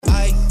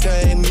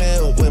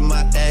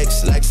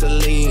ex like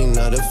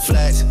Selena, the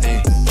flex,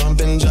 ayy.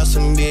 Bumping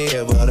Justin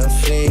Bieber, the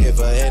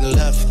flavor ain't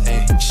left,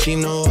 ayy. She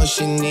know what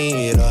she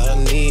need,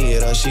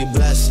 or she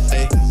blessed,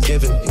 ayy.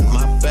 Giving you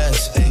my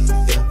best, ayy.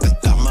 Yeah, I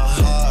got my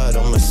heart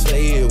on my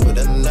sleeve with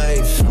a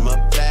knife in my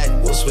back.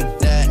 What's with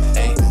that,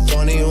 ayy?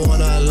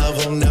 21, I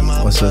love him, then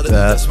my What's with brother,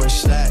 that? that's my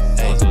slack,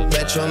 ayy.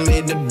 Metro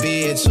made the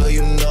beat, so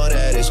you know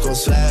that it's gon'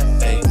 slap,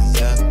 ayy.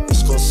 Yeah,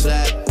 it's gon'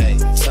 slap, ayy.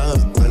 Tell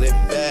him run it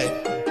back.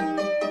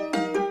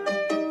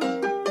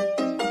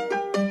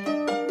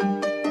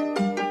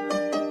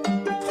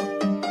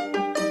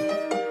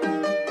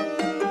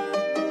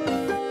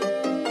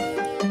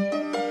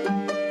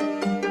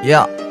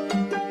 Yeah.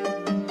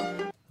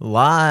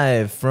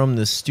 Live from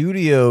the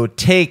studio,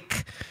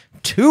 Take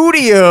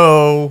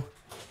Tudio.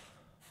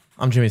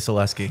 I'm Jimmy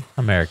Selesky.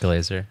 I'm Eric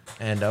Glazer.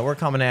 And we're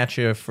coming at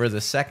you for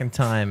the second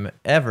time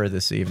ever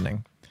this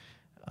evening.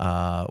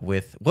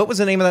 With, what was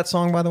the name of that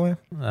song, by the way?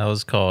 That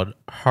was called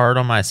Hard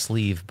on My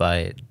Sleeve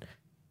by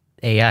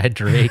AI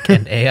Drake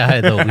and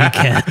AI The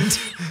Weeknd.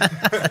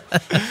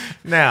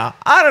 Now,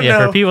 I don't know.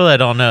 Yeah, for people that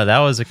don't know, that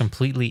was a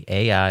completely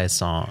AI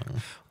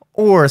song.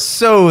 Or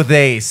so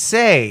they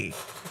say.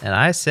 And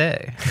I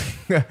say,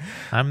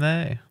 I'm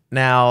they.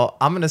 Now,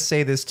 I'm going to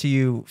say this to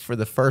you for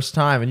the first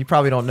time, and you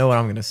probably don't know what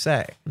I'm going to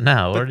say.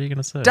 No, what are you going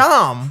to say?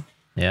 Dom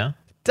Yeah?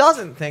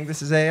 doesn't think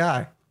this is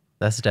AI.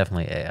 That's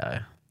definitely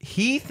AI.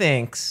 He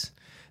thinks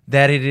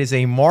that it is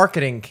a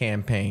marketing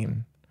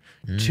campaign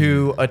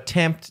to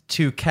attempt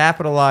to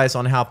capitalize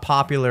on how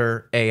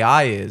popular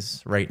AI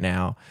is right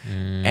now.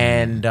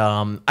 And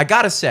I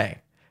got to say,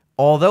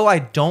 although I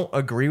don't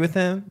agree with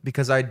him,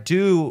 because I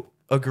do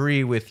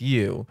agree with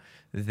you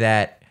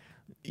that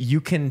you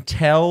can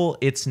tell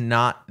it's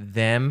not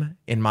them,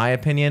 in my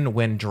opinion.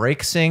 When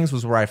Drake sings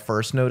was where I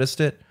first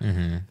noticed it.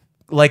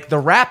 Like, the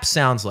rap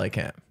sounds like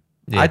him.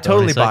 Yeah, I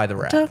totally buy like, the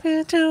rap.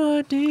 Talking to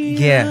a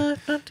demon, Yeah,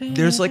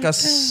 there's like a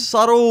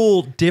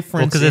subtle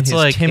difference because in it's his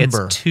like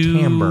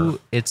timbre.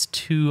 it's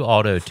too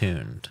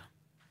auto-tuned.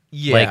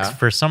 Yeah, Like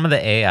for some of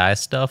the AI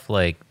stuff,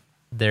 like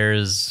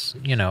there's,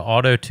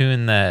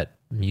 auto-tune that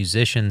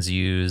musicians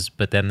use,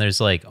 but then there's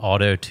like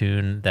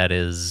auto-tune that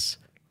is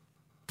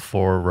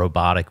for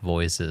robotic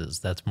voices.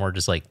 That's more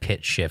just like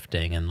pitch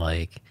shifting and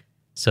like,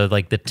 so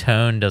like the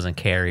tone doesn't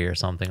carry or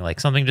something. Like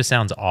something just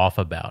sounds off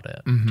about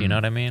it. Do you know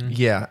what I mean?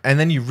 yeah, and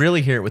then you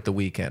really hear it with The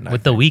Weeknd.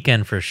 With The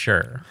Weeknd for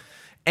sure.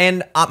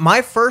 And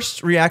my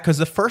first react, because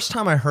the first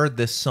time I heard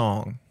this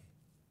song,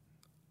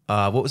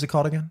 what was it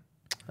called again?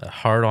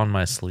 Hard on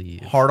My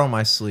Sleeve. Hard on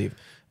My Sleeve.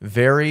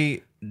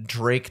 Very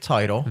Drake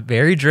title.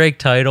 Very Drake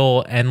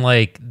title, and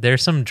like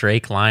there's some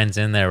Drake lines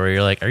in there where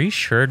you're like, are you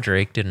sure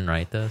Drake didn't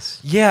write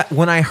this? Yeah,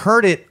 when I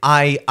heard it,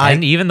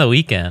 and even The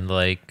Weeknd,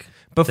 like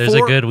there's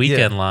a good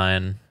Weeknd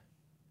line.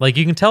 Like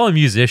you can tell a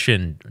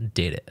musician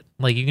did it.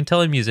 Like you can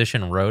tell a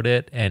musician wrote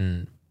it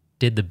and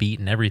did the beat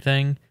and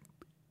everything.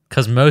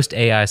 Because most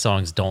AI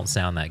songs don't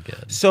sound that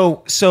good.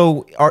 So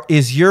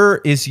is your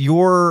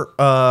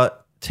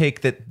take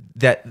that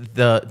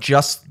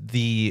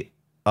the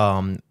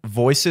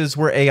voices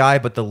were AI,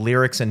 but the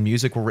lyrics and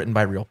music were written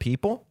by real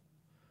people?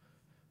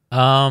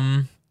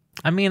 I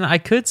mean, I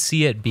could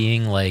see it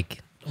being like,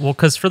 well,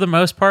 because for the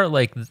most part,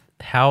 like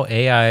how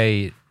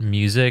AI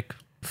music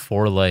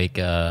for like,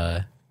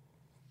 when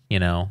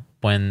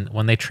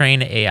they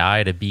train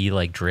AI to be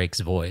like Drake's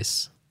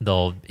voice,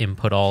 they'll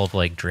input all of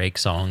like Drake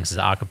songs,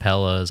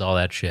 acapellas, all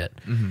that shit,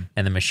 and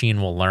the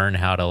machine will learn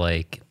how to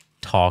like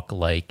talk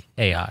like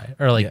AI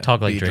or like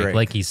talk like Drake,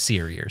 like he's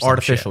Siri or some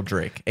artificial shit.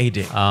 Drake,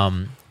 AD.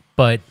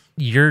 But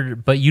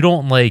you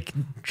don't like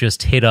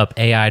just hit up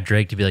AI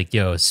Drake to be like,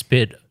 yo,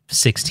 spit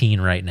 16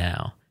 right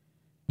now.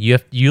 You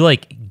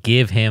like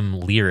give him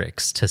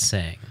lyrics to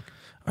sing.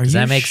 Does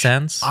that make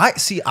sense?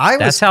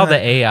 That's how the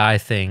AI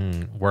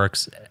thing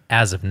works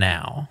as of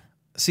now.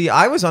 See,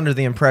 I was under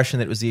the impression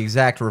that it was the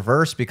exact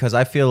reverse, because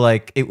I feel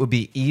like it would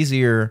be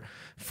easier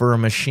for a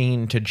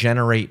machine to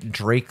generate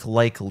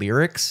Drake-like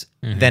lyrics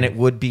than it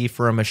would be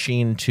for a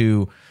machine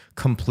to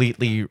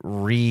completely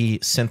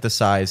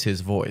re-synthesize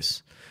his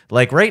voice.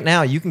 Like right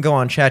now, you can go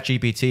on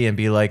ChatGPT and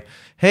be like,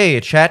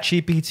 hey,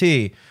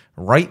 ChatGPT,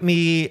 write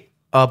me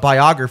a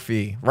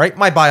biography, write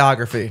my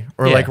biography,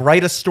 or like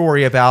write a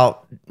story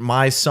about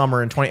my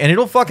summer in 20, and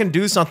it'll fucking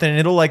do something, and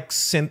it'll like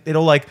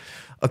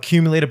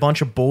accumulate a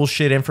bunch of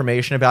bullshit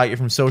information about you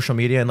from social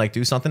media and like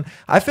do something.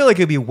 I feel like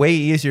it'd be way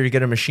easier to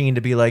get a machine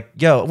to be like,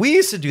 yo, we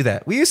used to do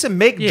that. We used to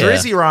make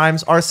Drizzy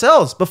rhymes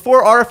ourselves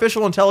before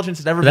artificial intelligence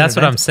had ever been That's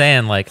invented. what I'm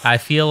saying. Like, I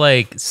feel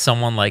like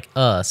someone like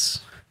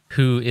us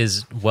who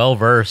is well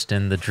versed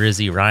in the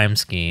Drizzy rhyme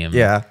scheme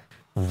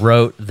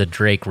wrote the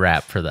Drake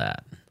rap for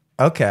that.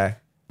 Okay.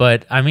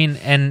 But I mean,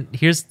 and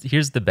here's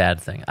the bad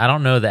thing. I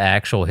don't know the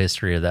actual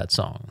history of that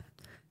song.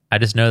 I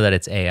just know that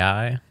it's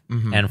AI.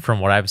 And from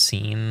what I've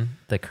seen,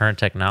 the current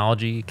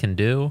technology can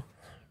do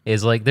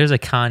is like there's a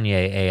Kanye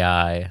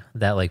AI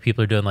that like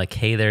people are doing like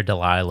Hey There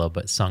Delilah,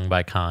 but sung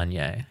by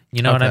Kanye.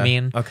 You know what I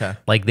mean? Okay.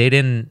 Like they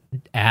didn't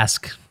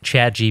ask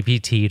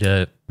ChatGPT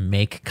to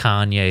make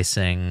Kanye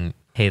sing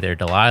Hey There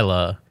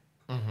Delilah.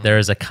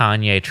 there's a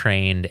Kanye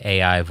trained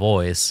AI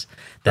voice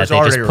that There's they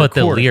just already put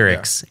the recorded,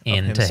 lyrics yeah, of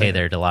him into Hey singing.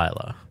 There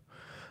Delilah.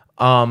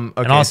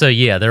 Okay. And also,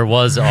 yeah, there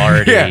was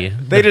already Yeah,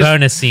 they the just-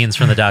 bonus scenes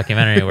from the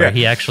documentary where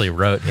he actually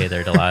wrote Hey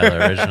There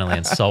Delilah originally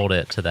and sold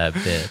it to that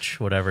bitch,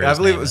 whatever I his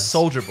believe name it was is.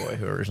 Soldier Boy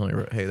who originally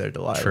wrote Hey There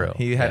Delilah. True.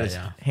 He had Yeah, his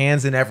yeah.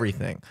 hands in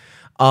everything.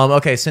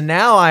 Okay, so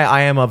now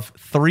I am of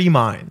three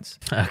minds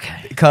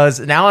Okay. because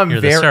now I'm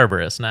You're very the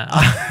Cerberus now.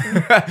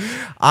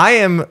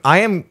 I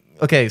am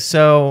okay,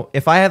 so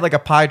if I had like a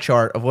pie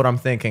chart of what I'm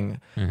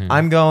thinking,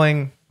 I'm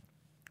giving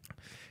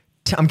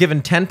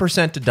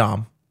 10% to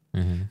Dom.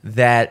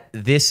 That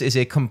this is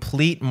a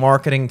complete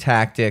marketing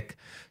tactic.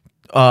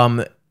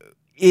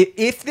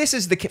 If this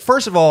is the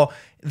first of all,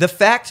 the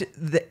fact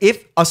that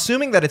if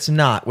assuming that it's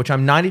not, which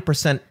I'm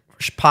 90%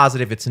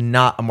 positive it's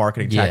not a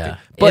marketing tactic.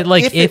 But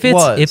if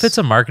was, it's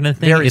a marketing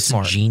thing, very it's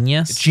smart.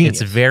 genius. It's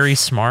genius. It's very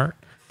smart.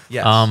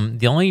 Yes.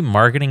 The only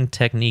marketing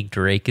technique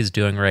Drake is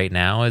doing right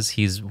now is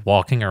he's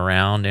walking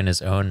around in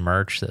his own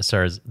merch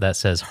that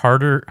says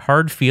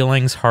hard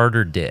feelings,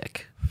 harder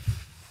dick.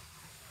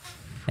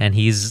 And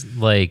he's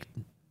like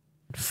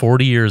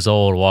 40 years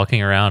old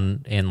walking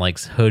around in like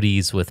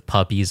hoodies with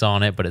puppies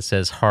on it, but it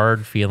says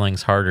hard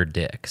feelings, harder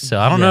dick. So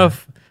I don't know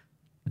if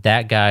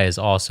that guy is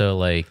also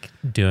like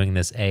doing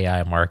this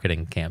AI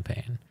marketing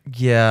campaign.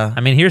 Yeah.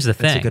 I mean, here's the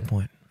thing. That's a good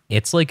point.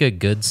 It's like a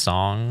good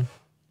song,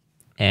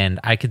 and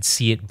I could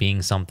see it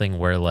being something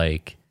where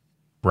like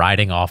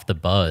riding off the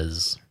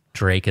buzz,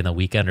 Drake and The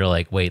Weeknd are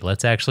like, wait,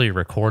 let's actually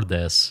record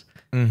this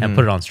and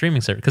put it on streaming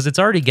service because it's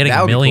already getting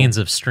That would be millions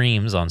cool. of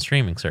streams on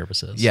streaming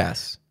services.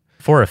 Yes.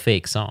 For a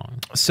fake song.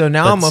 So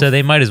now So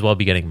they might as well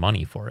be getting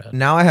money for it.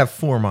 now I have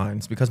four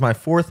minds because my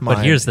fourth mind.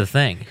 But here's the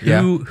thing.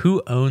 Yeah.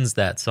 Who owns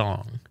that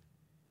song?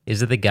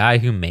 Is it the guy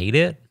who made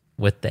it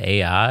with the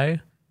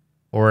AI?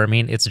 Or I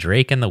mean, it's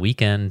Drake and The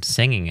Weeknd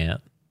singing it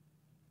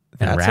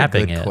and That's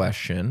rapping a good it.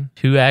 question.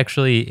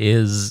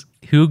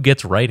 Who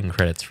gets writing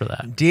credits for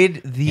that?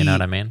 You know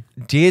what I mean?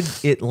 Did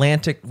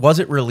was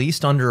it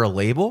released under a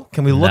label?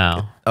 Can we look?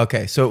 No.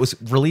 Okay, so it was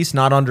released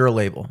not under a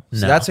label.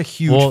 So No. that's a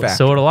huge factor.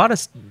 So a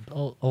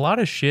lot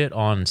of shit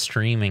on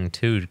streaming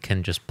too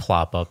can just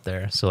plop up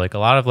there. So like a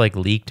lot of like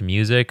leaked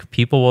music,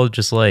 people will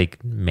just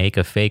like make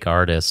a fake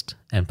artist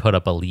and put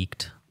up a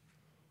leaked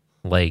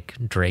like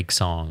Drake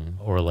song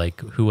or like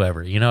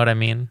whoever. You know what I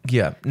mean?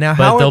 Yeah. Now,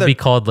 But how they'll are be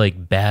called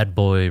like Bad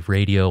Boy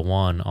Radio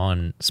 1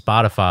 on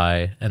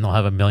Spotify, and they'll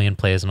have 1 million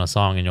plays on a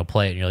song, and you'll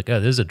play it, and you're like, oh,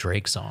 this is a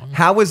Drake song.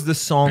 how is the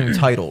song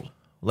titled?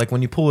 Like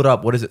when you pull it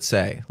up, what does it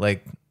say?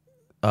 Like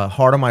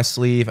Heart on My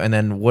Sleeve, and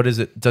then what is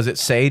it? Does it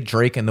say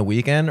Drake and The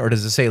Weeknd, or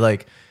does it say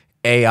like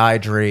AI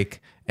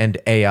Drake and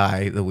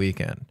AI The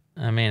Weeknd?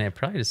 I mean, it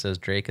probably just says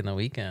Drake and The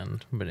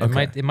Weeknd, but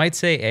it might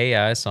say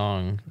AI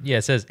song. Yeah,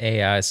 it says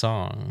AI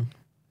song,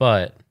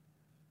 but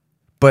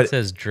it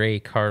says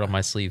Drake, Heart on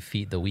My Sleeve,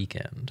 feat The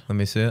Weeknd. Let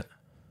me see it.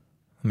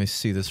 Let me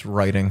see this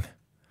writing.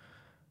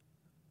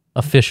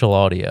 Official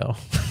audio.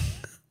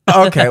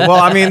 Okay, well,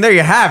 I mean, there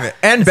you have it.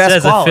 And It best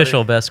says quality.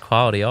 official best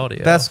quality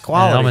audio. Best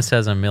quality. And it almost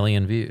has 1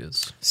 million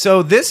views.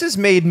 So this has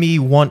made me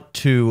want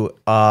to,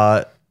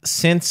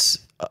 since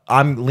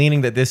I'm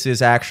leaning that this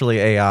is actually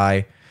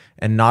AI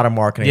and not a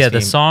marketing Yeah, scheme.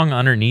 the song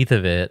underneath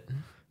of it.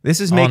 This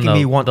is making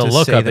me want the to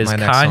look say up that is my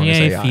next song is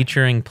Kanye AI.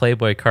 featuring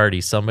Playboy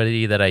Cardi,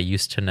 somebody that I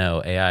used to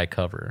know, AI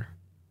cover.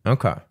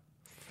 Okay.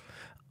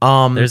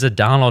 There's a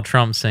Donald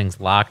Trump sings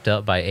 "Locked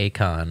Up" by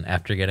Akon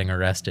after getting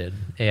arrested.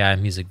 AI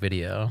music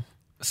video.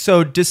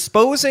 So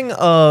disposing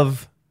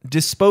of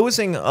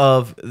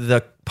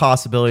the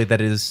possibility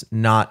that it is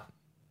not,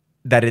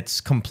 that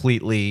it's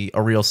completely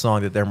a real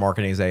song that they're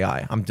marketing as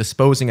AI. I'm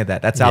disposing of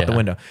that. That's out the Yeah,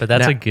 window. But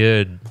that's Now, a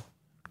good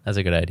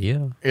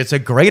idea. it's a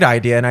great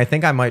idea, and I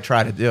think I might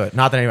try to do it.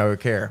 Not that anybody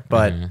would care,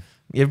 but Mm-hmm.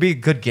 it'd be a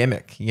good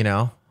gimmick, you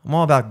know? I'm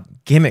all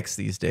about gimmicks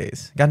these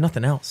days. Got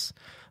nothing else.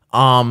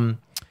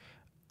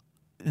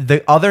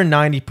 The other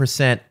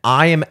 90%,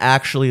 I am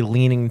actually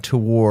leaning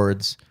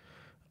towards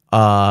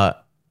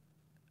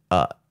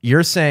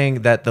you're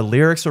saying that the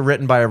lyrics were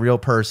written by a real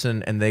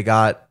person and they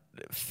got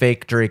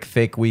fake Drake,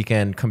 fake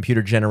Weeknd,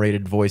 computer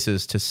generated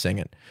voices to sing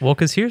it. Well,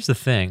 because here's the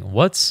thing: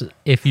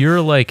 if you're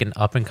like an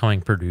up and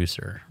coming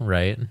producer,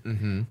 right?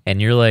 Mm-hmm.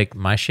 And you're like,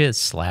 my shit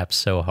slaps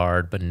so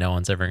hard, but no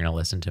one's ever gonna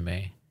listen to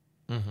me.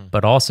 Mm-hmm.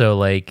 But also,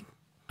 like,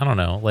 I don't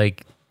know,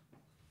 like,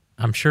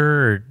 I'm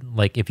sure,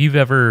 like, if you've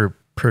ever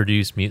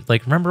produced music,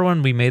 like, remember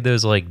when we made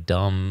those like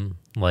dumb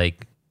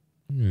like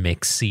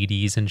mix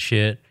CDs and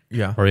shit?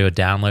 Yeah. Where you would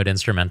download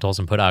instrumentals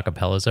and put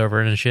acapellas over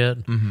it and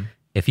shit. Mm-hmm.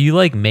 If you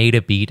like made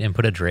a beat and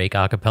put a Drake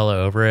acapella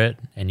over it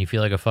and you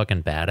feel like a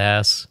fucking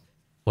badass,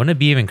 wouldn't it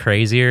be even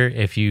crazier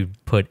if you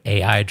put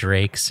AI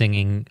Drake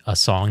singing a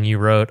song you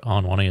wrote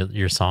on one of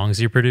your songs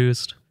you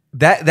produced?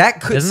 That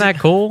could Isn't that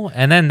cool?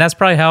 And then that's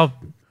probably how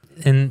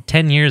in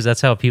 10 years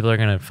that's how people are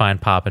going to find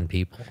poppin'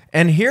 people.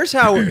 And here's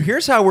how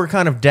we're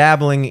kind of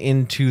dabbling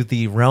into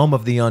the realm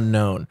of the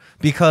unknown,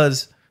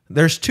 because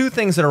there's two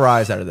things that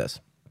arise out of this.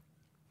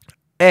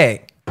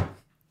 A,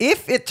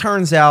 if it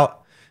turns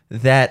out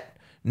that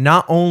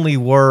not only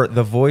were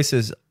the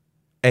voices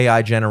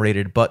AI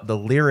generated, but the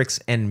lyrics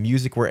and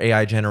music were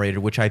AI generated,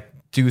 which I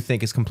do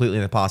think is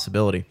completely a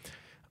possibility.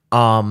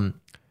 Then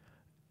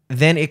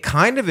it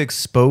kind of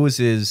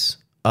exposes,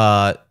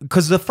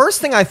 because the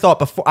first thing I thought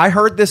before I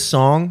heard this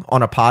song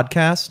on a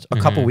podcast a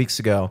couple weeks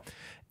ago,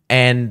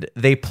 and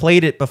they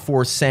played it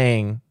before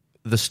saying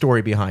the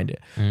story behind it.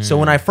 So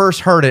when I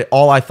first heard it,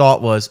 all I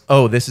thought was,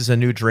 oh, this is a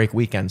new Drake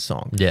Weekend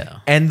song. Yeah.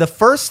 And the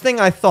first thing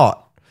I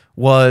thought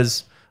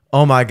was,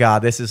 oh my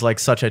God, this is like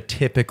such a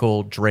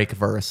typical Drake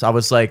verse. I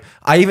was like,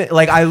 I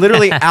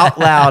literally out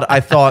loud, I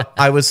thought,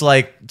 I was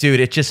like,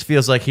 dude, it just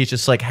feels like he's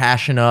just like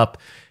hashing up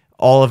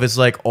all of his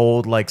like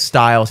old like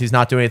styles. He's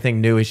not doing anything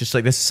new. He's just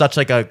like, this is such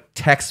like a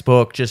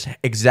textbook, just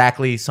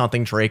exactly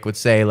something Drake would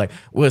say, like,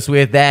 what's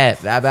with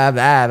that, blah, blah,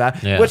 blah, blah.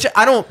 Yeah. Which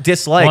I don't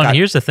dislike. Well, and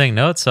here's the thing.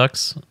 No, it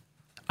sucks.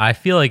 I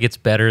feel like it's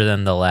better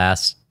than the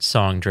last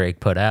song Drake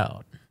put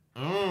out.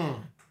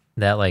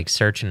 That like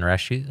search and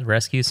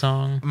rescue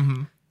song.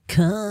 Mm-hmm.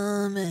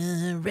 Come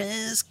and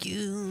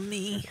rescue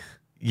me.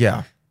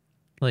 Yeah.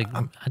 Like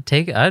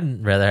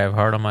I'd rather have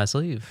heart on my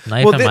sleeve,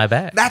 knife in my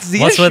back. That's the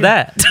What's issue. with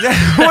that?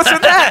 What's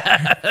with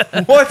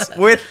that? What's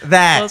with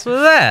that? What's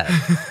with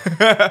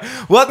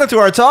that? Welcome to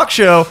our talk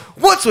show.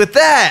 What's with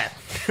that?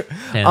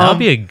 Man, that would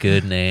be a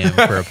good name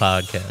for a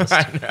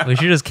podcast. We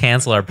should just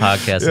cancel our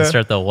podcast and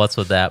start the What's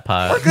With That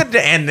pod. We're good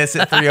to end this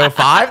at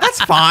 3:05.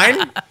 That's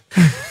fine.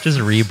 Just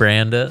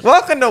rebrand it.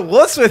 Welcome to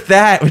What's With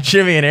That with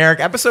Jimmy and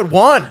Eric, episode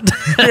 1.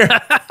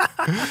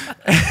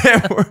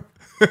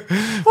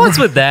 What's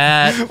with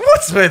that?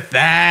 What's with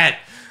that?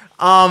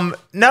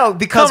 No,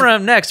 because Coming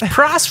up next,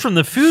 Pross from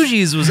the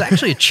Fugees was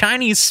actually a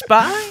Chinese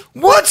spy.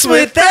 what's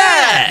with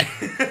that?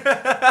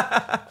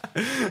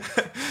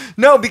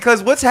 No,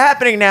 because what's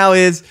happening now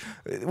is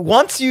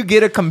once you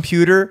get a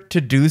computer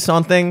to do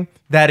something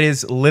that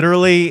is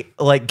literally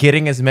like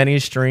getting as many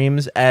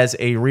streams as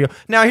a real.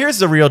 Now, here's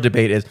the real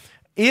debate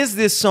is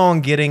this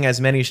song getting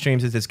as many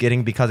streams as it's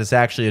getting because it's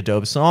actually a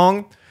dope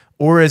song?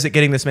 Or is it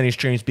getting this many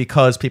streams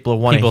because people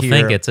want to hear... People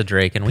think it's a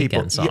Drake and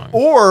Weeknd song.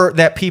 Or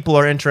that people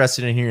are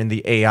interested in hearing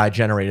the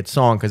AI-generated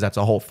song because that's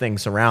a whole thing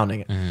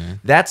surrounding it.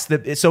 That's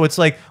the... So it's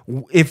like,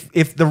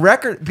 if the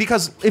record...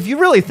 Because if you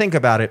really think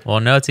about it...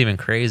 Well, no, it's even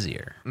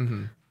crazier.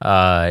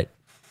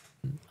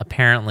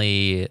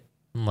 Apparently,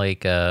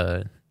 like,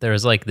 there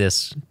was like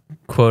this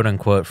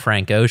quote-unquote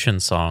Frank Ocean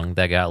song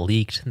that got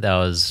leaked that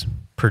was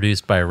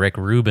produced by Rick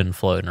Rubin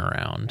floating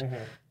around.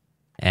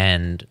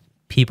 And...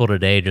 people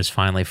today just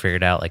finally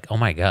figured out, like, oh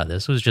my God,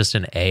 this was just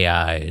an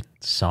AI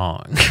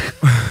song.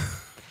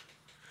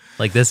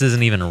 Like, this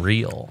isn't even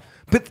real.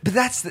 But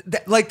that's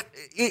like,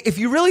 if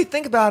you really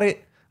think about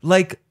it,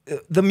 like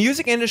the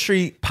music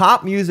industry,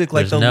 pop music,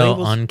 like There's no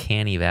labels,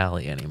 uncanny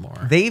valley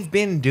anymore. they've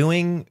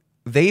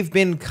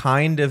been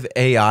kind of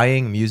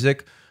AIing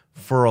music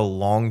for a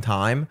long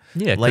time.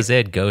 Yeah, because like, they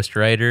had ghost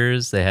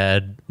writers, they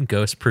had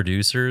ghost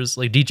producers.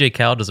 Like DJ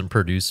Khaled doesn't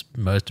produce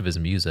most of his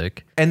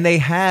music, and they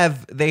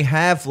have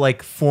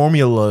like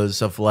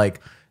formulas of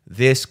like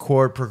this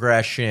chord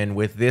progression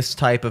with this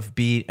type of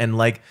beat, and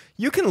like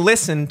you can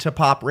listen to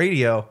pop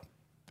radio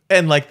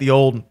and like the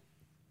old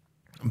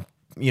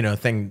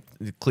thing,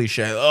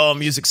 cliche, oh,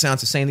 music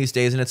sounds the same these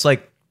days, and it's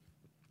like,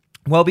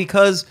 well,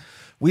 because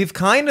we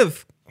kind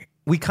of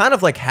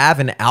like have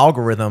an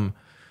algorithm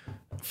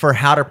for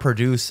how to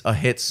produce a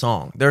hit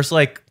song. There's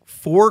like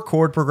 4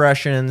 chord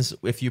progressions.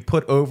 If you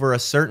put over a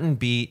certain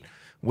beat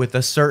with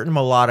a certain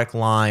melodic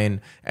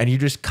line and you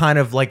just kind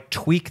of like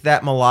tweak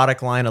that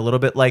melodic line a little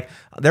bit. Like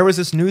there was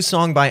this new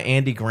song by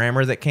Andy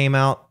Grammer that came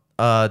out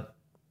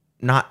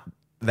not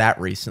that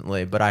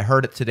recently, but I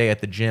heard it today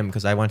at the gym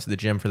because I went to the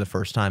gym for the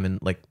first time in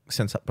like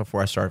since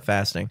before I started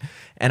fasting.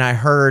 And I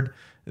heard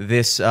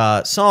this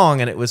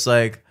song and it was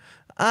like,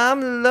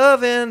 I'm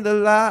loving the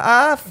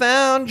lie. I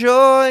found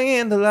joy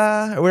in the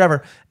lie, or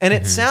whatever. And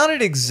it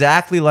sounded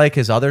exactly like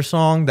his other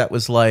song that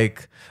was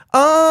like,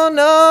 oh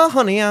no,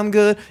 honey, I'm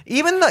good.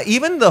 Even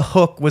the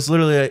hook was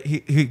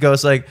literally, he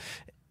goes like,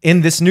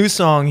 in this new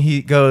song,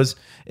 it goes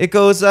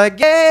like,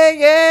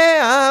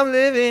 yeah, I'm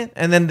living.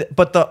 And then,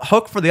 but the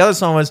hook for the other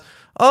song was,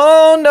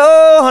 oh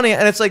no, honey.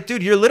 And it's like,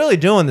 dude, you're literally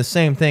doing the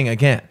same thing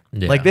again.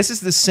 Yeah. Like this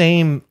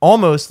is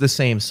almost the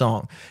same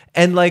song.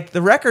 And like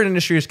the record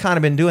industry has kind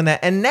of been doing that.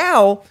 And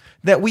now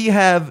that we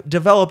have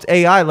developed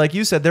AI, like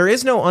you said, there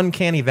is no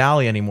uncanny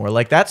valley anymore.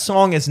 Like that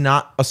song is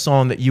not a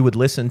song that you would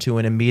listen to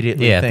and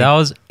immediately think. If that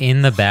was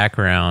in the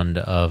background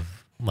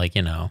of like,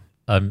 a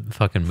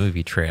fucking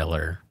movie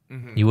trailer,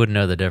 you wouldn't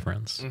know the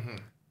difference.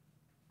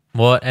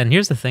 Well, and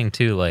here's the thing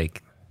too,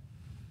 like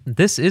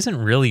this isn't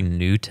really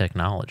new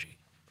technology.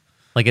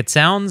 Like it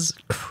sounds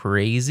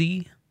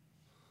crazy,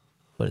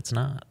 but it's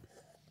not.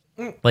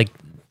 Like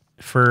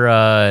for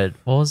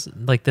what was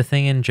like the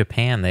thing in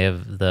Japan? They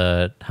have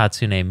the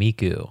Hatsune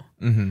Miku,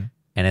 and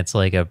it's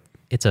like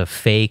it's a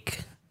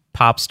fake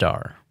pop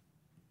star,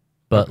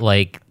 but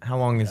like how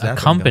long is that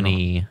a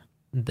company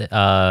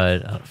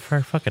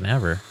for fucking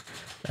ever,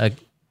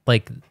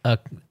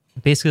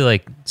 basically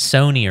like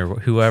Sony or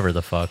whoever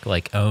the fuck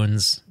like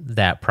owns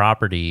that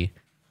property,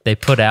 they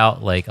put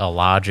out like a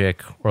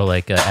Logic or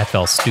like a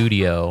FL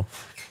Studio,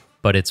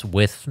 but it's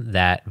with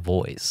that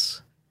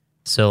voice.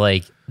 So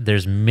like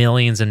there's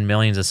millions and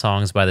millions of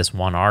songs by this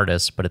one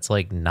artist, but it's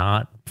like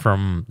not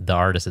from the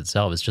artist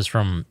itself. It's just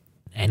from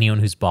anyone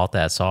who's bought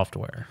that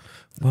software.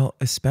 Well,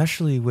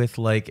 especially with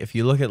like, if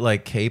you look at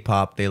like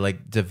K-pop, they like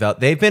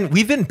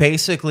we've been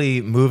basically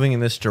moving in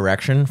this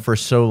direction for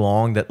so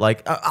long that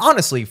like,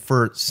 honestly,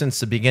 since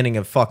the beginning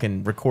of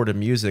fucking recorded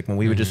music, when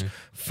we would just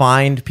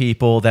find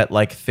people that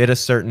like fit a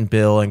certain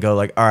bill and go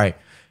like, all right,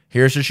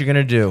 here's what you're going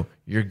to do.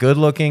 You're good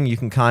looking. You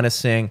can kind of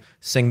sing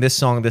this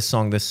song, this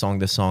song, this song,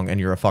 this song, and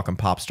you're a fucking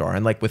pop star.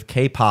 And like with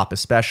K-pop,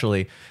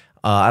 especially,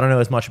 I don't know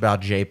as much about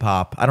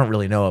J-pop. I don't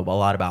really know a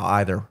lot about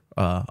either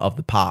of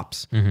the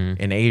pops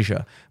in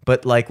Asia.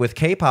 But like with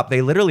K-pop,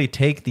 they literally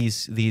take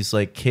these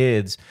like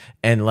kids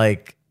and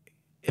like,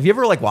 have you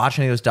ever like watched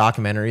any of those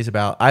documentaries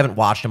about, I haven't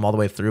watched them all the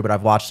way through, but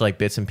I've watched like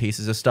bits and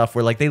pieces of stuff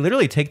where like they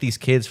literally take these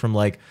kids from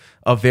like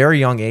a very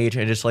young age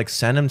and just like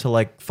send them to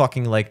like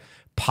fucking like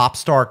pop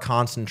star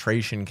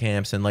concentration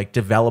camps and like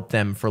develop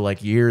them for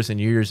like years and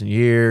years and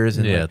years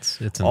and Yeah, like,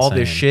 it's all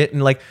this insane. shit.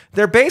 And like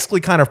they're basically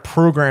kind of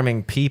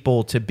programming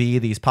people to be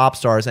these pop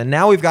stars. And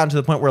now we've gotten to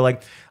the point where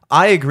like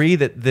I agree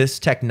that this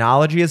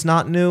technology is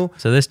not new.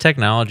 So this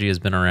technology has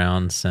been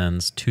around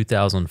since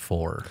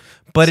 2004.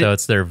 But so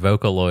it's their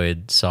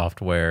Vocaloid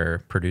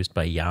software produced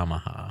by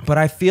Yamaha. But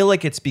I feel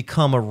like it's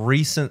become a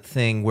recent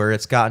thing where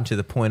it's gotten to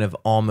the point of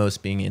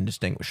almost being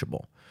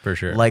indistinguishable. For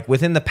sure. Like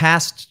within the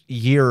past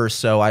year or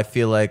so, I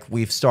feel like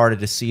we've started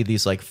to see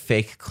these like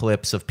fake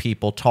clips of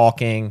people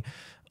talking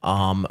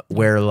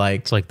where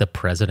like... It's like the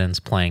president's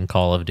playing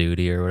Call of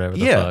Duty or whatever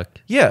the fuck.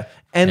 Yeah.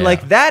 And Yeah.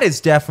 like that is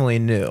definitely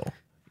new.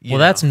 Well,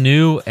 that's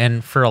new,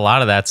 and for a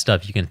lot of that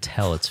stuff, you can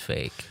tell it's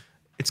fake.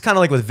 It's kind of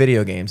like with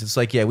video games. It's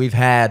like, yeah, we've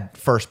had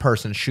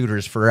first-person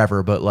shooters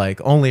forever, but like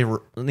only,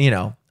 you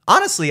know,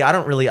 honestly, I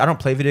don't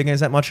play video games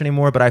that much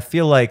anymore, but I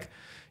feel like,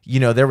 you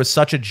know, there was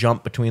such a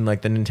jump between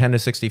like the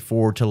Nintendo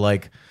 64 to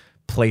like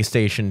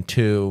PlayStation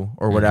 2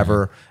 or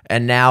whatever,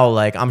 and now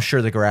like I'm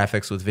sure the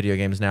graphics with video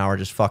games now are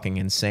just fucking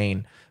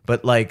insane.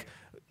 But like,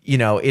 you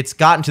know, it's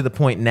gotten to the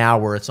point now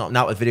where it's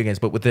not with video games,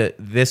 but with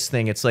this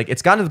thing, it's like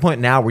it's gotten to the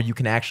point now where you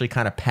can actually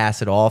kind of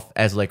pass it off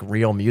as like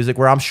real music.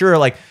 Where I'm sure,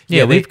 like,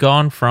 Yeah, we've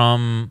gone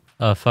from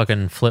a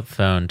fucking flip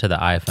phone to the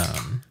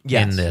iPhone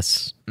Yes. in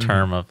this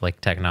term of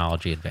like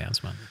technology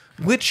advancement.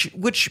 which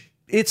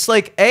it's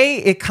like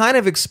it kind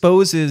of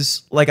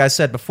exposes, like I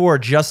said before,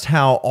 just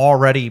how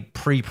already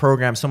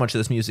pre-programmed so much of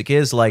this music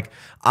is. Like,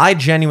 I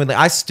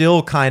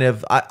still kind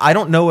of I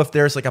don't know if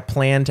there's like a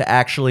plan to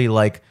actually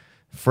like.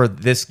 For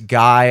this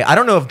guy, I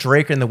don't know if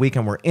Drake and The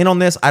Weeknd were in on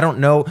this. I don't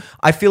know.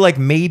 I feel like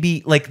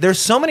maybe like there's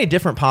so many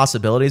different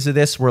possibilities of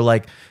this where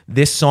like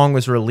this song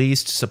was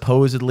released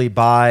supposedly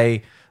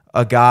by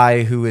a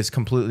guy who is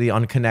completely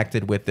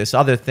unconnected with this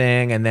other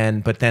thing,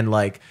 and but then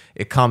like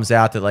it comes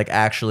out that like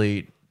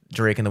actually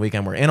Drake and The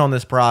Weeknd were in on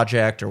this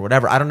project or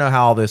whatever. I don't know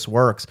how all this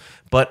works,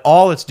 but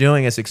all it's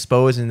doing is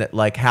exposing that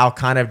like how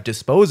kind of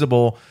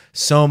disposable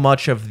so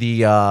much of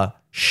the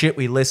shit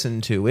we listen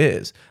to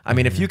is. I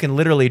mean, if you can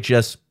literally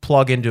just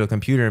plug into a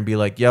computer and be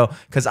like, yo,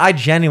 because I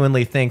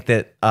genuinely think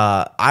that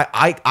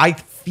I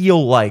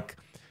feel like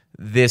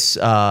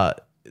that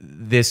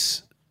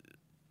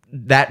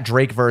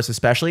Drake verse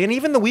especially, and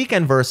even the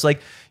Weeknd verse, like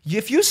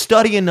if you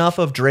study enough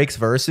of Drake's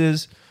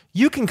verses,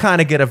 you can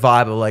kind of get a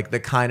vibe of like the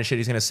kind of shit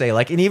he's gonna say.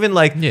 Like, and even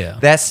like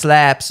that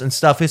slaps and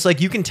stuff. It's like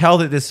you can tell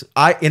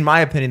that in my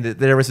opinion, that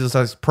there was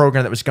this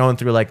program that was going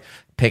through like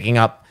picking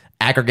up,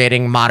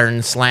 aggregating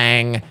modern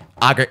slang,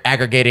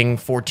 aggregating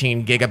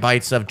 14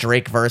 gigabytes of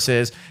Drake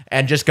verses,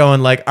 and just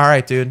going like, all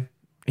right, dude,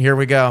 here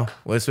we go.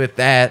 What's with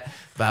that?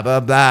 Blah,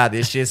 blah, blah.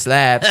 This shit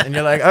slaps. And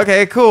you're like,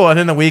 okay, cool. And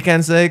then the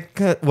Weeknd's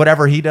like,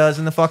 whatever he does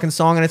in the fucking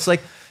song. And it's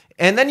like,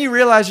 and then you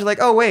realize you're like,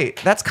 oh, wait,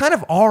 that's kind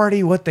of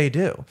already what they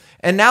do.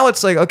 And now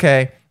it's like,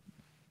 okay,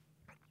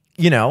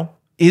 you know,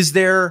 is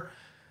there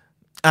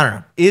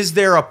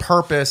a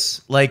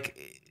purpose?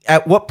 Like,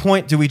 at what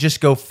point do we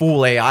just go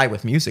full AI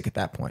with music at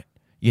that point?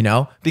 You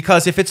know,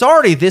 because if it's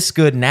already this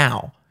good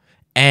now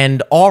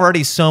and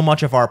already so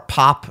much of our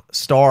pop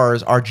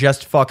stars are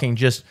just fucking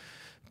just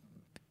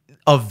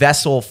a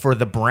vessel for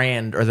the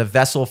brand or the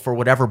vessel for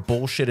whatever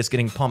bullshit is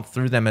getting pumped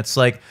through them, it's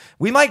like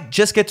we might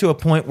just get to a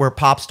point where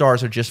pop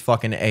stars are just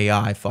fucking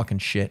AI fucking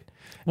shit.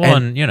 Well,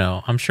 and you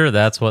know, I'm sure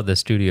that's what the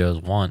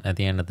studios want at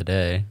the end of the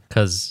day,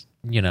 because,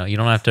 you know, you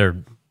don't have to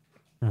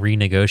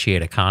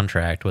renegotiate a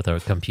contract with a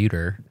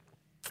computer.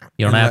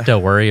 You don't have to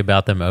worry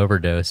about them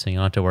overdosing. You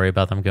don't have to worry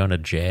about them going to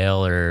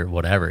jail or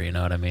whatever. You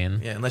know what I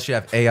mean? Yeah, unless you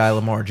have AI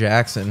Lamar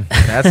Jackson.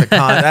 That's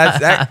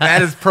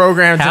that is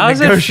programmed How to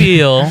does it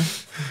feel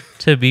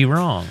to be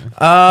wrong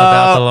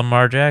about the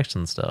Lamar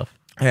Jackson stuff?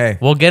 Hey,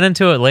 We'll get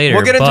into it later.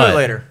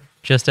 later.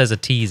 Just as a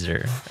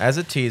teaser.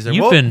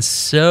 You've been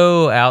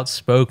so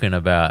outspoken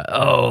about,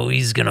 oh,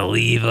 he's going to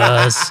leave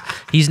us.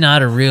 He's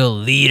not a real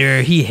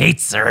leader. He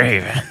hates the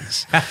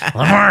Ravens.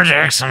 Lamar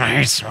Jackson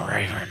hates the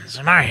Ravens,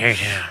 and I hate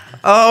him.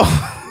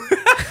 Oh,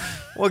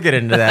 We'll get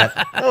into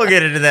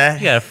that.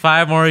 You got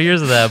 5 more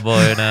years of that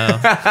boy now.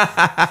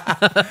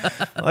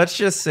 Let's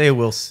just say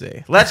we'll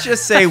see.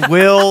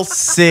 We'll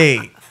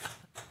see.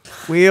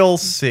 We'll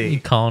see. You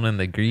calling in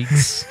the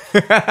Greeks?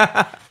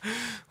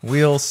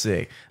 We'll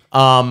see.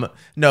 No,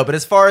 but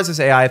as far as this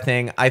AI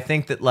thing, I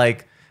think that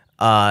like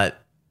I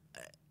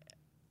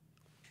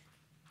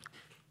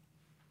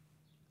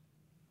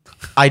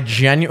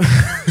genuinely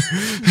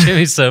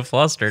Jimmy's so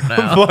flustered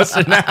now.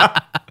 busted now.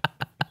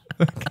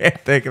 I can't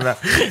think about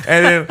it.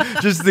 And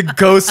then just the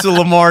ghost of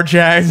Lamar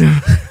Jackson.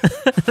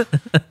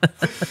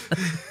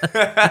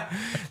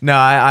 No,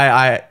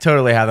 I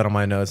totally have that on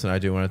my notes, and I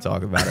do want to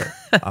talk about it.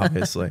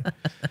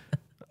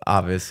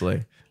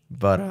 Obviously.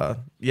 But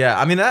yeah,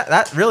 I mean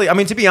that really, I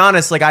mean, to be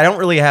honest, like I don't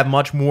really have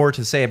much more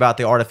to say about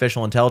the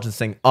artificial intelligence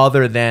thing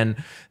other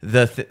than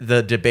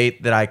the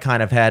debate that I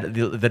kind of had,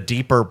 the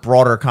deeper,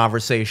 broader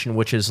conversation,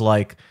 which is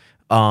like,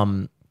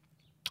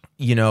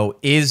 you know,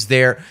 is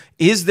there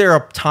a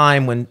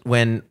time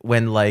when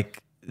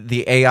like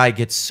the AI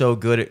gets so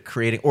good at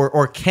creating,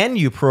 or can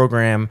you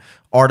program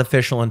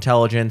artificial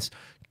intelligence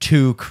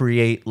to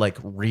create like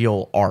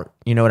real art?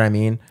 You know what I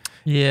mean?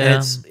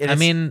 Yeah. I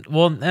mean,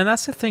 well, and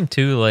that's the thing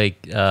too,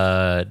 like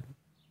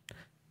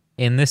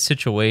in this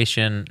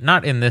situation,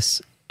 not in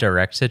this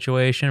direct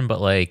situation, but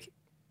like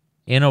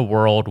in a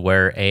world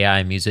where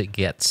AI music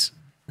gets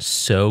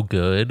so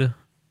good,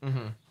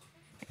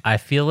 I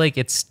feel like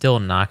it's still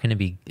not going to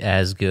be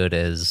as good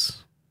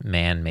as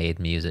man-made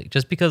music,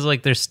 just because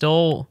like there's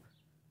still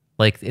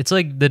like, it's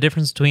like the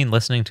difference between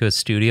listening to a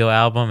studio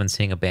album and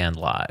seeing a band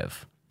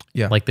live.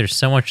 Yeah. Like there's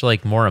so much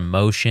like more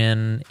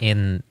emotion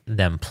in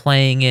them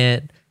playing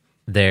it.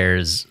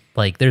 There's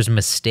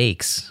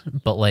mistakes,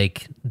 but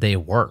like they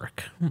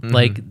work.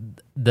 Like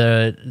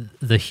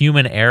the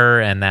human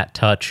error and that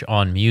touch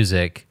on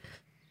music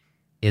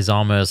is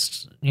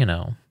almost, you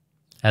know,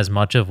 as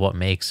much of what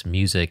makes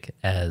music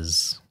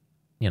as,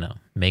 you know,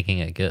 making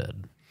it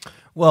good.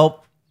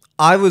 Well,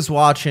 I was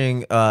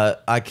watching,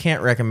 I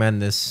can't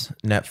recommend this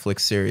Netflix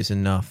series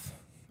enough.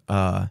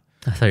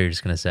 I thought you were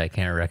just going to say, I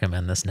can't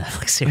recommend this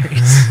Netflix series.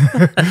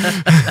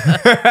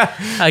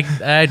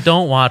 I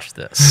don't watch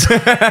this.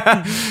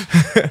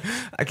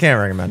 I can't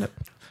recommend it.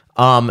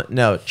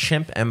 No,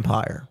 Chimp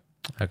Empire.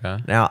 Okay.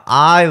 Now,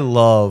 I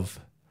love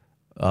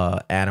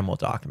animal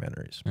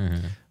documentaries,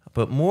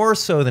 but more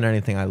so than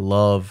anything, I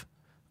love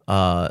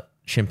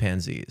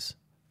chimpanzees.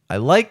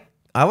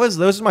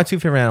 Those are my 2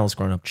 favorite animals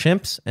growing up,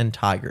 chimps and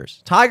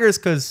tigers. Tigers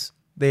because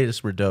they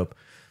just were dope.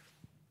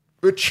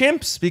 But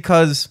chimps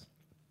because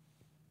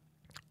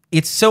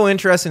it's so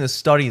interesting to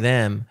study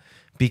them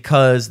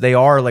because they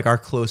are like our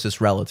closest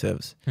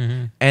relatives.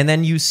 And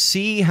then you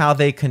see how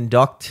they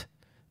conduct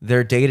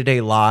their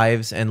day-to-day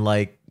lives, and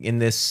like in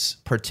this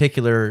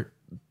particular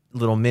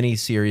little mini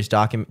series,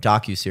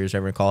 docu-series,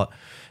 whatever you call it,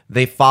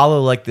 they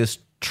follow like this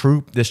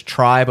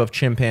tribe of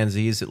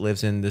chimpanzees that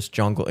lives in this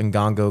jungle,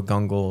 Ngango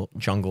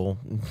jungle.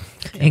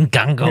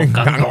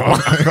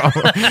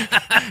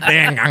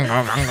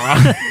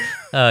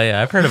 Oh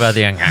yeah, I've heard about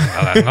the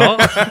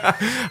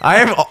I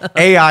have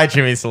AI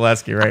Jimmy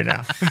Selesky right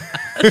now.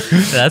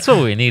 That's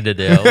what we need to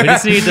do. We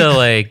just need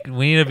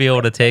to be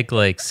able to take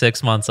like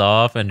 6 months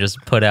off and just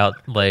put out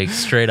like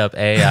straight up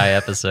AI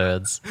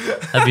episodes.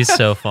 That'd be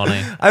so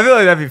funny. I feel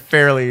like that'd be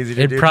fairly easy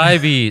to do. It'd probably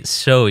be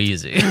so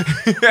easy.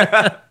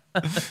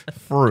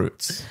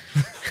 Fruits.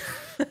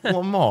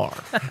 Lamar.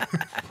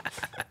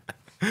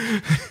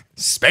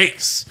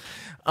 Space.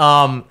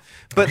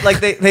 But like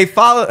they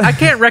follow. I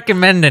can't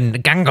recommend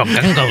Gangle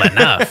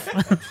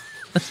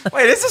enough.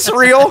 Wait, is this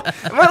real?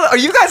 Are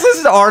you guys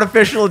listening to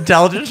artificial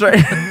intelligence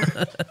right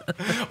now?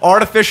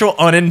 Artificial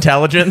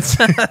unintelligence.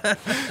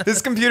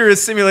 This computer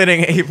is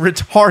simulating a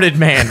retarded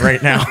man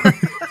right now.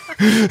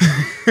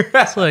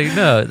 It's like,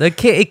 no,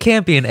 it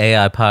can't be an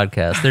AI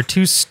podcast. They're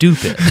too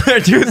stupid. They're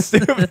too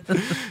stupid.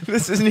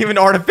 This isn't even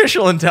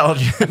artificial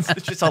intelligence.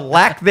 It's just a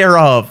lack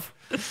thereof.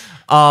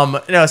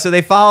 No, so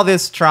they follow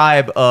this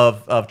tribe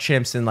of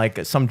chimps in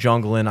like some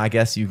jungle in, I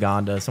guess,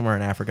 Uganda, somewhere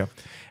in Africa.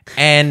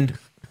 And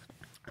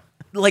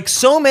like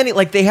so many,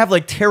 like they have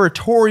like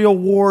territorial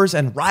wars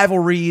and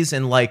rivalries,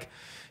 and like,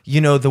 you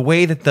know, the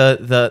way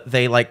that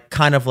they like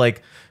kind of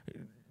like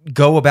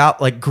go about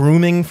like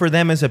grooming for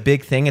them is a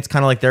big thing. It's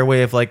kind of like their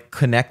way of like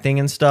connecting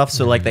and stuff.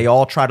 So like they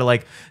all try to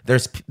like,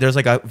 there's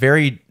like a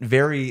very,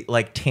 very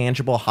like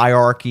tangible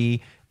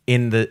hierarchy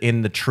in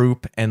the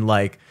troop, and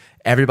like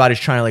everybody's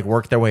trying to like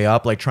work their way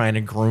up, like trying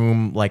to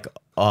groom like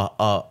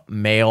a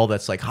male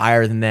that's like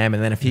higher than them,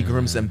 and then if he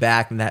grooms them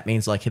back, then that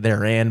means like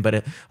they're in. But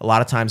a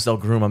lot of times they'll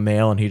groom a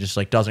male and he just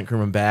like doesn't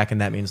groom him back,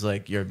 and that means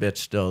like you're a bitch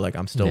still, like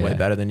I'm still way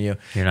better than you.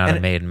 You're not a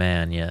made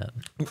man yet.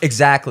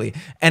 Exactly.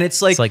 And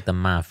it's like the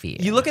mafia.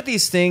 You look at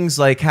these things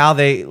like how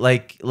they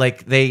like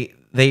they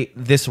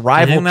this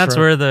rival. I think that's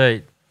where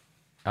the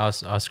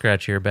I'll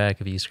scratch your back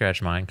if you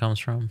scratch mine comes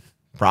from.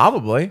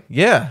 Probably,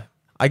 yeah.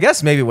 I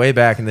guess maybe way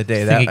back in the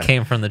day I think it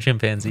came from the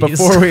chimpanzees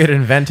before we had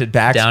invented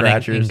back down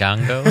scratchers. in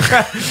Ngango.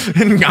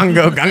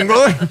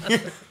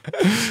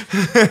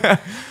 Ngango.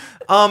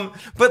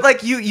 But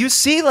like you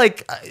see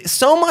like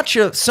so much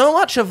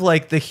of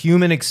like the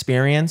human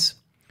experience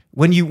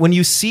when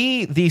you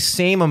see these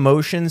same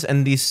emotions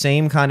and these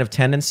same kind of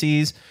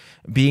tendencies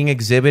being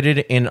exhibited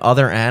in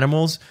other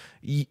animals,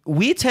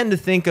 we tend to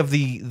think of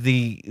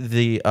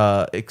the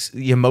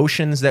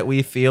emotions that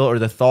we feel or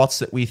the thoughts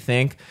that we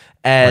think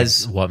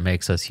as like what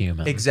makes us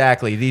human.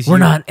 Exactly. We're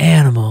not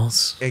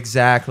animals.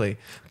 Exactly.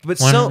 But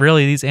when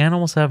really these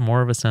animals have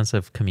more of a sense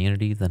of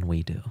community than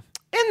we do.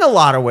 In a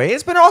lot of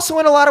ways, but also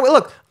in a lot of ways.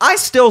 Look, I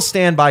still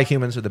stand by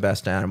humans are the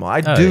best animal.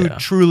 I do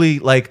truly,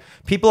 like,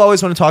 people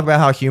always want to talk about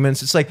how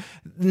humans, it's like,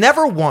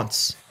 never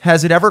once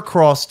has it ever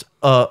crossed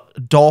a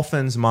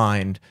dolphin's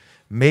mind,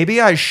 maybe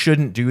I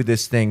shouldn't do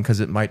this thing because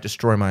it might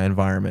destroy my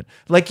environment.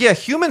 Like, yeah,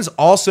 humans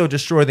also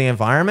destroy the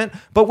environment,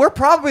 but we're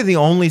probably the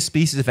only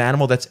species of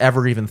animal that's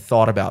ever even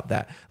thought about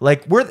that.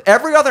 Like,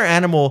 every other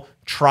animal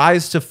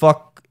tries to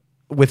fuck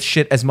with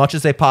shit as much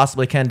as they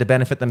possibly can to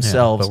benefit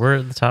themselves. But we're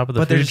at the top of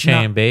the food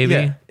chain, baby.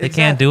 Yeah, they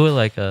can't do it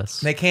like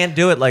us. They can't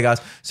do it like us.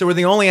 So we're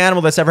the only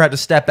animal that's ever had to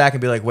step back and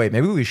be like, wait,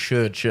 maybe we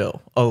should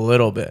chill a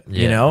little bit.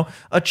 Yeah. You know?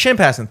 A chimp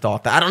hasn't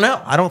thought that. I don't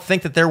know. I don't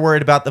think that they're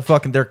worried about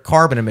their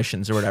carbon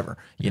emissions or whatever.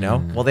 You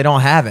know? Well, they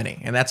don't have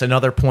any. And that's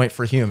another point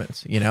for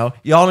humans. You know?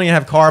 Y'all don't even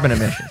have carbon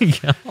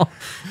emissions.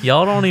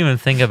 Y'all don't even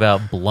think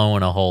about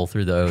blowing a hole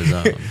through the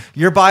ozone.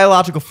 Your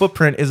biological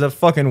footprint is a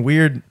fucking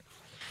weird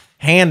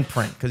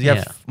handprint because you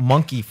have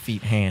monkey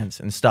feet hands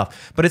and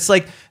stuff. But it's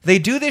like they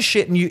do this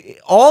shit, and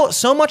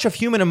so much of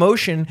human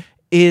emotion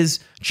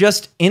is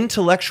just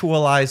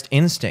intellectualized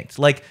instinct.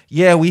 Like,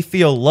 yeah, we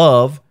feel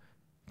love.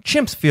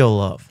 Chimps feel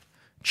love.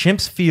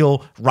 Chimps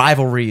feel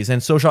rivalries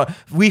and social.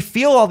 We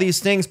feel all these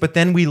things, but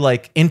then we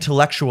like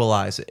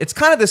intellectualize it. It's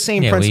kind of the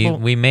same principle.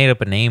 We made up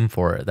a name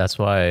for it. That's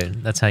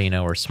how you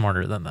know we're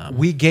smarter than them.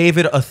 We gave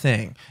it a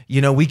thing.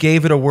 You know, we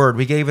gave it a word.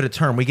 We gave it a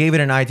term. We gave it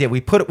an idea.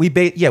 We put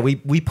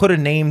a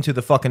name to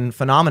the fucking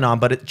phenomenon.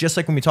 But just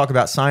like when we talk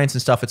about science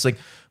and stuff, it's like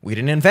we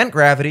didn't invent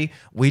gravity.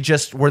 We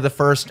just were the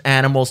first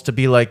animals to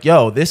be like,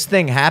 yo, this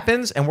thing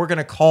happens, and we're going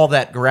to call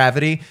that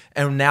gravity,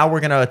 and now we're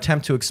going to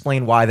attempt to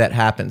explain why that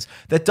happens.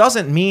 That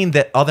doesn't mean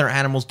that other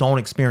animals don't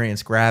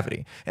experience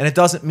gravity. And it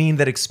doesn't mean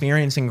that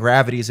experiencing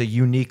gravity is a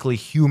uniquely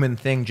human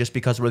thing just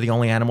because we're the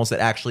only animals that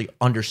actually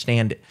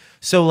understand it.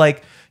 So,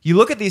 like, you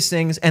look at these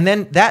things, and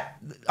then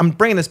I'm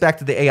bringing this back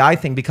to the AI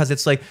thing because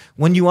it's like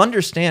when you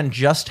understand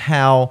just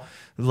how,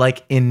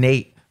 like,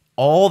 innate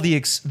all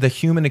the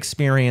human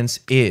experience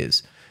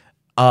is,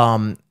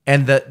 and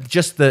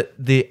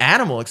the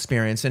animal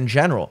experience in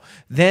general,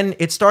 then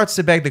it starts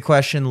to beg the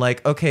question,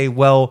 like, okay,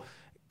 well,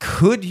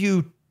 could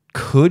you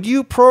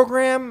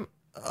program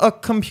a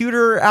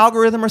computer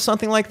algorithm or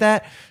something like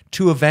that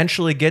to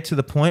eventually get to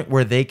the point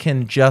where they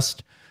can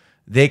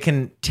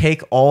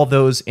take all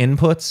those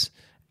inputs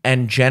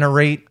and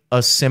generate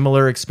a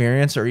similar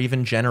experience or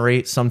even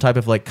generate some type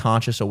of like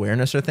conscious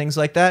awareness or things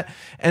like that?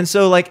 And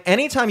so, like,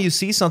 anytime you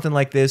see something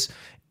like this,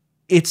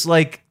 it's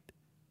like,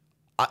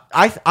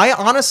 I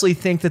honestly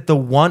think that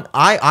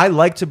I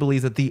like to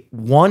believe that the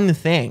one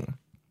thing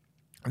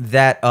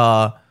that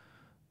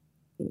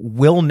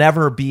will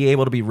never be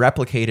able to be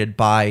replicated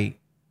by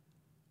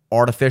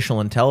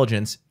artificial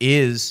intelligence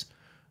is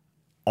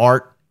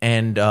art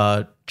and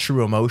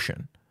true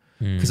emotion.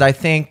 Because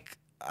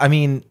I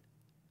mean,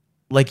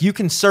 like, you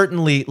can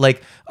certainly,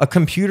 like, a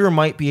computer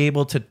might be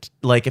able to,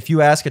 like, if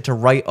you ask it to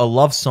write a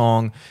love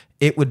song,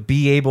 it would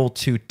be able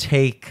to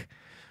take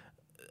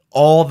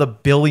all the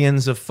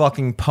billions of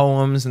fucking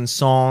poems and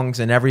songs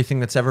and everything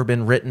that's ever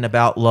been written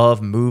about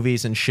love,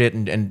 movies and shit,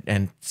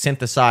 and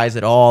synthesize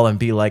it all and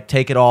be like,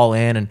 take it all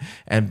in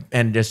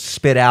and just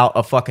spit out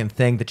a fucking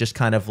thing that just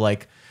kind of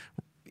like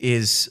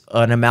is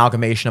an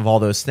amalgamation of all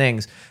those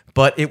things.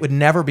 But it would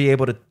never be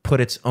able to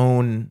put its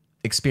own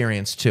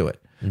experience to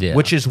it,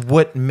 which is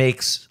what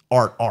makes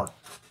art.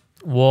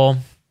 Well,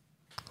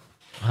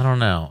 I don't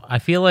know. I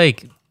feel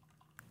like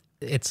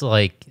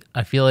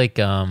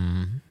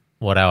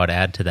what I would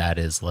add to that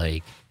is,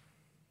 like,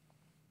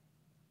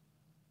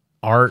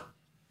 art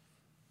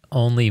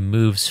only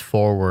moves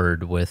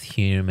forward with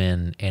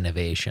human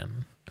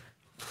innovation.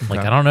 Like,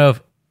 I don't know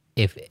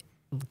if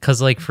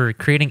because, like, for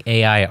creating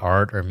AI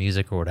art or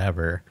music or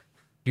whatever,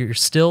 you're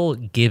still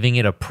giving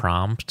it a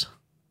prompt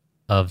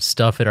of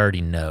stuff it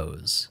already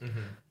knows. Mm-hmm.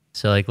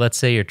 So, like, let's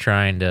say you're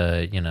trying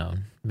to, you know,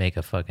 make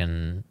a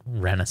fucking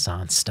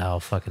Renaissance style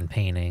fucking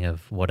painting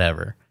of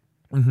whatever.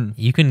 Mm-hmm.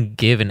 You can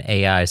give an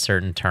AI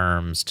certain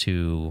terms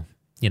to,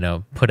 you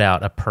know, put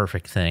out a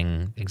perfect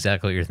thing,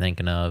 exactly what you're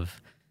thinking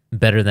of,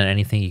 better than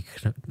anything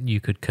you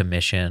could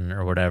commission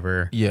or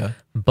whatever. Yeah.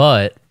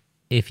 But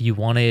if you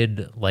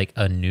wanted, like,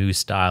 a new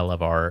style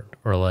of art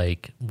or,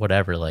 like,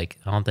 whatever, like,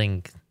 I don't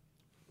think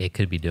it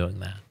could be doing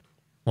that.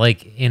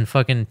 Like, in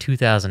fucking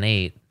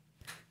 2008,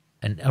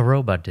 a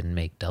robot didn't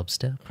make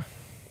dubstep.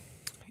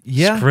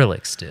 Yeah.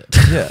 Skrillex did.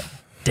 Yeah.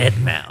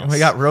 Deadmau5. And we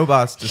got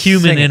robots to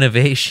human sing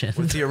innovation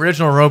with the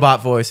original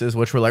robot voices,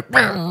 which were like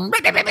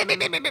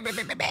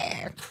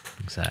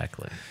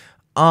exactly.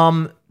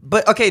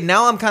 But okay,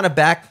 now I'm kind of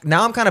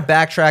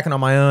backtracking on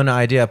my own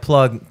idea.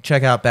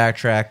 Check out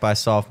Backtrack by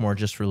Sophomore,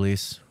 just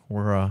released.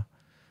 We're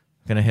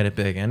gonna hit it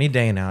big any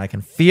day now. I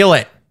can feel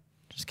it.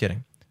 Just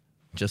kidding.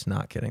 Just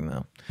not kidding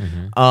though.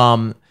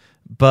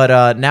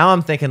 But now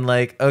I'm thinking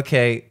like,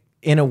 okay,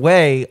 in a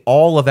way,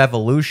 all of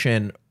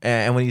evolution,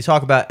 and when you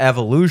talk about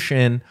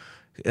evolution,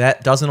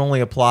 that doesn't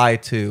only apply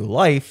to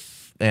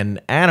life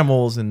and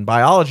animals and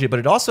biology, but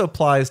it also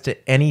applies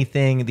to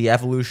anything, the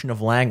evolution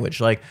of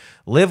language. Like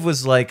Liv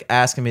was like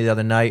asking me the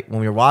other night when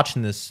we were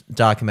watching this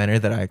documentary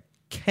that I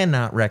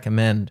cannot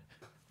recommend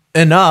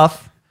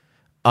enough.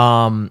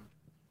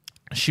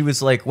 She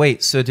was like,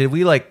 wait, so did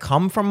we like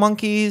come from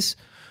monkeys,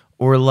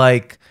 or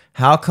like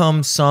how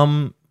come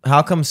some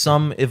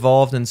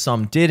evolved and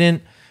some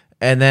didn't?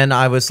 And then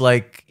I was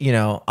like, you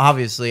know,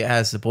 obviously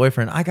as the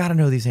boyfriend, I got to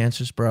know these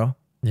answers, bro.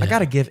 Yeah. I got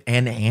to give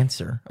an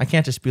answer. I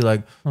can't just be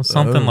like... Well,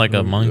 something like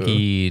a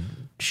monkey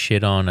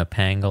shit on a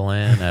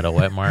pangolin at a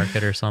wet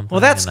market or something.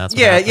 Well, that's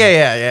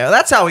yeah.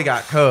 That's how we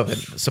got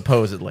COVID,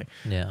 supposedly.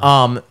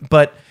 Yeah.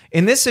 But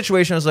in this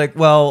situation, I was like,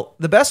 well,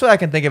 the best way I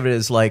can think of it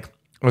is like,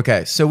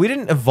 okay, so we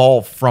didn't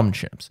evolve from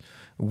chimps.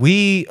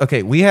 We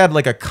had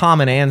like a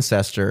common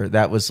ancestor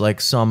that was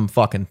like some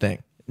fucking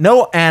thing.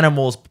 No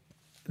animals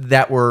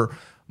that were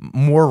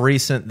more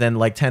recent than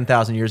like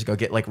 10,000 years ago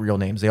get like real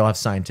names. They all have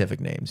scientific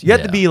names. You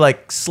have to be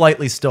like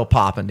slightly still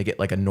popping to get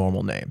like a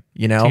normal name,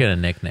 you know? To get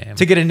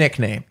a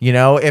nickname. You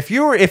know? If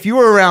you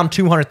were around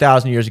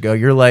 200,000 years ago,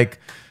 you're like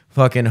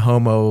fucking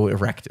Homo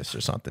erectus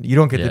or something. You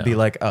don't get to be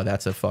like, oh,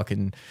 that's a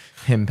fucking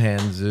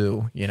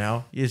chimpanzee, you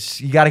know? You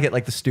got to get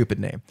like the stupid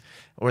name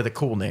or the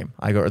cool name,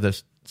 or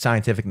the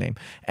scientific name.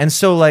 And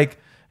so like,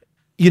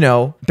 you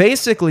know,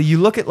 basically you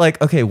look at like,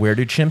 okay, where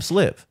do chimps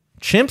live?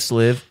 Chimps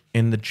live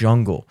in the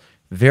jungle.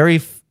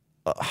 Very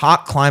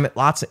hot climate,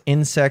 lots of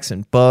insects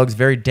and bugs,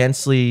 very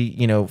densely,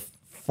 you know,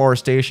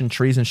 forestation,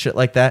 trees and shit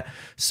like that.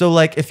 So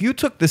like if you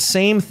took the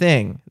same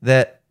thing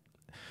and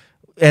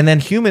then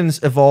humans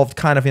evolved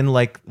kind of in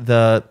like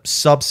the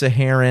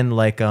sub-Saharan,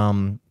 like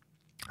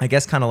I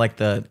guess kind of like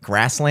the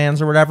grasslands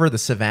or whatever, the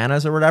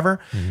savannas or whatever.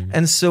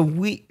 And so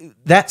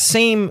that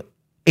same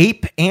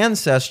ape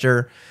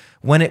ancestor,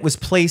 when it was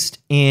placed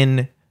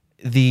in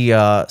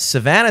the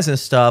savannas and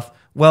stuff,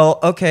 well,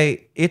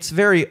 okay, it's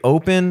very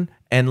open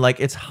and like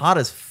it's hot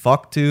as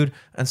fuck, dude.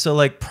 And so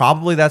like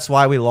probably that's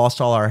why we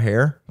lost all our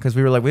hair, because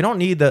we were like, we don't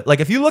need the, like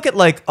if you look at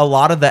like a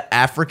lot of the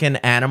African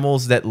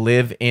animals that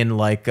live in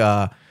like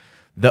the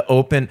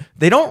open,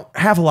 they don't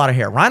have a lot of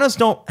hair. Rhinos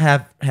don't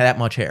have that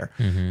much hair.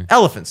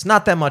 Elephants,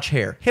 not that much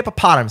hair.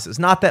 Hippopotamuses,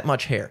 not that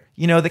much hair.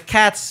 You know, the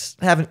cats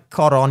haven't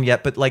caught on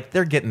yet, but like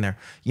they're getting there.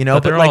 You know,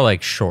 but they're all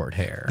like short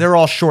hair. They're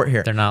all short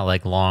hair. They're not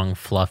like long,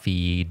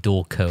 fluffy,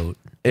 dual coat.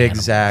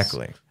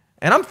 Exactly. Animals.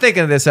 And I'm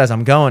thinking of this as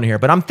I'm going here,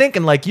 but I'm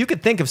thinking like you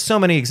could think of so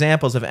many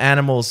examples of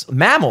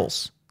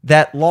mammals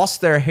that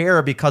lost their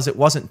hair because it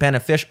wasn't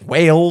beneficial.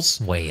 Whales.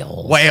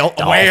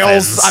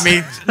 Dolphins. I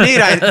mean,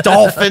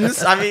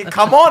 dolphins. I mean,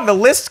 come on, the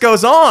list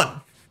goes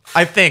on.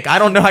 I think. I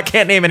don't know. I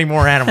can't name any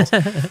more animals.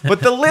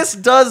 But the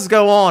list does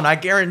go on. I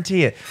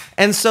guarantee it.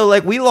 And so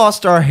like we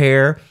lost our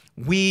hair.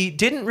 We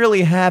didn't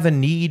really have a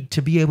need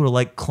to be able to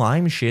like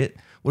climb shit.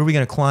 What are we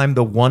going to climb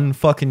the one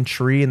fucking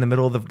tree in the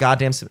middle of the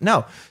goddamn...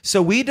 No.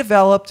 So we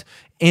developed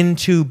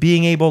into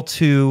being able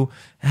to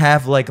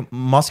have like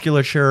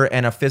musculature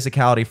and a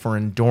physicality for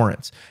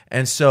endurance.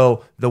 And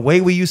so the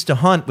way we used to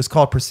hunt was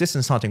called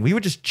persistence hunting. We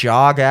would just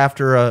jog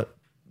after a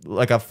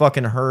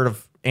fucking herd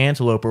of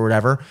antelope or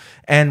whatever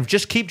and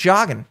just keep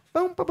jogging.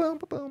 Boom, boom, boom,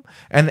 boom.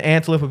 And the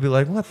antelope would be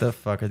like, what the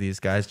fuck are these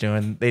guys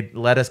doing? They'd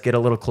let us get a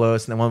little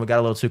close. And then when we got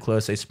a little too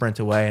close, they sprint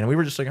away. And we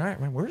were just like, all right,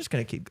 man, we're just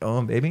going to keep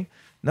going, baby.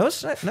 No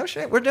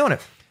shit, we're doing it.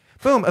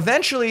 Boom.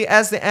 Eventually,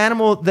 as the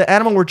animal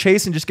we're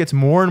chasing just gets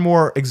more and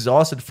more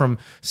exhausted from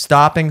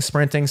stopping,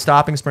 sprinting.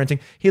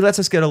 He lets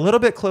us get a little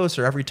bit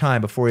closer every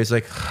time before he's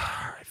like,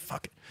 all right,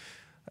 fuck it.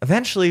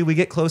 Eventually, we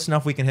get close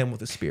enough we can hit him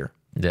with a spear.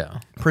 Yeah.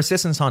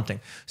 Persistence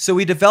hunting. So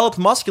we developed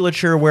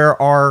musculature where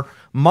our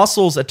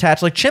muscles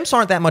attach. Like chimps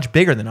aren't that much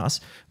bigger than us,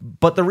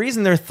 but the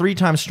reason they're 3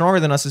 times stronger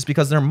than us is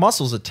because their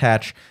muscles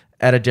attach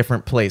at a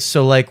different place.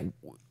 So like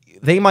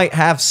they might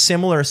have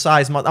similar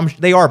size muscles.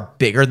 They are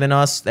bigger than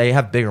us. They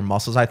have bigger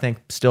muscles, I think,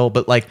 still.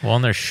 But like, well,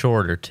 and they're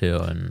shorter too.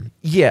 And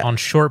yeah, on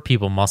short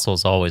people,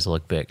 muscles always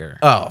look bigger.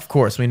 Oh, of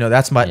course, we know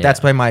that's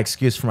my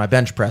excuse for my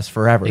bench press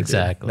forever.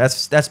 Exactly. Dude.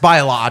 That's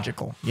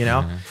biological, you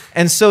know.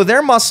 And so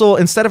their muscle,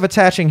 instead of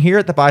attaching here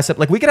at the bicep,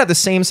 like we could have the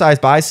same size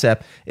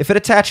bicep. If it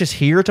attaches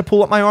here to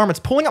pull up my arm, it's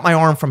pulling up my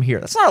arm from here.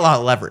 That's not a lot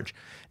of leverage.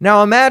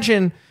 Now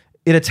imagine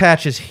it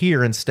attaches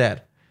here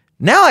instead.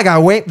 Now I got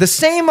to wait. The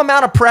same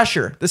amount of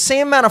pressure, the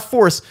same amount of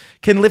force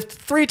can lift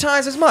 3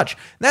 times as much.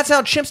 That's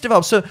how chimps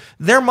develop. So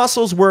their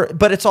muscles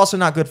but it's also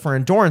not good for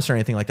endurance or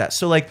anything like that.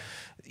 So like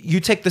you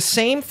take the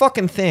same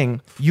fucking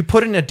thing, you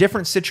put it in a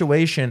different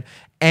situation,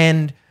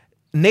 and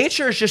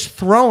nature is just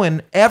throwing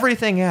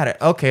everything at it.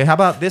 Okay, how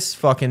about this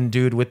fucking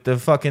dude with the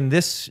fucking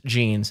this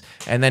genes,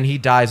 and then he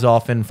dies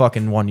off in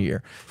fucking 1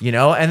 year, you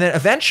know? And then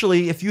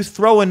eventually, if you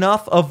throw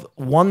enough of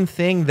one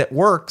thing that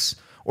works,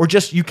 or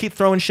just you keep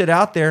throwing shit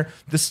out there,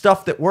 the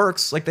stuff that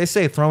works, like they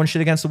say, throwing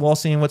shit against the wall,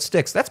 seeing what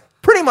sticks. That's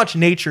pretty much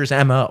nature's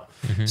MO.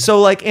 So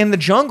like in the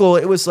jungle,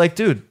 it was like,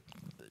 dude,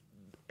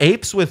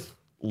 apes with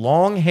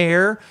long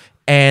hair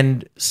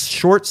and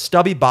short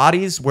stubby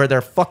bodies where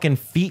their fucking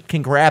feet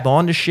can grab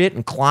onto shit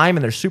and climb,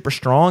 and they're super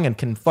strong and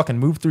can fucking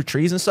move through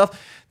trees and stuff.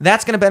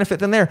 That's going to benefit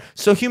them there.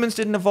 So humans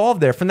didn't evolve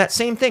there from that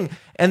same thing.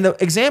 And the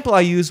example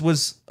I used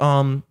was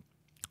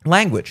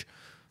language.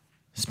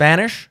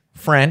 Spanish,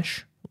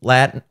 French,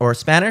 Latin, or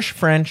Spanish,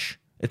 French,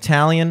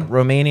 Italian,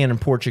 Romanian,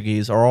 and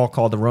Portuguese are all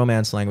called the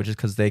Romance languages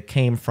because they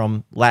came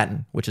from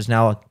Latin, which is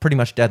now a pretty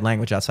much dead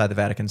language outside the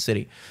Vatican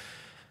City.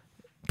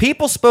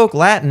 People spoke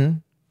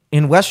Latin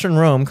in Western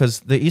Rome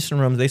because the Eastern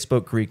Rome, they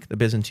spoke Greek, the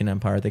Byzantine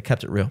Empire. They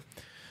kept it real.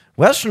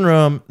 Western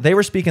Rome, they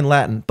were speaking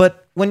Latin.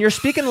 But when you're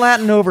speaking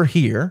Latin over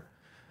here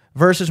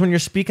versus when you're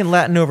speaking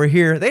Latin over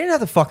here, they didn't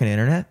have the fucking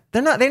internet.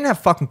 They didn't have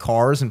fucking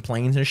cars and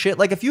planes and shit.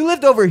 Like if you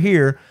lived over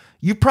here,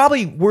 you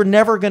probably were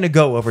never going to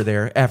go over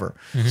there ever.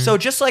 So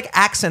just like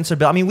accents are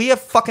built. I mean, we have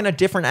fucking a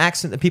different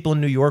accent than people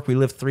in New York. We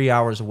live 3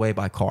 hours away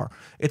by car.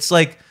 It's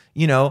like,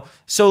 you know,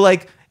 so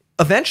like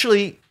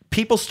eventually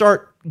people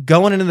start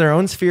going into their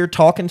own sphere,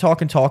 talking,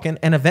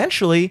 and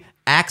eventually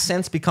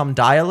accents become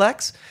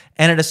dialects.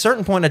 And at a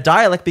certain point, a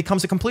dialect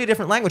becomes a completely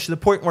different language to the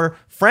point where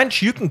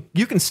French, you can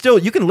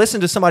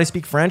listen to somebody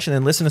speak French and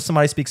then listen to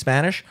somebody speak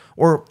Spanish,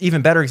 or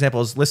even better example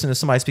is listen to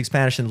somebody speak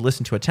Spanish and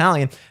listen to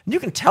Italian. And you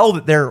can tell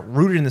that they're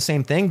rooted in the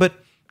same thing, but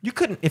you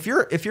couldn't, if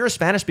you're a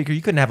Spanish speaker,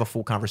 you couldn't have a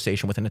full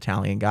conversation with an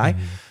Italian guy.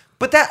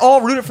 But that all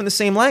rooted from the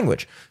same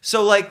language.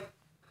 So like,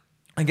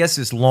 I guess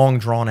this long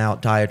drawn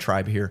out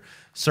diatribe here,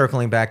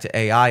 circling back to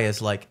AI,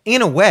 is like,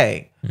 in a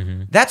way,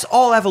 that's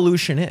all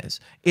evolution is.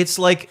 It's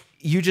like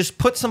you just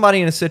put somebody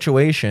in a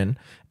situation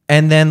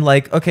and then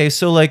like, okay,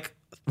 so like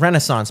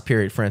Renaissance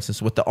period, for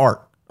instance, with the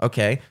art.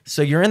 Okay.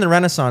 So you're in the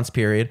Renaissance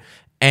period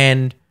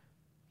and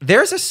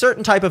there's a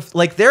certain type of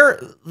like,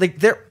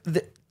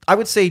 I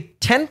would say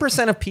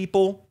 10% of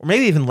people, or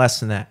maybe even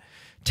less than that,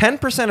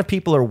 10% of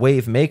people are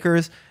wave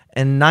makers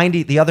and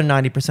the other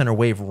 90% are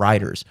wave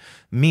riders,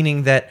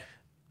 meaning that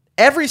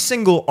every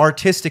single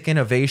artistic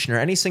innovation or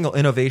any single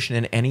innovation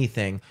in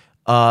anything,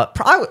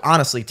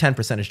 honestly,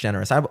 10% is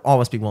generous. I'd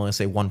almost be willing to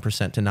say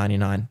 1% to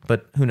 99,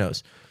 but who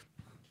knows?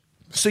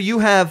 So you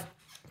have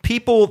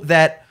people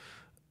that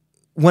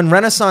when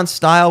Renaissance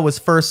style was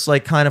first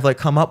like kind of like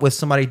come up with,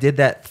 somebody did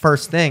that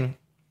first thing,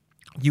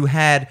 you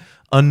had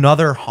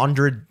another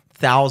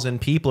 100,000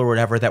 people or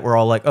whatever that were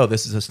all like, oh,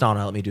 this is a style,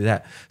 now let me do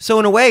that. So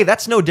in a way,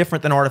 that's no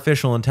different than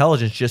artificial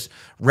intelligence just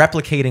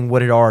replicating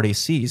what it already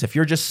sees. If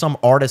you're just some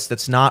artist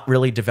that's not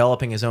really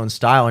developing his own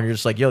style and you're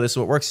just like, yo, this is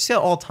what works, you see it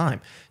all the time.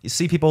 You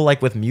see people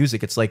like with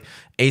music, it's like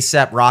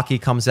A$AP Rocky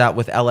comes out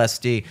with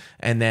LSD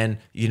and then,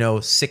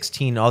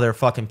 16 other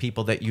fucking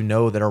people that you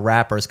know that are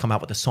rappers come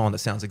out with a song that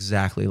sounds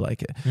exactly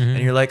like it. And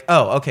you're like,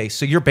 oh, okay,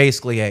 so you're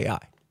basically AI.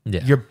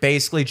 Yeah. You're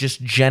basically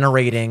just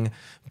generating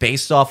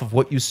based off of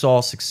what you saw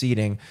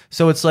succeeding.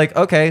 So it's like,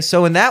 okay,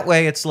 so in that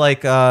way, it's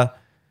like not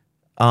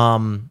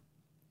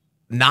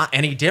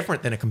any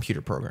different than a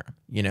computer program,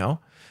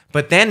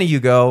 But then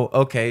you go,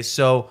 okay,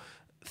 so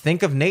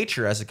think of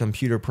nature as a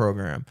computer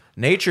program.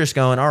 Nature's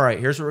going, all right,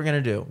 here's what we're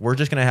going to do. We're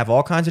just going to have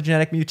all kinds of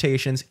genetic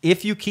mutations.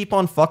 If you keep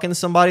on fucking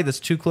somebody that's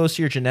too close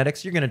to your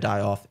genetics, you're going to die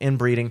off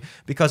inbreeding,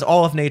 because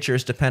all of nature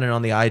is dependent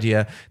on the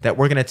idea that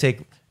we're going to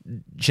take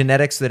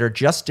genetics that are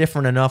just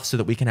different enough so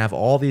that we can have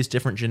all these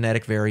different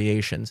genetic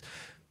variations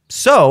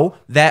so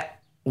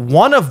that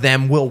one of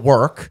them will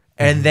work.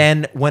 And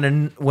then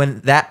when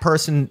that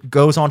person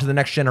goes on to the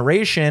next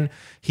generation,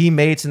 he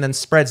mates and then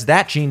spreads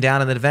that gene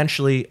down. And then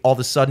eventually, all of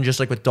a sudden, just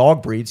like with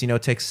dog breeds,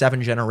 it takes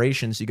 7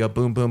 generations. You go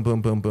boom, boom,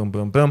 boom, boom, boom,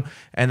 boom, boom.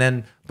 And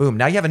then boom,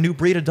 now you have a new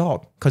breed of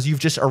dog because you've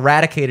just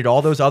eradicated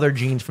all those other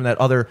genes from that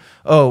other,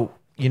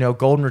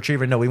 golden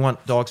retriever. No, we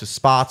want dogs with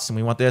spots and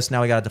we want this.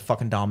 Now we got the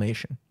fucking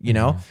Dalmatian,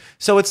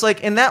 So it's like,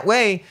 in that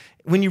way,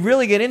 when you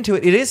really get into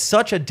it, it is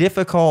such a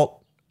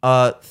difficult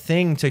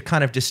thing to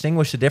kind of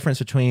distinguish the difference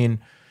between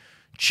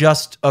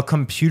just a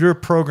computer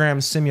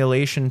program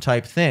simulation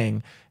type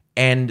thing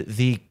and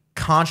the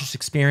conscious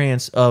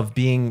experience of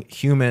being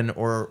human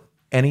or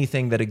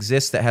anything that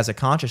exists that has a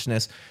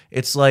consciousness.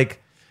 It's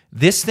like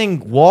this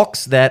thing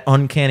walks that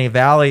uncanny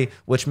valley,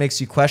 which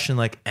makes you question,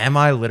 like, am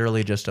I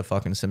literally just a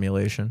fucking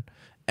simulation?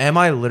 Am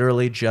I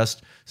literally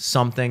just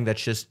something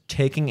that's just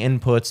taking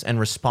inputs and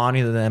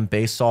responding to them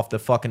based off the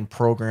fucking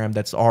program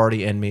that's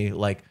already in me?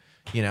 Like,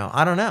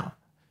 I don't know,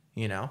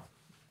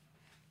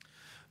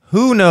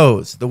 Who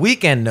knows? The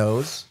Weeknd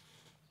knows.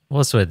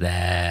 What's with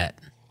that?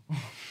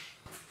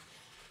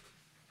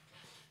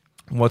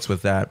 What's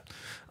with that?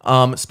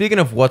 Speaking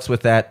of what's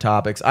with that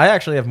topics, I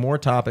actually have more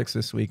topics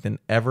this week than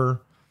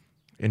ever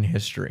in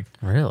history.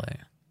 Really?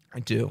 I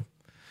do.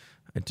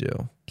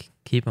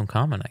 Keep them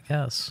coming, I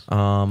guess.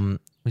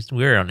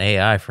 We were on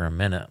AI for a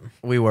minute.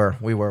 We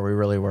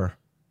really were.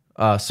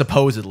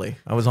 Supposedly.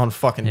 I was on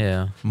fucking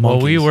monkeys.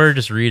 Well, we were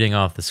just reading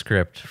off the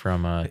script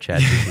from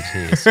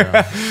ChatGPT, so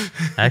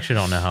I actually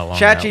don't know how long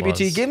that was.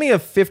 ChatGPT, give me a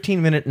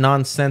 15-minute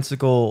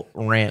nonsensical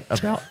rant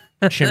about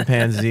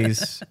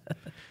chimpanzees.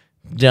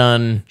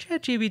 Done.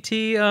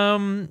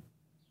 ChatGPT,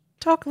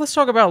 let's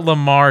talk about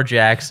Lamar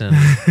Jackson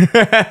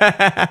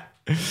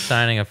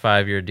signing a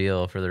 5-year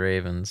deal for the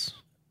Ravens.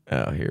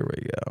 Oh, here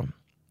we go.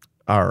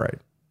 All right.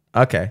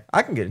 Okay.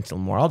 I can get into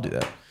more. I'll do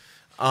that.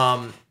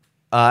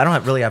 I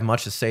don't really have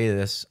much to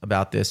say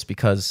about this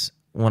because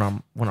when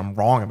I'm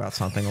wrong about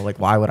something, like,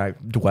 why would I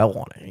dwell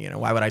on it? You know,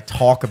 why would I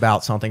talk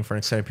about something for an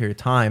extended period of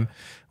time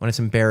when it's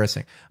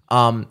embarrassing?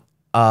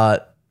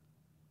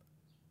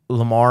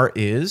 Lamar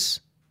is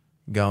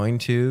going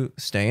to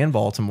stay in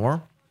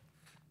Baltimore.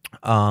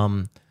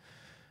 I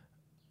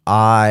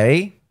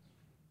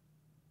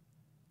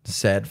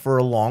said for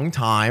a long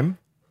time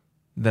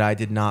that I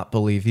did not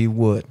believe he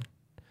would.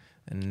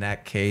 In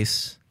that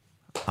case,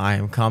 I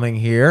am coming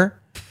here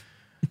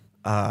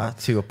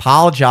to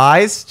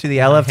apologize to the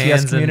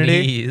LFTS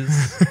community.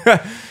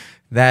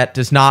 That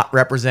does not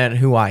represent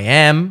who I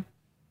am.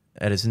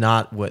 That is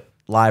not what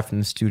Live from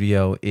the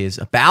Studio is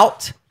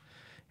about.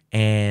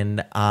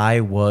 And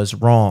I was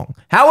wrong.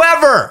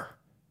 However,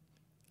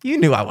 you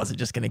knew I wasn't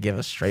just going to give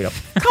a straight up.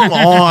 Come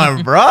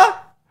on, bruh.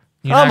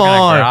 Come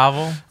on.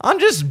 Grovel? I'm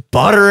just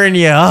buttering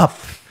you up.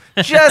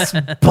 Just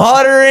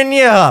buttering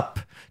you up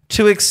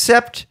to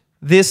accept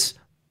this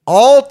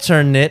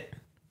alternate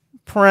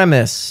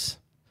premise.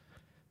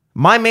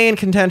 My main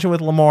contention with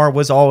Lamar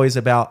was always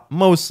about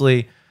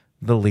mostly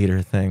the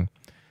leader thing.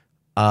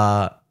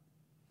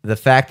 The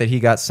fact that he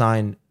got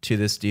signed to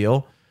this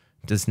deal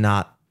does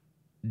not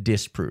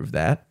disprove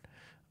that.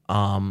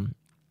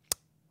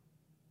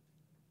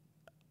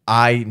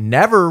 I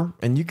never,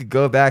 and you could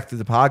go back to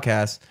the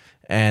podcast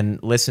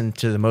and listen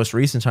to the most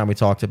recent time we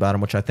talked about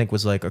him, which I think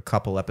was like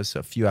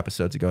a few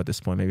episodes ago at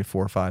this point, maybe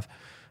 4 or 5.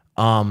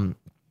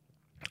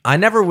 I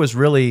never was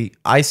really,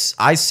 I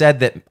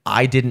said that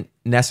I didn't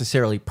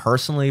necessarily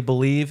personally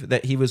believe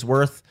that he was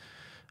worth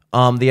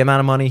the amount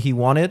of money he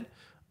wanted.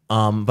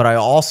 But I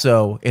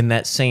also, in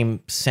that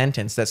same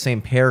sentence, that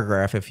same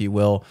paragraph, if you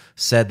will,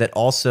 said that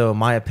also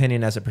my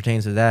opinion as it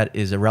pertains to that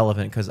is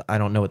irrelevant because I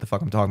don't know what the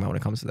fuck I'm talking about when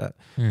it comes to that.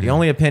 The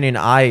only opinion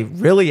I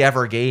really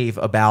ever gave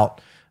about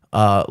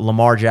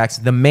Lamar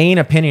Jackson, the main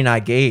opinion I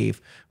gave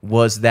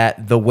was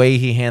that the way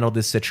he handled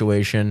this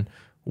situation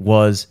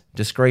was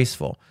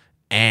disgraceful.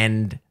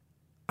 And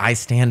I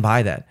stand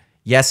by that.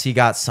 Yes, he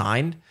got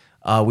signed.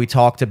 We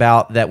talked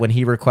about that when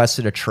he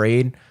requested a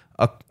trade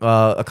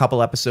a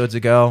couple episodes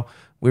ago.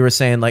 We were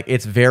saying like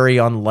it's very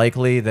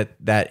unlikely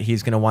that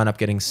he's going to wind up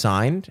getting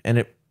signed,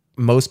 and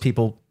most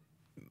people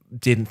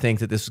didn't think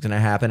that this was going to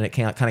happen. It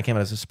kind of came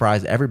as a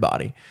surprise to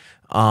everybody.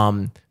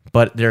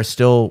 But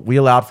we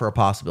allowed for a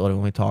possibility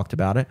when we talked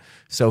about it.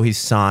 So he's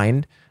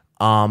signed.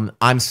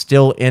 I'm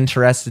still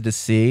interested to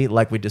see,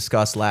 like we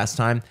discussed last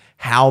time,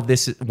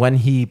 when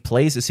he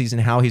plays this season,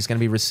 how he's going to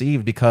be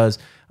received, because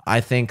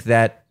I think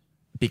that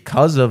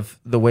because of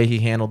the way he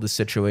handled the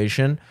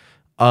situation,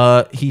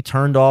 he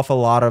turned off a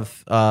lot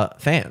of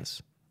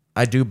fans.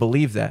 I do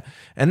believe that.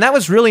 And that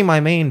was really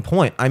my main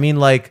point. I mean,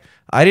 like,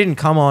 I didn't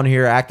come on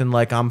here acting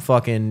like I'm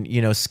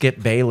fucking,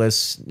 Skip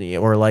Bayless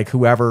or like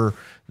whoever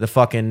the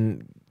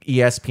fucking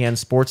ESPN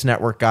Sports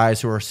Network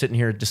guys who are sitting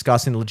here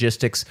discussing the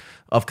logistics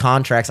of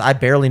contracts. I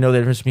barely know the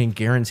difference between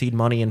guaranteed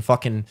money and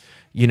fucking,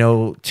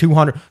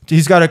 200.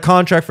 He's got a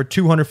contract for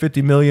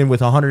 $250 million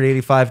with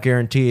 185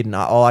 guaranteed. And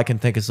all I can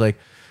think is like,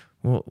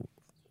 well,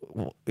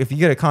 if you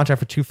get a contract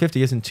for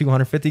 250, isn't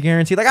 250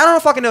 guaranteed? Like, I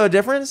don't fucking know the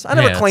difference. I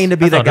never claimed to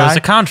be that guy. It was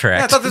a contract.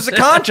 Yeah, I thought this was a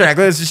contract.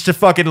 It's just a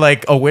fucking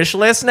like a wish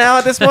list now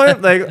at this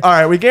point. Like, all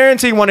right, we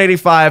guarantee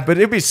 185, but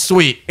it'd be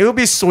sweet. It would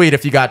be sweet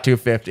if you got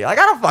 250. Like,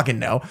 I don't fucking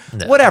know.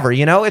 No. Whatever,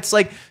 It's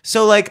like,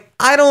 so like,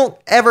 I don't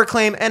ever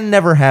claim and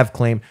never have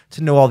claimed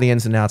to know all the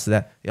ins and outs of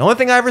that. The only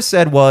thing I ever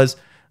said was,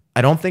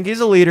 I don't think he's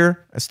a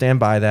leader. I stand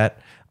by that.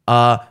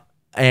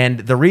 And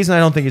the reason I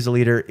don't think he's a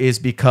leader is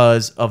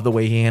because of the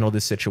way he handled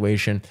this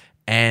situation.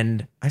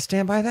 And I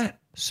stand by that.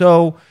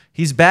 So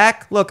he's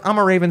back. Look, I'm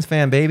a Ravens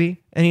fan,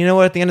 baby. And you know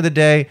what? At the end of the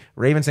day,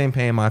 Ravens ain't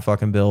paying my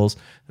fucking bills.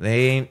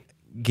 They ain't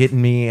getting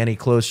me any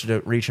closer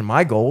to reaching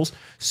my goals.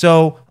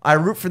 So I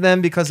root for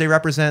them because they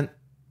represent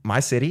my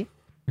city.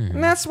 Mm-hmm.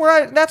 And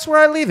that's where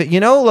I leave it.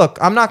 Look,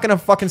 I'm not gonna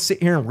fucking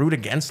sit here and root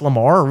against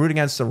Lamar or root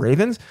against the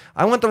Ravens.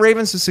 I want the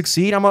Ravens to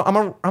succeed. I'm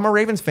a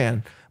Ravens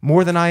fan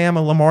more than I am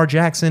a Lamar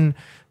Jackson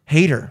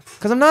hater.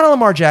 Because I'm not a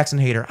Lamar Jackson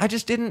hater. I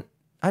just didn't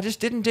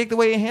dig the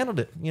way he handled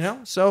it,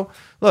 So,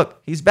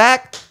 look, he's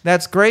back.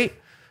 That's great.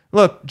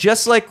 Look,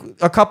 just like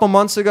a couple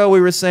months ago,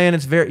 we were saying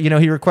it's very,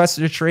 he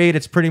requested a trade.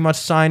 It's pretty much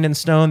signed in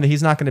stone that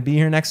he's not going to be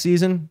here next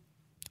season.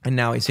 And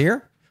now he's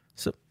here.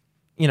 So,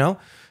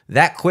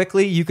 that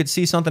quickly you could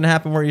see something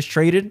happen where he's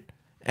traded.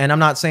 And I'm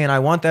not saying I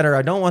want that or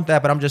I don't want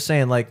that, but I'm just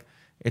saying, like,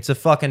 it's a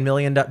fucking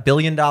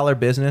billion-dollar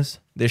business.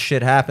 This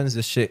shit happens.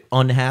 This shit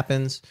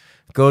unhappens.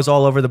 Goes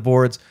all over the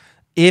boards.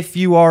 If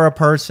you are a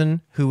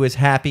person who is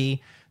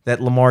happy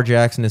that Lamar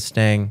Jackson is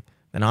staying,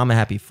 then I'm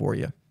happy for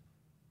you.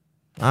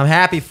 I'm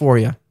happy for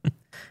you.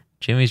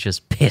 Jimmy's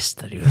just pissed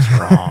that he was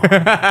wrong.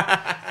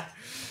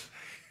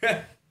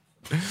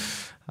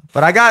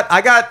 But I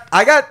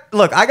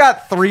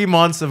got 3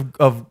 months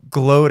of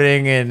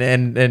gloating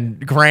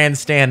and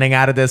grandstanding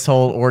out of this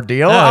whole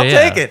ordeal. I'll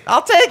take it.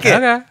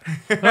 Okay.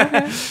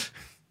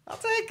 I'll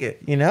take it.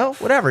 You know,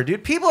 whatever,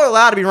 dude. People are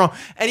allowed to be wrong.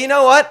 And you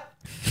know what?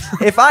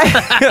 If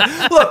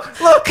I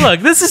look,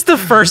 this is the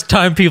first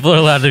time people are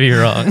allowed to be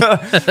wrong.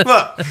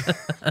 look,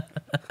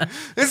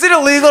 is it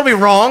illegal to be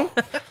wrong?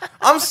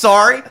 I'm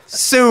sorry.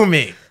 Sue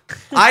me.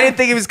 I didn't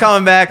think he was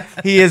coming back.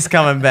 He is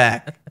coming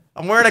back.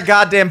 I'm wearing a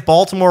goddamn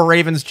Baltimore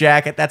Ravens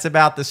jacket. That's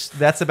about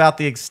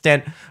the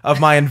extent of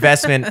my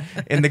investment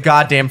in the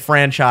goddamn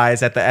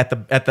franchise at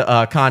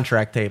the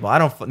contract table.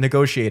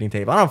 Negotiating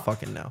table. I don't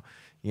fucking know.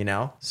 You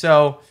know.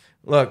 So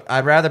look,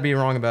 I'd rather be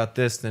wrong about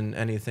this than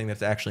anything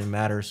that actually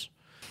matters.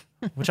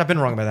 Which I've been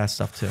wrong about that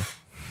stuff too,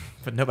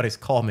 but nobody's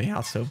called me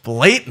out so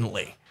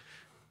blatantly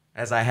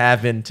as I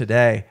have been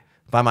today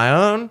by my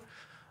own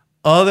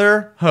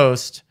other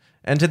host.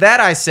 And to that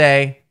I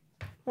say,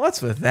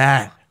 what's with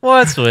that?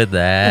 What's with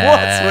that?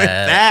 What's with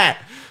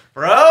that,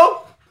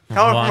 bro?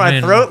 Coming from my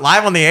throat,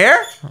 live on the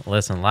air?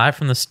 Listen, live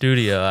from the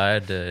studio, I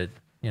had to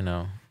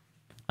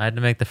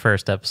make the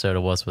first episode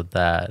of What's With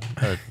That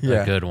a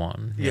good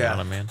one. You know what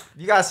I mean?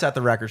 You gotta set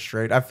the record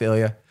straight. I feel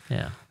you.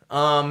 Yeah.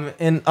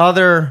 You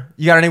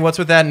got any What's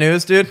With That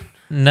news, dude?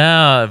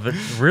 No, but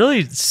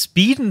really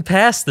speeding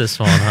past this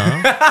one,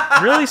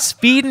 huh? Really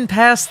speeding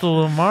past the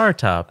Lamar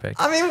topic.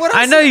 I mean,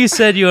 I know you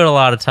said you had a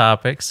lot of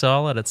topics, so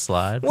I'll let it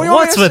slide.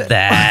 What's with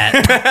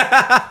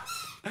that?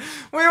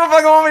 What do you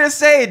fucking want me to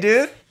say,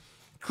 dude?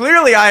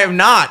 Clearly, I am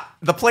not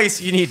the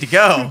place you need to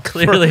go.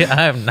 Clearly,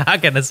 I am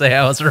not going to say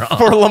I was wrong.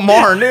 For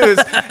Lamar news.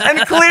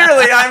 And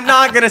clearly, I'm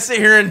not going to sit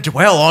here and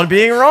dwell on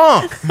being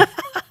wrong.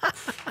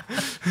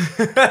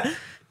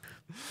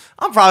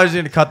 I'm probably just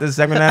going to cut this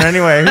segment out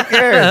anyway. Who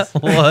cares?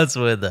 What's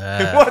with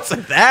that? What's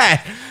with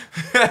that?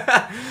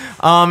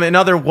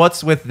 Another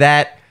What's With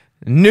That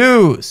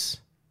news.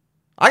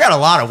 I got a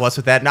lot of What's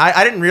With That. And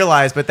I didn't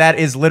realize, but that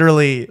is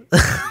literally...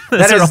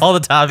 Those are all the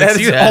topics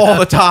you have. All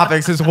the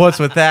topics is What's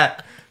With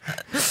That.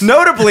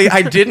 Notably,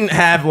 I didn't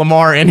have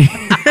Lamar in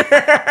here.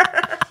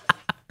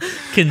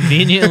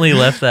 Conveniently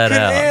left that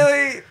out. Conveniently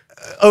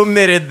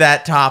omitted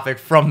that topic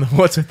from the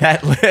What's With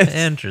That list.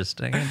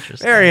 Interesting.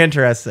 Very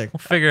interesting. We'll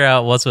figure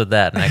out what's with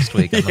that next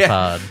week on the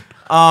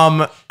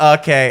pod.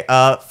 Okay.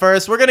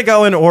 First, we're gonna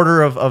go in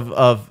order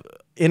of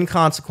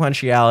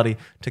inconsequentiality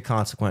to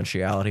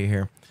consequentiality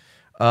here.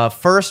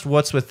 First,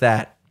 what's with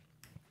that?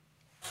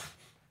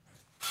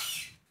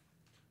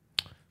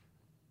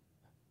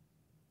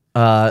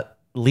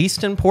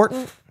 Least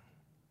important?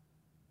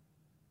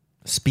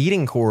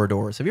 Speeding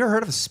corridors. Have you ever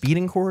heard of a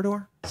speeding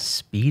corridor?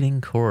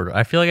 Speeding corridor.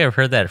 I feel like I've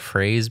heard that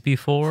phrase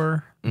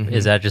before. Mm-hmm.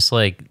 Is that just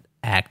like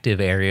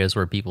active areas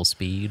where people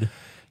speed?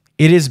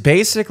 It is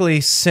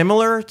basically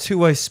similar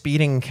to a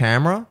speeding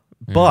camera,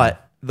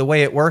 but the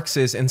way it works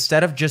is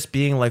instead of just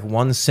being like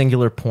one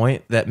singular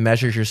point that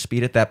measures your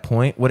speed at that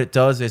point, what it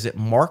does is it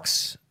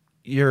marks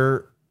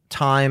your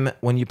time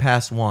when you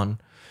pass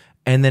one,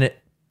 and then it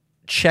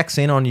checks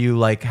in on you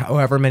like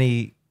however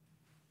many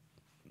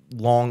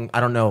long, I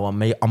don't know,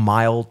 a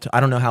mile, I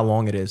don't know how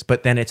long it is,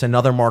 but then it's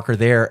another marker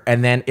there.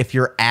 And then if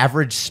your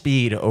average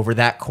speed over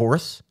that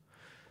course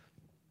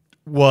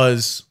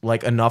was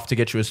like enough to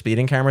get you a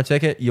speeding camera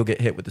ticket, you'll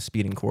get hit with the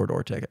speeding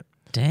corridor ticket.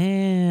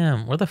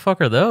 Damn, where the fuck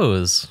are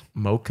those?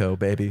 Moco,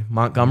 baby.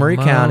 Montgomery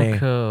County.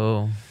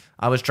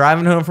 I was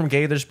driving home from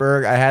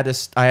Gaithersburg. I had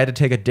to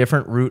take a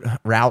different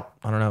route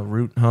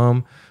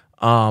home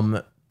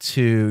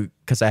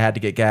because I had to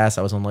get gas.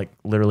 I was on like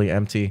literally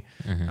empty.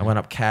 I went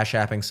up cash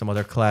apping some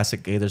other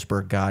classic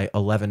Gaithersburg guy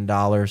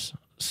 $11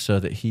 so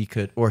that he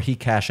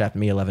cash apped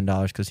me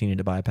 $11 because he needed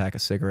to buy a pack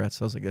of cigarettes.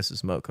 So I was like, this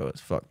is Moco as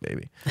fuck,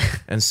 baby.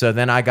 And so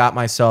then I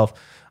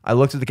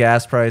looked at the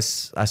gas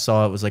price. I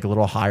saw it was like a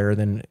little higher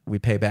than we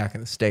pay back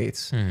in the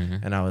States.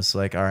 And I was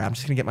like, all right, I'm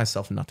just gonna get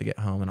myself enough to get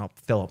home and I'll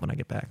fill up when I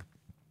get back.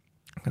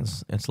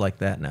 It's like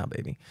that now,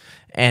 baby.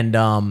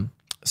 And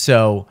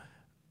so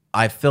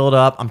I filled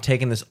up. I'm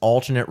taking this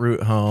alternate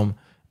route home,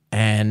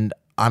 and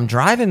I'm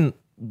driving.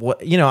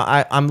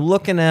 I'm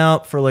looking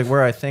out for like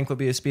where I think would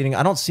be a speeding.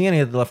 I don't see any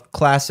of the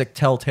classic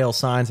telltale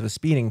signs of a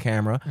speeding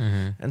camera,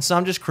 and so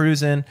I'm just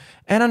cruising,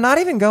 and I'm not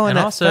even going. And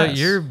that also, fast.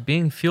 you're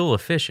being fuel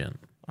efficient.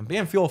 I'm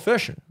being fuel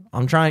efficient.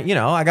 I'm trying.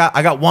 I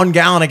got 1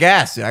 gallon of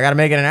gas. I got to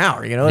make it an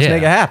hour. Let's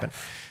make it happen.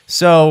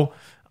 So.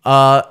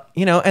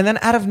 And then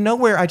out of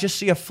nowhere, I just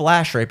see a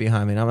flash right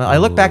behind me. And I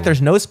look back,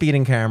 there's no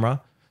speeding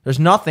camera. There's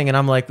nothing. And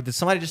I'm like, did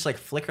somebody just like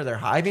flicker their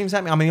high beams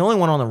at me? I'm the only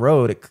one on the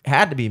road. It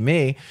had to be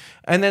me.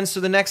 And then so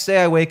the next day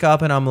I wake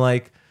up and I'm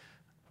like,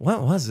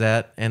 what was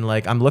that? And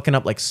like, I'm looking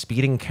up like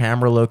speeding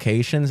camera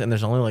locations and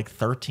there's only like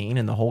 13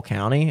 in the whole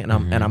county. And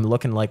I'm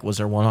looking like, was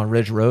there one on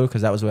Ridge Road?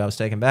 Because that was the way I was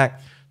taken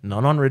back.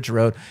 None on Ridge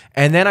Road.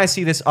 And then I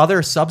see this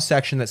other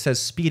subsection that says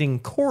speeding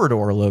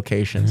corridor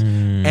locations.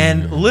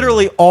 And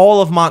literally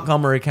all of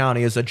Montgomery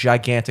County is a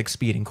gigantic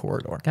speeding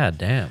corridor. God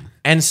damn.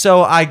 And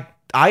so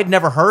I'd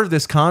never heard of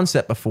this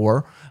concept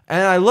before.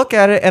 And I look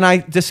at it and I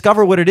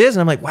discover what it is.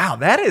 And I'm like, wow,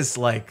 that is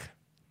like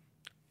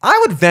I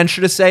would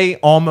venture to say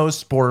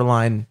almost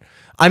borderline.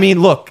 I mean,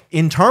 look,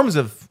 in terms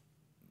of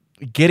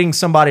getting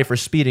somebody for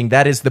speeding,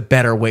 that is the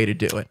better way to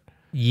do it.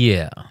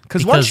 Yeah,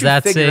 because once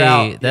you figure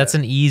out, that's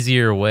an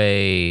easier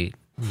way.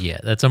 Yeah,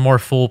 that's a more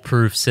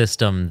foolproof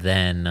system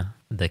than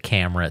the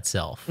camera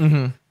itself.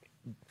 Mm-hmm.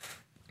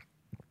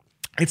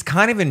 It's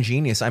kind of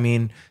ingenious. I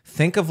mean,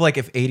 think of like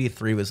if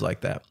 83 was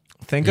like that.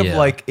 Think of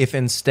like if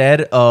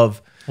instead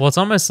of... Well, it's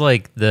almost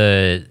like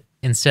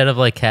instead of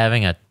like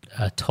having a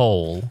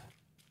toll,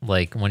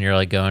 like when you're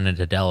like going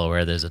into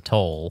Delaware, there's a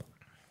toll.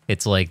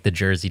 It's like the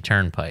Jersey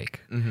Turnpike,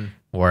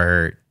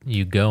 where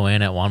you go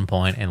in at one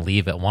point and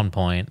leave at one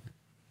point,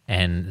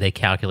 and they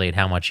calculate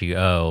how much you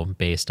owe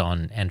based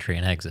on entry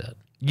and exit.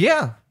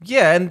 Yeah,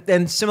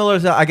 and similar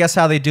to I guess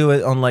how they do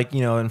it on like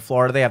in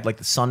Florida they have like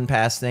the Sun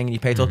Pass thing and you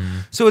pay toll.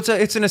 So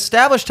it's an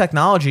established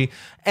technology.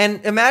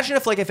 And imagine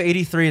if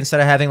 83 instead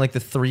of having like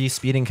the 3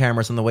 speeding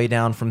cameras on the way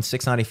down from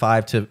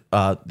 695 to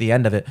the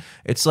end of it,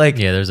 it's like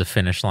there's a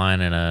finish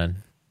line and a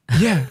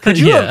could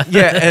you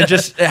and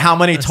just how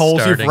many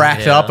tolls you've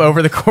racked up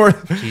over the course.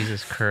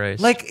 Jesus Christ,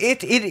 like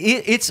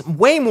it's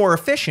way more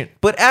efficient.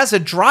 But as a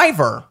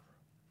driver.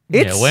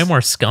 It's way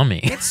more scummy.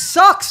 It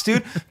sucks,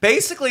 dude.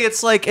 Basically,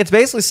 it's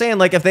basically saying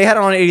like if they had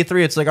it on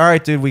 83, it's like, all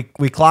right, dude, we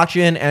clocked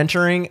you in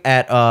entering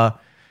at off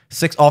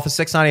of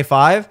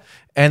 695,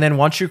 and then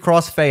once you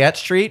cross Fayette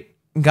Street,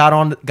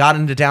 got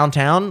into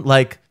downtown,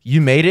 like you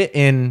made it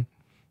in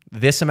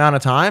this amount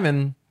of time,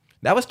 and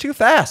that was too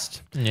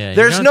fast. Yeah,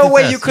 there's no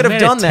way you could have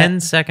done that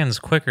 10 seconds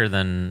quicker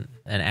than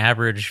an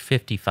average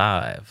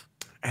 55,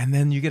 and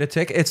then you get a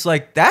ticket. It's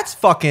like that's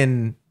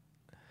fucking.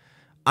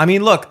 I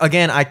mean, look,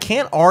 again, I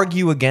can't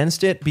argue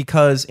against it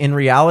because in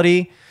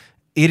reality,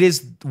 it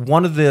is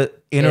one of the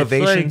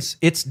innovations.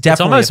 It's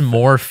definitely almost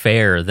more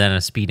fair than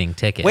a speeding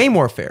ticket. Way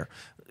more fair.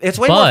 It's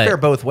way more fair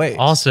both ways.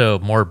 Also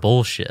more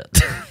bullshit.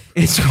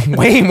 It's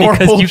way more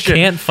because bullshit. You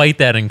can't fight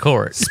that in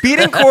court.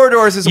 Speeding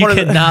corridors is one of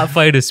the... You cannot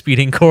fight a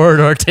speeding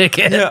corridor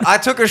ticket. Yeah, I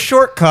took a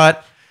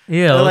shortcut.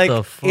 Yeah, like, what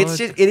the fuck? It's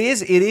just, it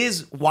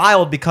is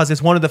wild because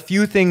it's one of the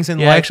few things in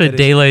life. Actually,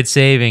 daylight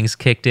savings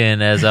kicked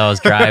in as I was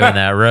driving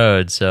that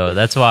road, so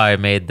that's why I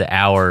made the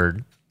hour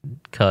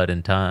cut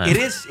in time. It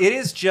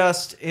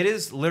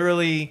is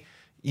literally,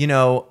 one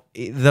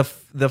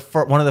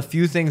of the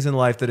few things in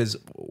life that is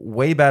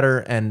way better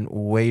and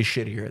way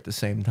shittier at the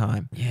same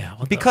time. Yeah,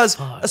 because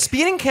a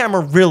speeding camera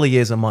really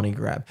is a money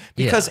grab.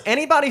 Because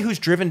anybody who's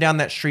driven down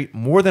that street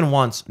more than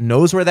once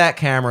knows where that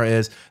camera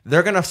is.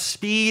 They're gonna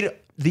speed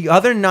the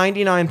other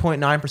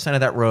 99.9%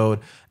 of that road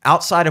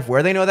outside of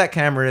where they know that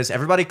camera is.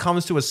 Everybody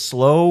comes to a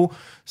slow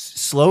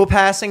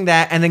passing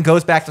that and then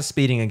goes back to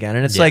speeding again.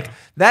 And it's like,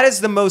 that is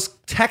the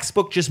most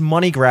textbook just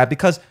money grab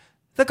because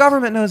the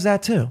government knows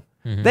that too.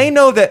 Mm-hmm. They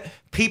know that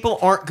people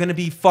aren't going to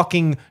be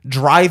fucking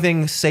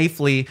driving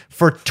safely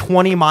for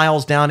 20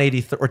 miles down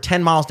 83 or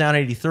 10 miles down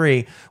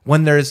 83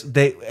 when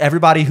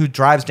everybody who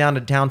drives down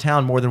to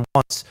downtown more than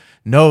once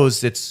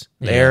knows it's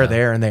there, and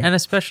there. And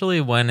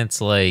especially when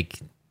it's like,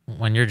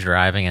 when you're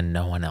driving and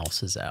no one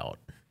else is out.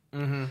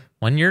 Mm-hmm.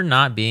 When you're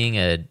not being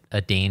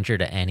a danger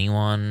to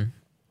anyone,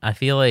 I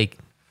feel like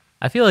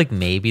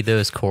maybe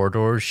those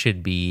corridors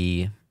should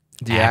be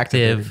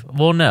active.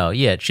 Well, no,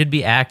 it should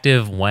be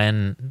active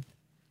when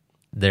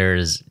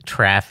there's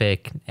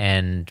traffic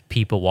and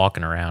people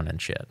walking around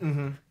and shit.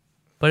 Mm-hmm.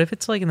 But if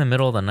it's like in the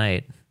middle of the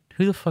night,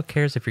 who the fuck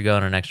cares if you're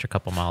going an extra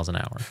couple miles an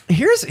hour?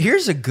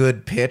 Here's a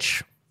good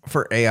pitch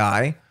for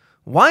AI.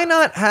 Why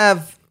not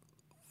have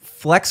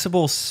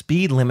flexible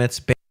speed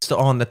limits based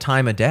on the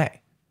time of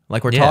day,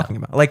 like we're talking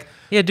about? Like,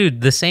 dude,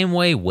 the same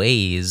way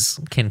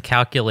Waze can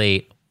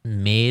calculate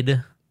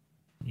mid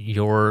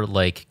your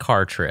like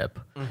car trip,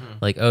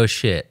 like, oh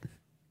shit,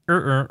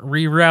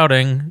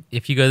 rerouting.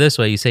 If you go this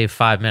way, you save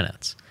 5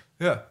 minutes.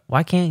 Yeah,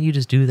 why can't you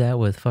just do that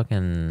with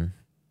fucking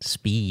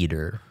speed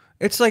or?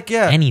 It's like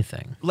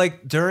anything.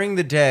 Like during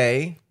the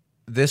day,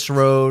 this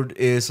road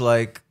is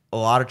like a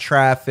lot of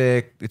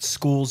traffic. It's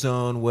school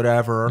zone,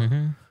 whatever.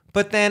 Mm-hmm.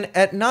 But then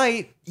at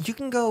night, you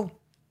can go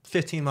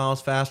 15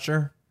 miles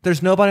faster.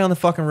 There's nobody on the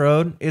fucking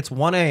road. It's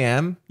 1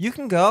 a.m. You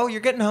can go.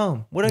 You're getting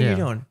home. What are you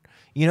doing?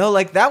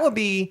 Like that would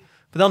be...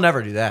 But they'll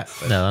never do that.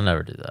 But no, they'll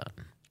never do that.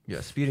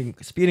 Yeah,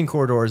 speeding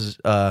corridors...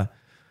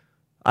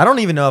 I don't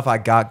even know if I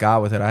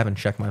got with it. I haven't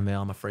checked my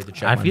mail. I'm afraid to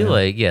check my mail. I feel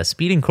like,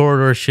 speeding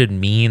corridors should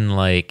mean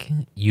like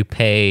you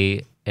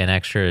pay an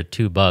extra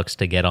 $2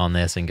 to get on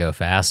this and go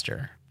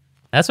faster.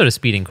 That's what a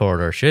speeding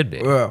corridor should be.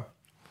 Yeah.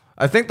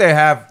 I think they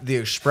have the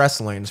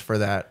express lanes for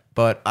that,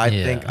 but I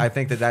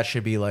think that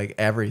should be like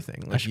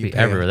everything. Like that should be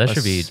everywhere. That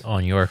should be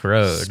on York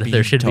Road.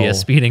 There should be a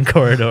speeding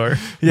corridor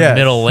in the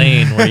middle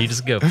lane where you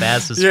just go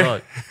fast as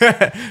fuck.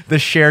 The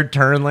shared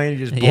turn lane,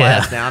 you just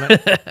blast down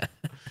it.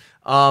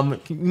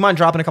 You mind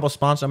dropping a couple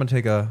sponsors? I'm going to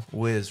take a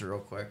whiz real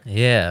quick.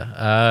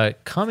 Yeah.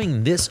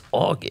 Coming this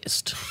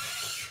August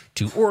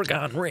to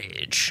Oregon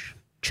Ridge,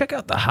 check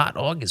out the Hot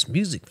August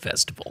Music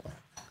Festival.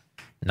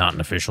 Not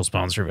an official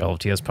sponsor of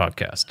LFTS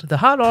podcast. The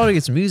Hot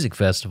August Music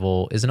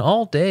Festival is an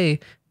all-day,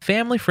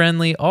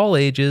 family-friendly,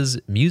 all-ages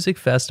music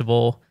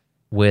festival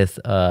with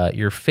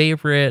your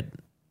favorite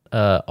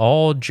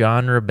all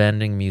genre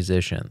bending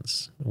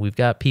musicians. We've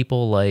got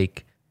people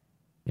like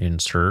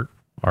insert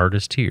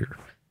artist here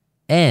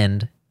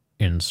and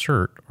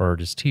insert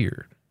artist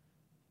here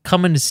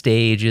coming to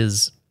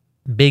stages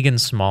big and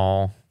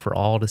small for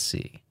all to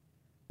see.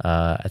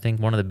 I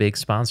think one of the big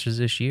sponsors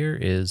this year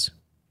is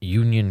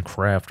Union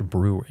Craft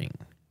Brewing.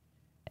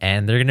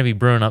 And they're going to be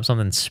brewing up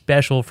something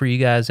special for you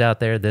guys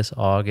out there this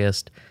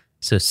August.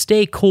 So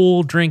stay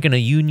cool drinking a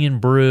Union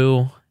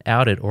Brew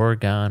out at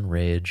Oregon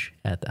Ridge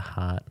at the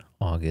Hot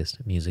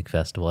August Music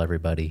Festival,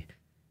 everybody.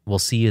 We'll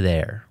see you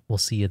there. We'll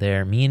see you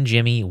there. Me and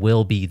Jimmy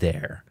will be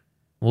there.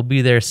 We'll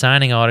be there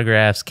signing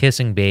autographs,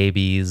 kissing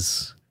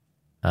babies.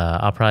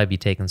 I'll probably be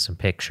taking some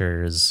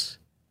pictures.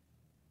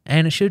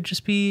 And it should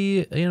just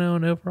be,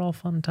 an overall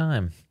fun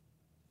time.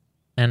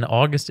 And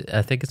August,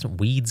 I think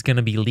weed's going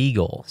to be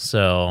legal.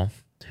 So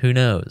who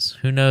knows?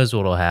 Who knows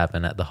what will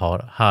happen at the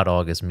Hot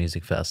August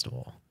Music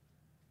Festival?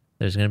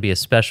 There's going to be a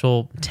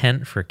special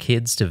tent for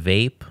kids to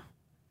vape.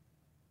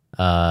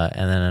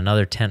 And then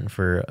another tent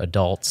for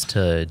adults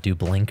to do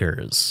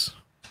blinkers.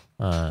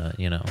 Because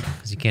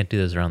you can't do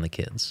those around the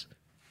kids.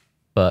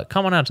 But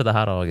come on out to the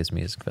Hot August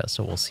Music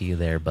Festival. We'll see you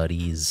there,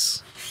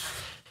 buddies.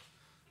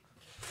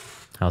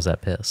 How's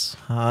that piss?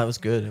 It was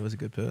good. It was a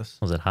good piss.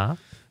 Was it hot?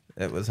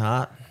 It was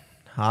hot.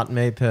 Hot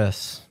May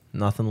piss.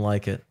 Nothing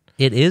like it.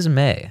 It is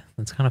May.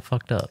 That's kind of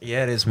fucked up.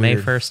 Yeah, it is May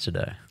weird. 1st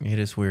today. It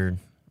is weird.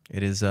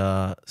 It is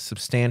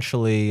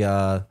substantially...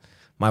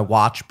 my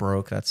watch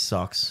broke. That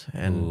sucks.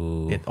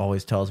 And it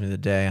always tells me the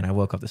day. And I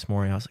woke up this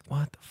morning. I was like,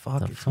 what the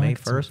fuck? It's May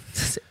 1st?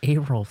 It's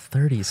April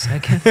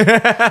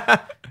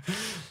 32nd.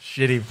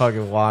 Shitty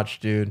fucking watch,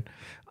 dude.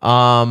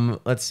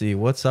 Let's see.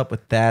 What's up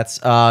with that?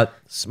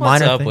 What's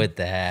up with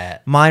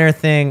that? Minor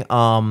thing.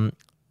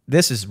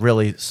 This is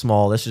really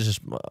small. This is just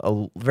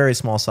a very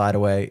small side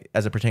away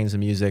as it pertains to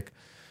music.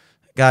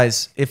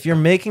 Guys, if you're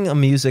making a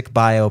music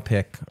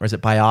biopic, or is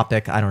it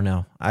biopic? I don't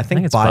know. I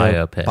think it's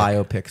biopic.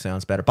 Biopic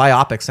sounds better.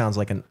 Biopic sounds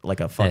like a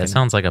fucking it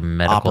sounds like a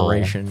medical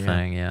operation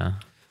thing, yeah.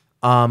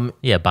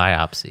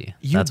 Biopsy.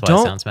 That's why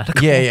it sounds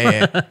medical.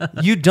 Yeah.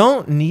 You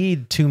don't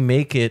need to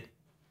make it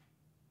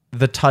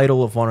the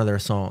title of one of their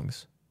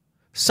songs.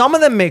 Some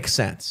of them make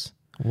sense.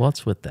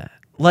 What's with that?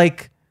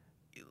 Like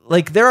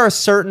there are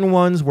certain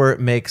ones where it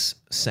makes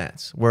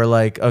sense. Where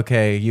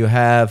okay, you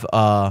have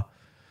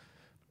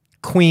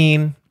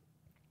Queen,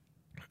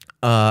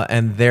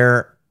 and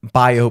their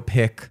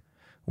biopic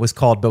was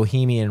called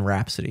Bohemian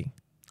Rhapsody.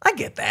 I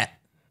get that.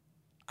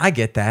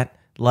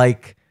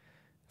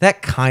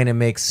 That kind of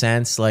makes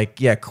sense.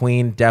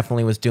 Queen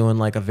definitely was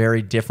doing a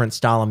very different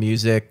style of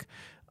music.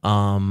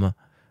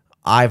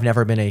 I've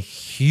never been a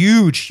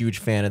huge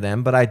fan of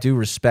them, but I do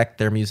respect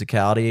their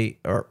musicality,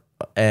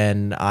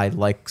 and I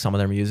like some of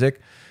their music.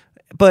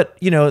 But,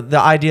 the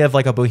idea of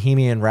a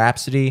Bohemian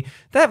Rhapsody,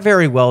 that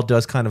very well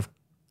does kind of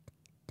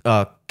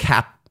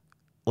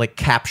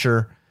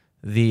capture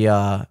the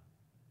kind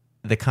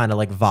of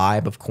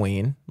vibe of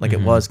Queen.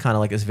 It was kind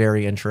of this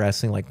very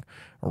interesting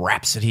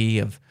rhapsody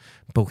of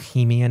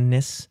bohemia.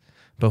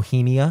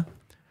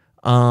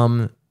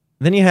 Then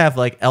you have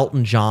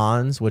Elton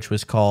John's, which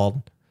was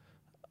called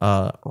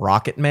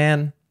Rocket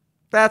Man.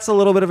 That's a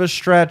little bit of a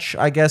stretch.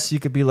 I guess you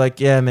could be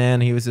yeah,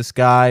 man, he was this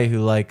guy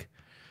who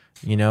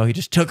he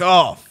just took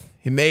off.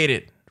 He made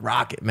it.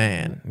 Rocket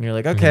Man. And you're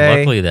okay.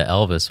 Luckily, the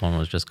Elvis one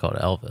was just called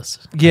Elvis.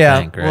 Yeah,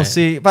 I think, right? We'll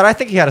see. But I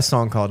think he had a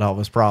song called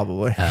Elvis,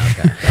 probably. Oh,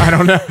 okay. I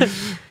don't know.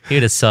 He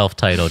had a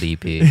self-titled EP.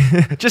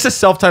 Just a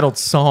self-titled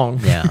song.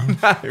 Yeah.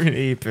 Not even an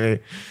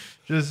EP.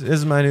 Just, this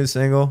is my new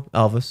single,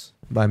 Elvis,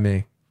 by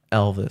me.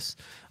 Elvis.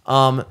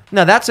 No,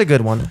 that's a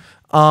good one.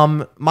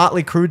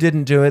 Motley Crue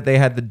didn't do it. They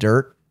had The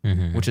Dirt,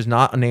 which is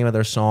not a name of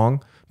their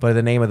song, but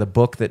the name of the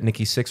book that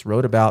Nikki Sixx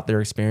wrote about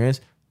their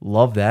experience.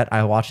 Love that.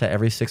 I watch that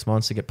every 6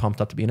 months to get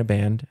pumped up to be in a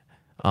band,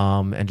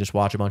 and just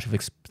watch a bunch of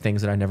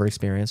things that I never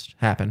experienced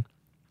happen.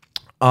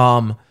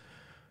 But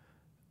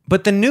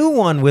the new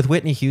one with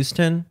Whitney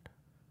Houston,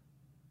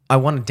 I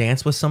Want to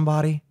Dance with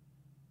Somebody.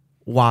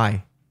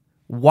 Why?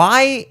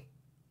 You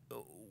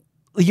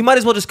might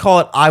as well just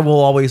call it I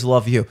Will Always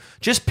Love You.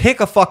 Just pick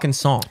a fucking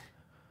song.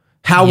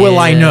 How will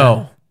I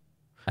know?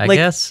 I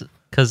guess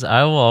because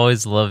I Will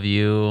Always Love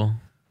You...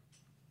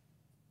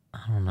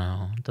 I don't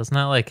know. Doesn't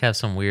that have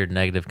some weird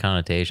negative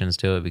connotations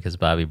to it because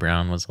Bobby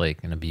Brown was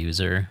an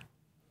abuser?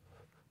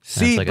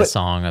 See, it's a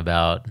song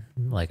about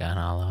and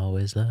I'll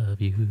always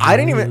love you. I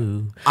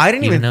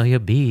didn't even know you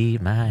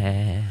beat my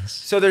ass.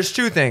 So there's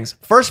two things.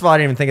 First of all, I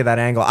didn't even think of that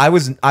angle. I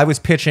was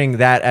pitching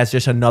that as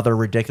just another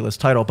ridiculous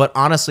title, but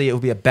honestly, it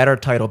would be a better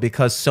title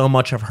because so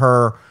much of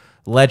her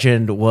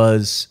legend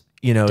was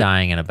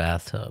dying in a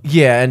bathtub.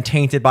 Yeah, and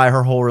tainted by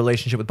her whole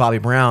relationship with Bobby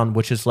Brown,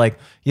 which is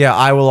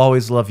I Will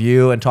Always Love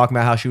You, and talking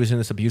about how she was in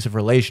this abusive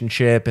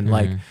relationship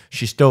and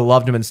she still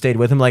loved him and stayed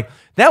with him.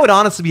 That would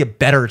honestly be a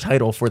better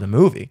title for the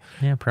movie.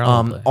 Yeah,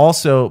 probably.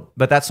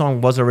 But that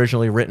song was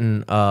originally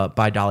written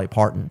by Dolly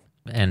Parton.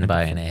 And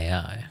by an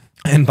AI.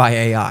 And by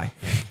AI.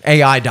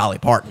 AI Dolly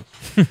Parton.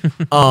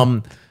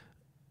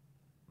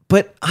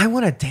 But I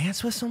Want to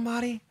Dance with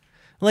Somebody?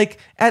 Like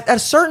at a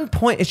certain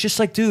point, it's just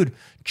like, dude,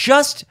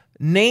 just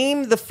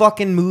name the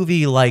fucking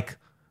movie like,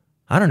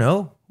 I don't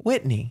know,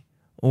 Whitney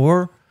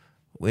or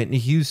Whitney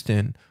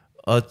Houston,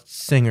 A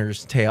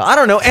Singer's Tale. I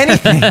don't know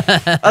anything.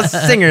 A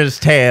Singer's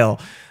Tale.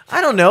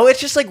 I don't know. It's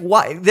just like,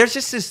 why? There's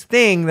just this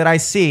thing that I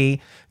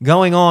see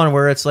going on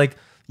where it's like,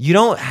 you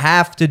don't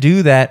have to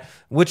do that,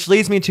 which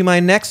leads me to my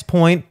next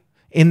point.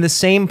 In the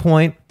same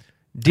point,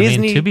 Disney.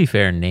 I mean, to be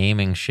fair,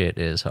 naming shit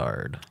is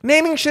hard.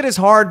 Naming shit is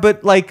hard,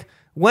 but like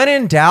when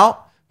in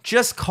doubt,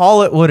 just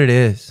call it what it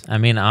is. I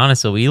mean,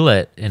 honestly, we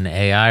let an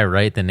AI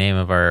write the name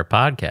of our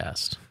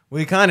podcast.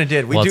 We kind of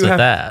did. We What's do with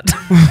have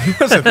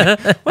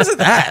that? What's it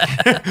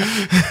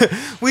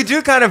that? We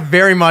do kind of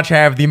very much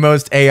have the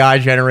most AI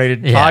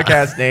generated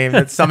podcast name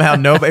that somehow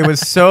it was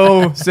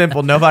so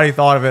simple. Nobody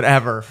thought of it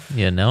ever.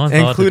 Yeah, no one thought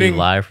to Including be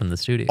live from the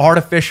studio.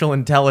 Artificial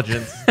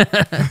intelligence.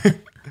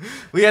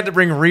 We had to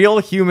bring real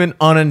human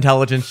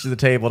unintelligence to the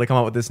table to come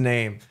up with this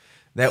name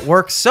that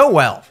works so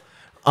well.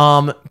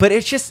 But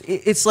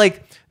it's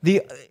like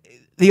the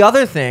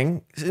other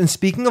thing, and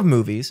speaking of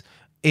movies,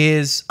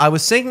 is I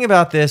was thinking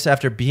about this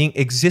after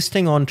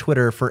existing on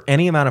Twitter for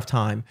any amount of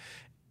time.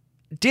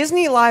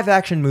 Disney live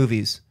action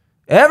movies,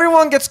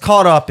 everyone gets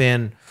caught up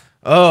in,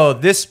 oh,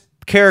 this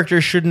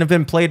character shouldn't have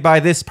been played by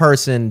this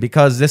person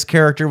because this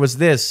character was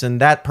this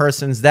and that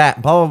person's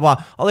that, blah, blah,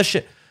 blah, all this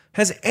shit.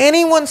 Has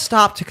anyone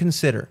stopped to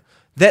consider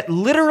that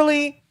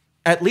literally,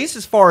 at least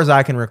as far as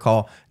I can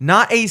recall,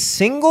 not a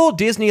single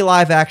Disney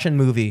live action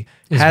movie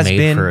has made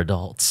been for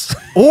adults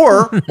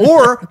or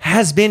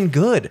has been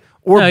good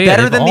or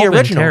better than the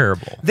original.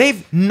 Terrible.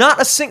 They've not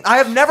a single. I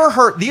have never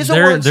heard these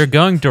are words. They're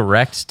going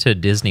direct to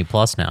Disney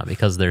Plus now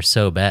because they're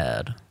so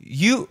bad.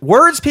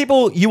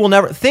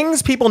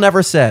 Things people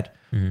never said.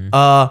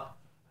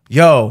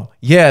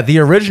 The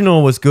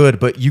original was good,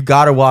 but you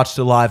got to watch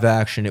the live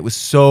action. It was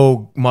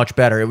so much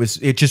better.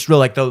 It just really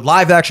like the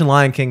live action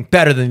Lion King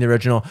better than the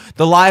original.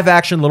 The live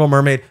action Little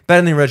Mermaid better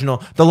than the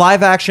original. The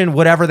live action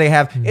whatever they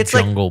have. It's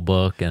Jungle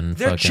Book and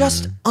they're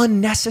just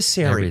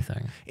unnecessary.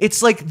 Everything.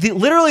 It's like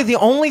literally the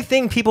only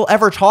thing people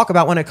ever talk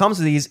about when it comes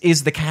to these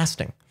is the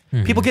casting.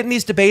 People get in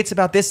these debates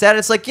about this, that.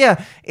 It's like,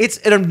 yeah, it's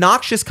an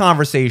obnoxious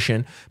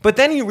conversation. But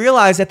then you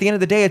realize at the end of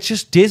the day, it's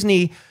just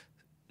Disney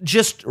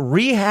just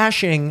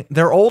rehashing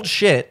their old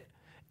shit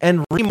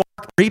and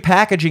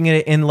repackaging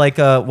it in like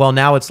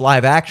now it's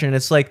live action.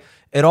 It's like,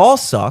 it all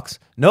sucks.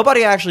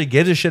 Nobody actually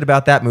gives a shit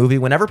about that movie.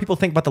 Whenever people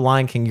think about the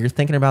Lion King, you're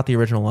thinking about the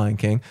original Lion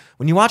King.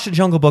 When you watch the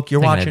Jungle Book,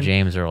 you're watching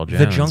James Earl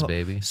Jones,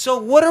 baby. So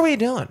what are we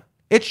doing?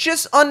 It's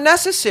just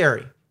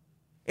unnecessary.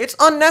 It's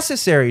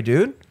unnecessary,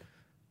 dude.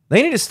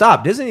 They need to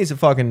stop. Disney needs to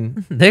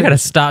fucking... They gotta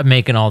stop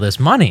making all this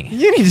money.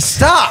 You need to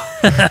stop.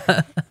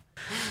 I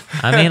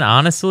mean,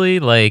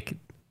 honestly, like...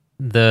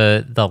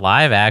 The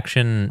live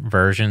action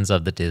versions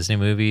of the Disney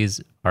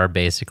movies are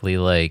basically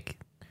like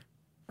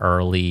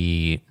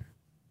early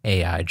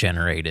AI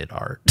generated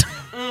art.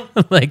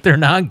 Like they're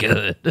not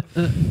good.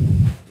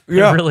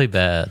 They're really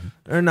bad.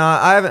 They're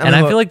not.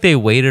 I feel like they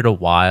waited a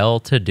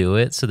while to do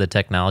it so the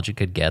technology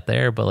could get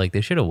there, but like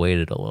they should have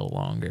waited a little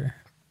longer.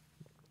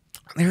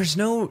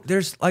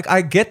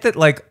 I get that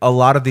like a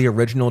lot of the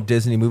original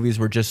Disney movies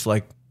were just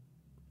like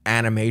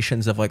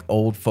animations of like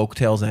old folk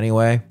tales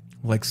anyway.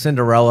 Like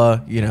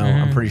Cinderella,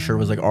 I'm pretty sure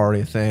was like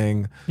already a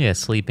thing. Yeah,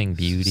 Sleeping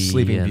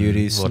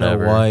Beauty, Snow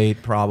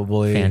White,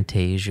 probably.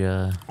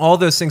 Fantasia. All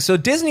those things. So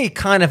Disney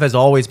kind of has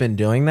always been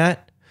doing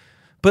that.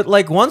 But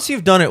like once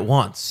you've done it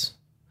once,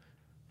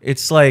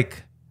 it's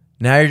like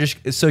now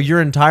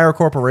your entire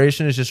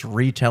corporation is just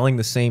retelling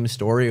the same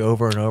story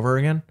over and over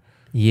again.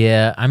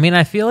 Yeah, I mean,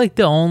 I feel like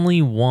the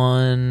only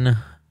one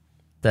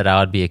that I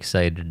would be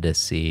excited to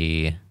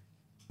see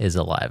is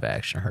a live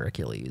action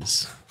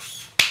Hercules.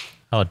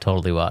 I would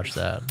totally watch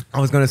that. I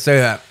was going to say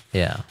that.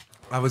 Yeah.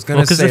 I was going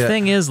to say that. Because the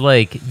thing is,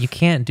 like, you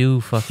can't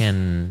do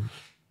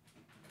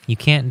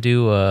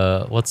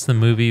what's the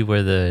movie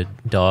where the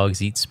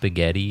dogs eat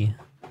spaghetti?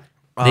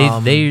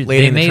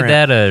 They made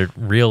that a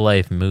real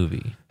life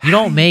movie. You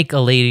don't make a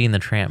Lady and the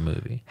Tramp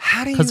movie.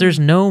 How do you? Because there's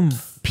no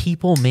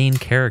people main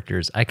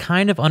characters. I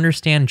kind of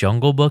understand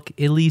Jungle Book,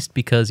 at least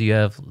because you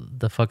have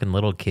the fucking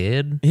little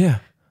kid. Yeah.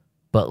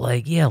 But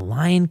like, yeah,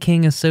 Lion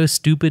King is so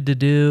stupid to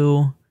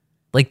do.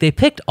 Like they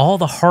picked all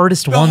the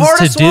hardest ones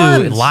to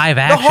do live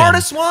action. The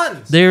hardest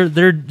ones.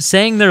 They're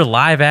saying they're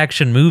live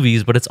action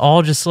movies, but it's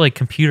all just like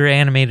computer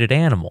animated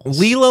animals.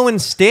 Lilo and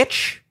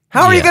Stitch.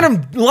 How are you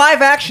gonna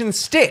live action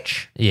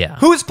Stitch? Yeah.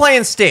 Who's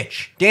playing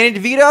Stitch? Danny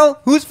DeVito?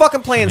 Who's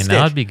fucking playing Stitch?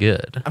 That would be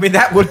good. I mean,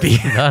 that would be.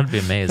 That would be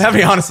amazing. That'd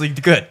be honestly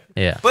good.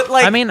 Yeah. But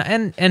like, I mean,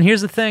 and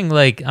here's the thing.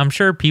 Like, I'm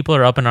sure people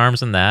are up in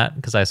arms on that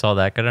because I saw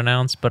that get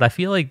announced. But I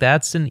feel like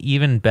that's an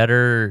even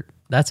better.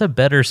 That's a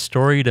better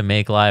story to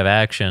make live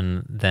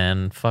action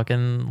than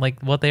fucking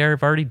like what they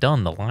have already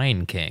done, The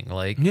Lion King.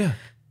 Like, yeah.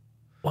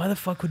 Why the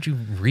fuck would you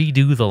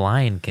redo The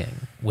Lion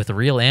King with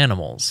real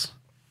animals?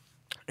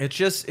 It's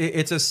just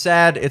it's a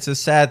sad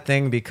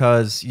thing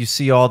because you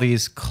see all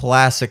these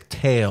classic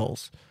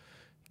tales.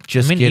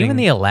 Even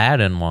the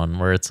Aladdin one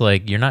where it's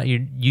like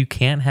you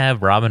can't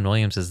have Robin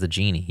Williams as the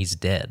genie. He's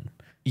dead.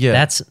 Yeah.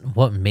 That's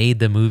what made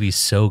the movie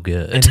so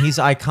good. And he's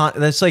icon.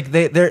 That's like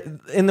they're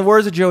in the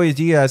words of Joey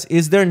Diaz.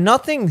 Is there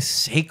nothing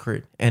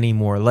sacred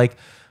anymore? Like,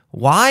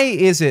 why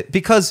is it?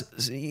 Because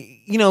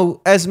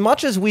as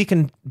much as we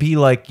can be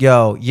like,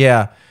 yo,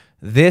 yeah,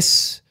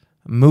 this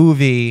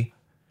movie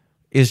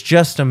is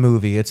just a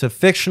movie. It's a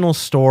fictional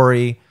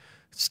story.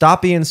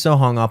 Stop being so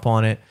hung up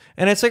on it.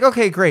 And it's like,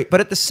 okay, great. But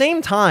at the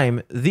same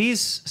time,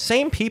 these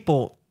same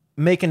people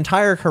make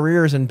entire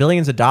careers and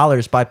billions of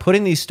dollars by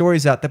putting these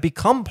stories out that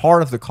become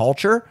part of the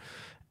culture,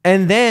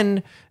 and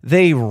then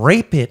they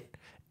rape it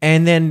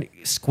and then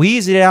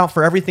squeeze it out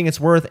for everything it's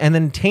worth and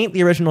then taint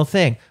the original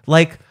thing.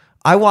 Like,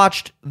 I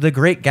watched The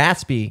Great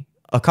Gatsby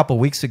a couple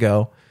weeks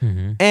ago,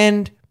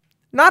 and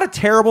not a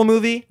terrible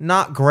movie,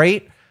 not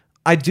great.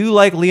 I do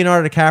like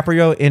Leonardo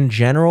DiCaprio in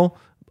general.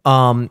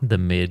 The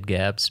mid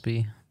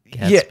Gatsby.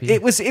 Yeah,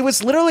 it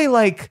was literally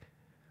like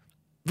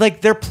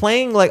they're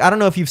playing, like, I don't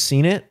know if you've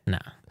seen it. No.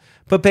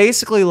 But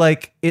basically,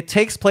 like, it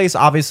takes place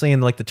obviously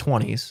in like the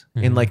 20s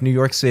in like New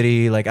York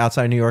City, like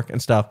outside New York and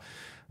stuff.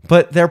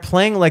 But they're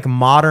playing like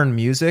modern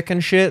music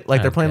and shit.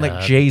 Like they're playing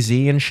like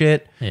Jay-Z and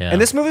shit. Yeah. And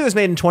this movie was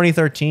made in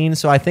 2013,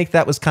 so I think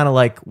that was kind of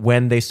like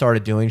when they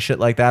started doing shit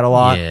like that a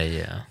lot.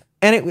 Yeah.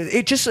 And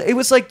it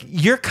was like,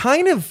 you're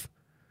kind of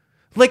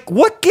like,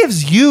 what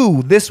gives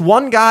you, this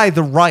one guy,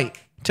 the right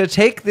to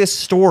take this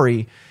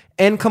story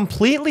and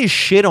completely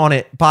shit on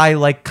it by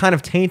like kind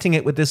of tainting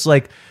it with this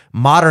like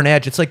modern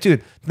edge? It's like,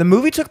 dude, the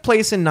movie took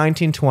place in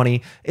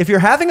 1920. If you're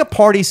having a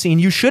party scene,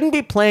 you shouldn't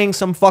be playing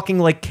some fucking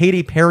like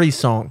Katy Perry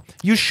song.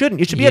 You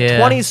shouldn't. It should be a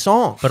 20s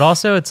song. But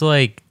also, it's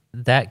like,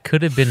 that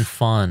could have been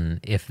fun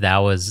if that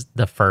was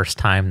the first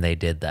time they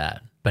did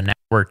that. But now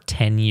we're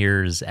 10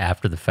 years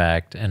after the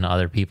fact, and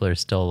other people are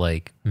still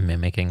like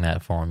mimicking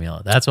that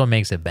formula. That's what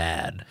makes it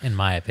bad, in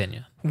my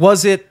opinion.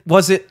 Was it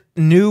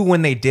new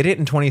when they did it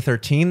in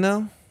 2013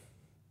 though?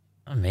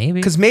 Maybe.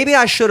 Because maybe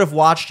I should have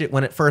watched it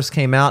when it first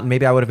came out, and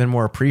maybe I would have been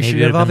more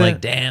appreciative of it.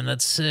 Like, damn,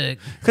 that's sick.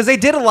 Because they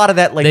did a lot of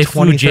that, like, they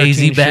flew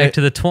Jay-Z shit. back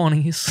to the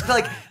 20s.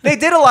 Like, they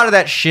did a lot of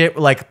that shit,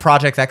 like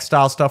Project X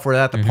style stuff, where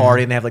they're at the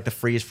party and they have like the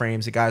freeze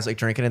frames of guys like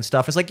drinking and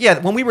stuff. It's like, yeah,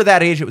 when we were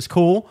that age, it was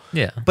cool.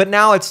 Yeah. But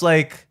now it's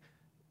like,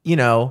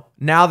 now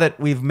that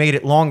we've made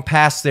it long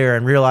past there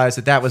and realized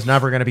that was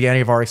never going to be any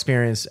of our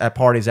experience at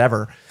parties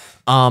ever,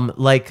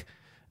 like,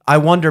 I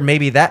wonder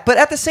maybe that. But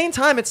at the same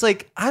time, it's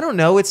like, I don't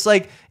know. It's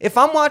like, if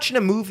I'm watching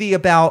a movie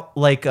about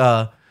like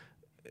the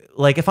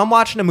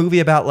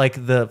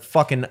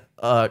fucking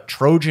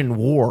Trojan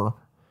War,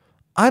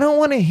 I don't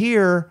want to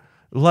hear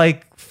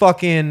like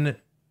fucking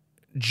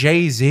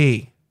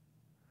Jay-Z.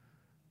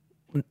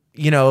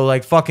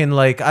 Like fucking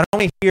like, I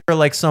don't want to hear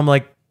like some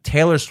like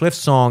Taylor Swift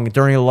song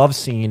during a love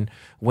scene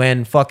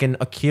when fucking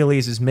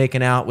Achilles is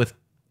making out with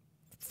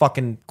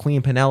fucking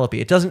Queen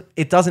Penelope. It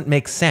doesn't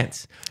make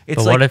sense. It's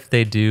but like, what if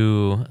they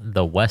do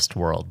the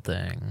Westworld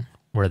thing,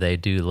 where they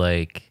do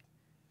like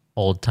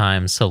old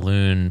time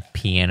saloon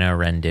piano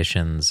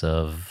renditions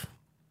of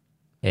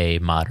a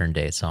modern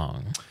day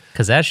song?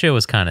 Because that shit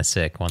was kind of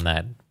sick when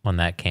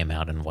that came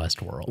out in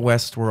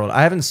Westworld.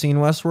 I haven't seen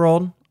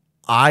Westworld.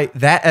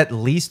 That at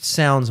least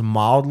sounds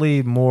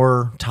mildly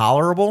more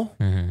tolerable.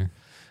 Mm-hmm.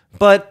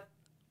 But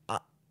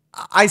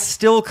I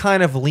still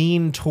kind of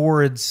lean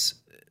towards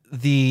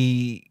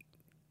the,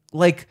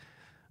 like,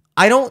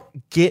 I don't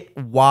get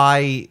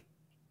why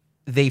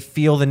they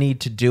feel the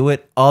need to do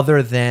it,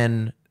 other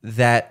than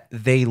that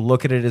they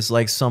look at it as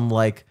like some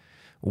like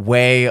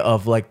way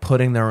of like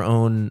putting their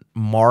own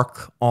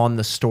mark on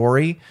the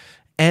story.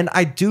 And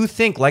I do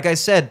think, like I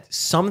said,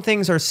 some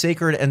things are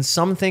sacred and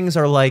some things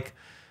are like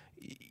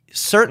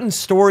certain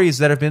stories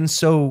that have been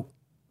so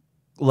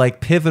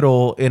like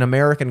pivotal in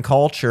American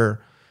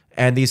culture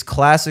and these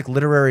classic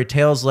literary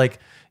tales. Like,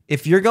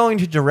 if you're going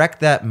to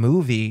direct that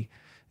movie,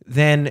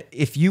 then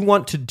if you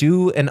want to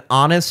do an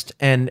honest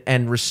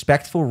and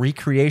respectful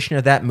recreation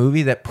of that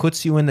movie that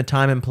puts you in the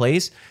time and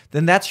place,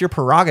 then that's your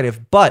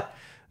prerogative. But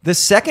the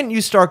second you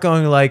start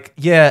going like,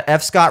 yeah,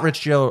 F. Scott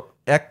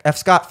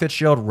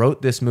Fitzgerald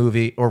wrote this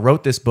movie or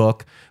wrote this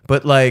book,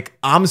 but like,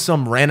 I'm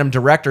some random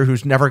director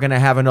who's never going to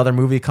have another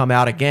movie come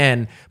out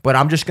again, but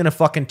I'm just going to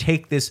fucking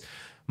take this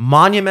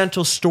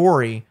monumental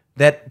story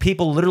that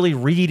people literally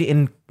read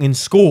in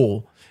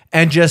school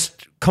and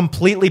just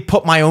completely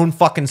put my own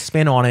fucking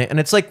spin on it. And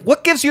it's like,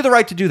 what gives you the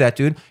right to do that,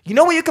 dude? You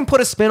know what you can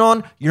put a spin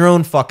on? Your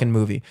own fucking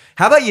movie.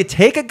 How about you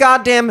take a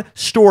goddamn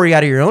story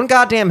out of your own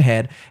goddamn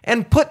head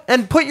and put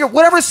your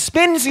whatever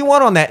spins you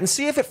want on that and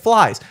see if it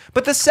flies.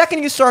 But the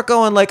second you start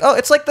going like, oh,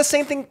 it's like the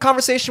same thing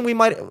conversation we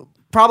might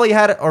probably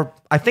had, or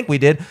I think we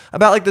did,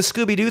 about like the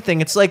Scooby-Doo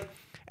thing. It's like,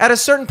 at a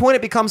certain point,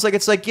 it becomes like,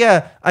 it's like,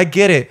 yeah, I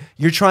get it.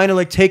 You're trying to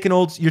like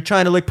you're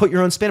trying to like put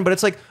your own spin, but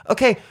it's like,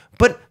 okay,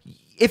 but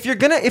if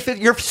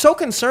you're so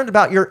concerned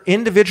about your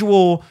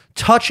individual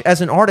touch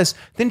as an artist,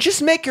 then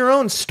just make your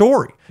own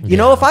story. You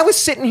know, if I was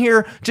sitting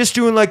here just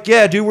doing like,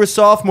 yeah, dude, we're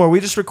sophomore, we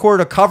just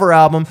recorded a cover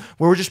album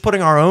where we're just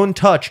putting our own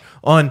touch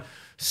on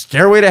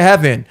Stairway to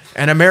Heaven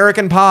and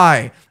American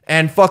Pie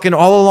and fucking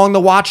All Along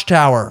the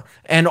Watchtower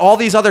and all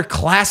these other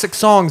classic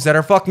songs that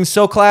are fucking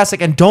so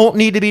classic and don't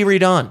need to be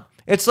redone.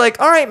 It's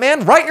like, all right,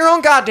 man, write your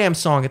own goddamn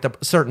song at a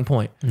certain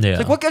point. Yeah. It's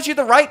like, what gives you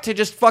the right to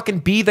just fucking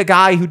be the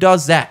guy who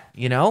does that,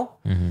 you know?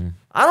 Mm-hmm.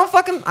 I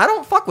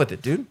don't fuck with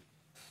it, dude.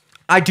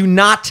 I do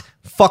not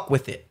fuck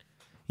with it,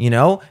 you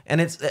know?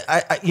 And it's,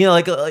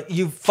 like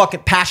you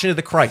fucking Passion of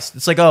the Christ.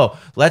 It's like, oh,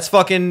 let's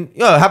fucking,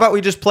 how about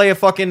we just play a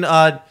fucking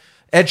Ed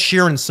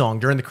Sheeran song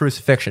during the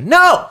crucifixion?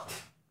 No!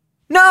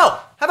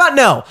 How about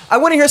no? I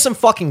want to hear some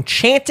fucking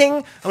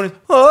chanting. I want to,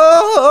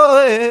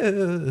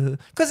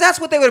 because that's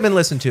what they would have been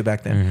listening to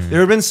back then. Mm-hmm. There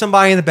would have been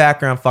somebody in the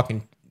background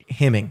fucking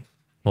hymning.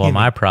 Well,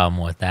 my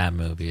problem with that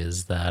movie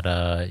is that,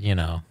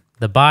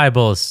 the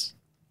Bible is,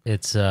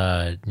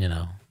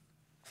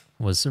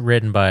 was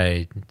written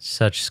by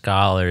such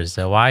scholars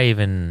that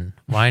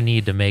why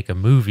need to make a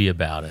movie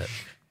about it?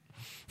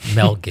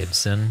 Mel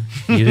Gibson.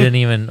 You didn't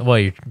even,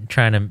 you're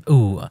trying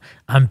to,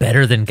 I'm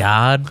better than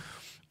God.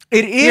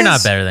 It is. You're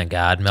not better than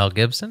God, Mel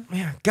Gibson.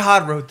 Man,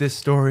 God wrote this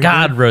story.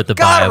 God wrote the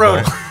Bible.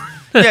 Wrote it.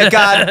 Yeah,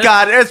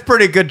 God, it's a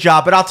pretty good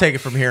job, but I'll take it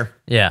from here.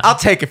 Yeah. I'll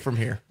take it from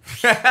here.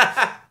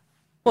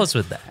 What's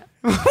with that?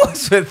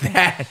 What's with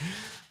that?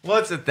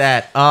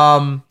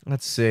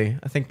 Let's see.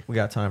 I think we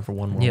got time for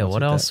one more. Yeah,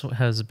 what else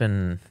has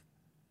been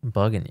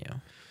bugging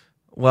you?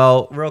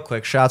 Well, real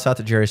quick, shouts out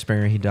to Jerry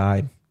Springer. He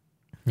died.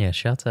 Yeah,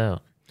 shouts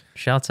out.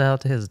 Shouts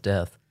out to his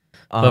death.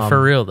 But for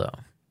real, though.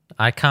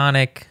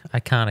 Iconic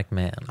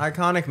man.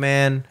 Iconic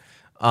man.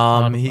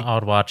 I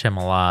would watch him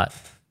a lot.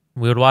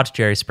 We would watch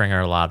Jerry Springer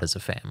a lot as a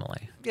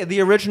family. Yeah,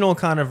 the original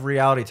kind of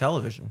reality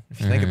television,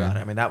 if you think about it.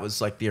 I mean, that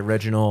was like the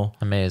original...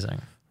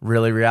 Amazing.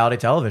 Really reality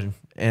television.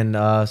 And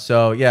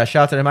so, yeah,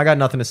 shout out to him. I got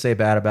nothing to say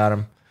bad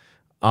about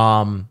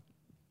him.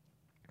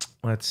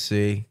 Let's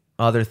see.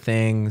 Other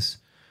things.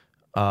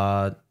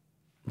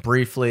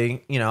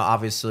 Briefly,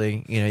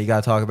 obviously, you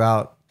got to talk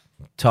about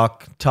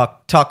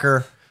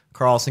Tucker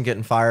Carlson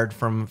getting fired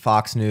from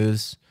Fox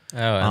News. Oh,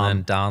 and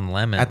then Don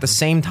Lemon. At the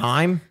same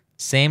time.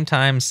 Same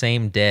time,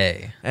 same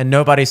day. And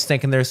nobody's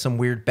thinking there's some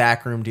weird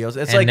backroom deals.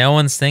 It's like no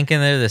one's thinking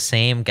they're the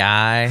same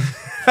guy.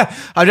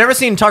 I've never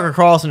seen Tucker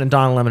Carlson and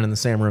Don Lemon in the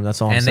same room.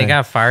 That's all I'm saying. And they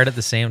got fired at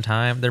the same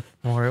time.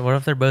 What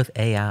if they're both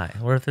AI?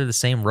 What if they're the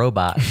same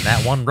robot?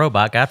 That one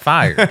robot got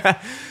fired.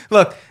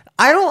 Look,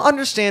 I don't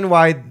understand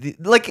why.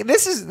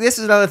 This is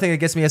another thing that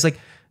gets me. It's like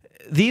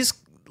these.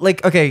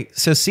 Okay,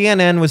 so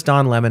CNN was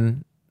Don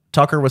Lemon.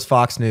 Tucker was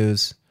Fox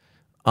News.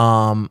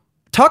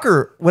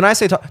 Tucker, when I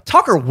say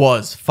Tucker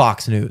was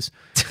Fox News.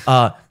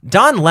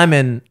 Don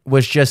Lemon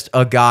was just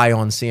a guy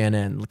on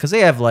CNN because they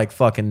have like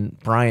fucking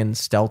Brian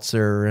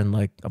Stelter and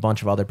like a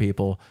bunch of other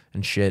people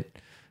and shit.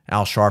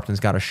 Al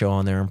Sharpton's got a show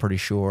on there, I'm pretty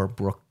sure.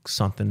 Brooke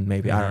something,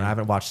 maybe. I don't know. I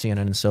haven't watched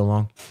CNN in so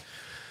long.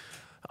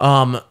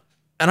 And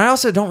I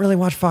also don't really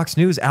watch Fox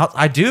News.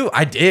 I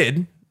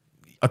did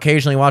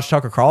occasionally watch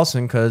Tucker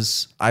Carlson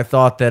because I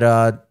thought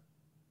that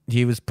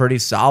he was pretty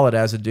solid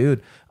as a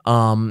dude.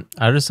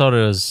 I just thought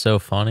it was so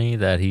funny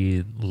that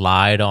he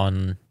lied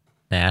on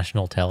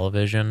national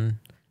television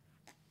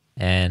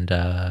and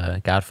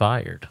got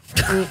fired.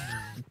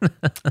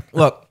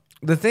 Look,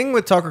 the thing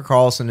with Tucker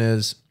Carlson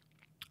is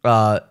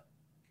when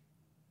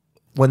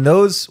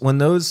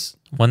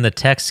the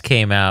text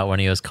came out when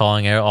he was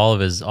calling all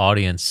of his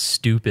audience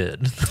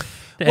stupid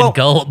and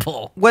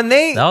gullible,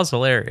 that was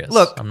hilarious.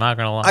 Look, I'm not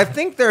gonna lie. I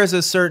think there is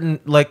a certain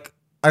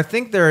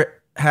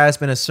there has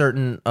been a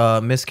certain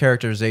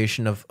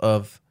mischaracterization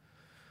of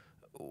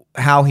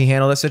how he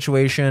handled that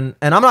situation.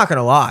 And I'm not going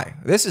to lie.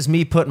 This is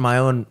me putting my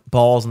own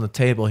balls on the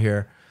table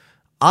here.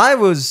 I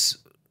was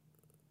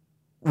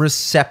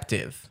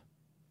receptive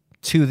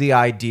to the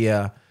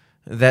idea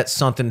that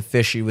something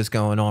fishy was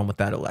going on with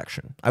that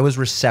election. I was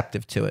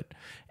receptive to it.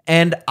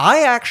 And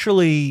I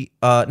actually,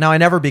 now I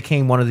never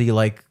became one of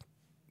the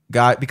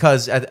guy,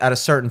 because at a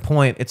certain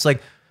point, it's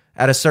like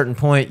at a certain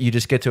point, you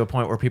just get to a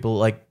point where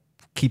people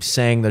keep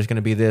saying there's going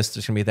to be this,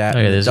 there's going to be that.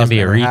 Okay, there's going to be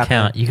a recount.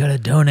 Happen. You got to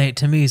donate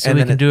to me so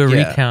we can do a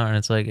recount. And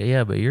it's like,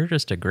 yeah, but you're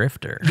just a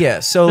grifter. Yeah.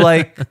 So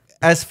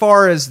as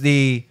far as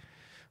the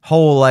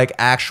whole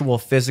actual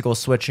physical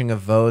switching of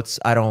votes,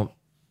 I don't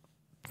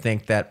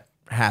think that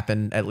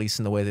happened, at least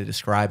in the way they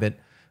describe it.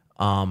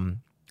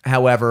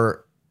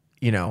 However,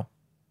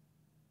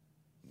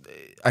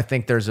 I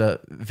think there's a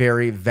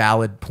very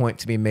valid point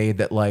to be made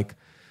that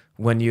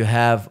when you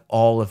have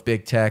all of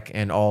big tech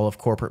and all of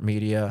corporate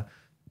media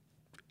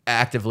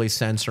actively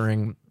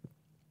censoring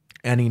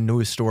any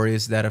news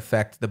stories that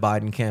affect the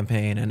Biden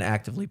campaign and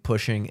actively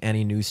pushing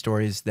any news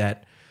stories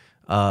that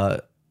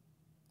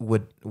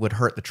would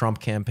hurt the Trump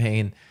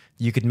campaign,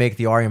 you could make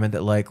the argument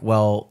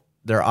that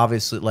they're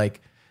obviously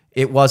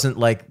it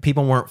wasn't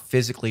people weren't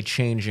physically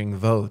changing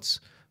votes,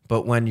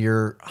 but when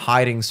you're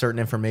hiding certain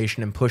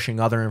information and pushing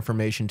other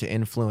information to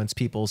influence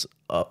people's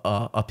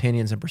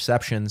opinions and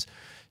perceptions,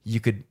 you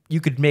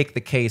could make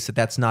the case that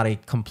that's not a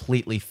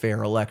completely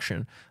fair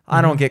election. Mm-hmm.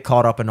 I don't get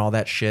caught up in all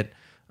that shit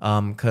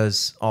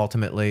because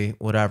ultimately,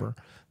 whatever.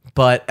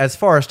 But as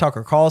far as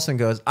Tucker Carlson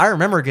goes, I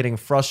remember getting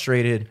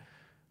frustrated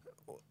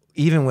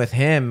even with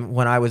him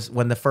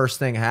when the first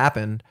thing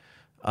happened,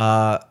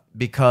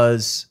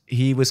 because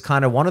he was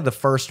kind of one of the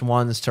first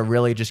ones to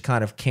really just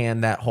kind of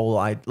can that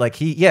whole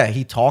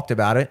he talked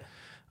about it,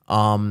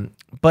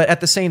 but at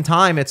the same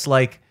time it's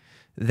like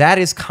that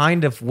is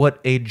kind of what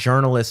a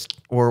journalist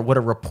or what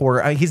a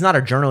reporter. He's not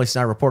a journalist, he's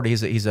not a reporter.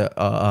 He's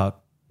a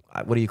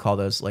what do you call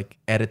those, like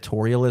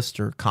editorialist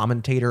or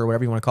commentator or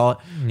whatever you want to call it.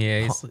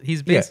 Yeah,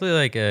 he's basically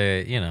like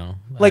a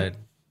like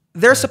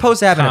they're supposed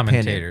to have an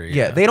opinion.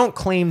 Yeah, they don't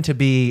claim to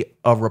be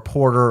a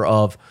reporter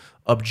of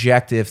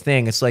objective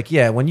thing. It's like,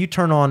 when you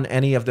turn on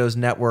any of those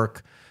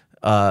network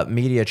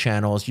media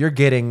channels, you're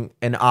getting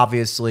an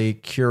obviously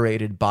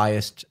curated,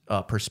 biased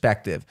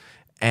perspective.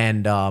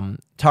 And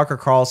Tucker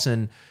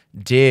Carlson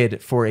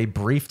did for a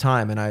brief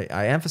time, and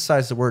I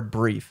emphasize the word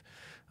brief,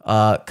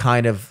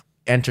 kind of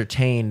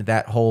entertain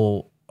that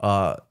whole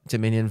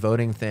Dominion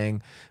voting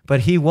thing.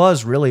 But he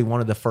was really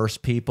one of the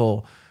first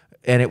people,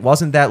 and it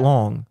wasn't that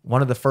long,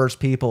 one of the first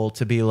people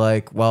to be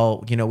like,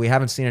 well, we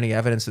haven't seen any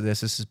evidence of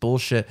this. This is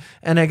bullshit.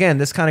 And again,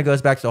 this kind of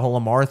goes back to the whole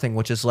Lamar thing,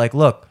 which is like,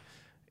 look,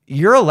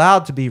 you're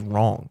allowed to be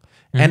wrong.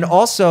 Mm-hmm. And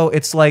also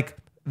it's like,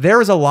 there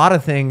is a lot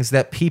of things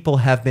that people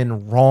have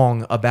been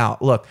wrong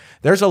about. Look,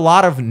 there's a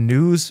lot of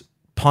news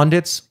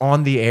pundits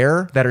on the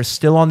air that are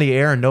still on the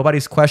air and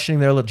nobody's questioning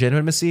their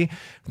legitimacy,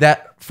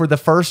 that for the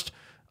first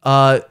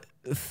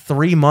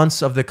 3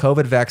 months of the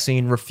COVID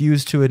vaccine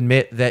refused to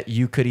admit that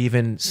you could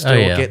even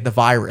still get the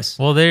virus.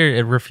 Well,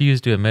 it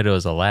refused to admit it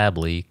was a lab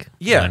leak.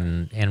 Yeah.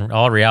 And in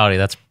all reality,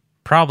 that's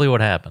probably what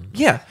happened.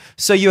 Yeah.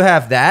 So you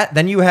have that.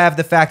 Then you have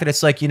the fact that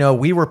it's like,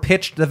 we were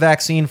pitched the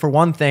vaccine for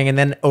one thing, and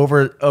then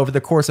over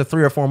the course of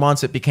 3 or 4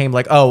 months, it became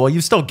like, oh, well,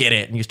 you still get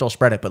it and you still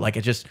spread it, but like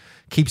it just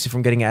keeps you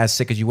from getting as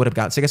sick as you would have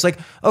gotten sick. It's like,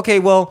 okay,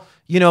 well,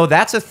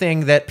 that's a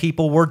thing that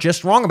people were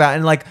just wrong about.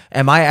 And like,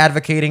 am I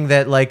advocating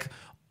that like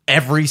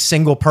every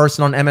single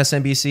person on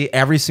MSNBC,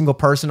 every single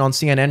person on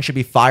CNN should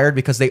be fired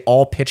because they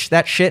all pitched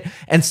that shit,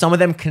 and some of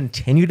them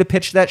continue to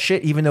pitch that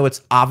shit, even though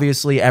it's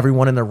obviously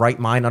everyone in their right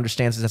mind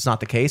understands that that's not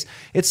the case?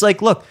 It's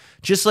like, look,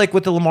 just like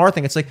with the Lamar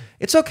thing, it's like,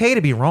 it's okay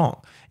to be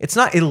wrong. It's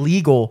not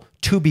illegal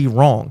to be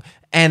wrong.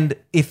 And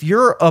if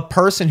you're a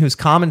person who's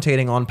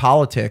commentating on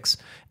politics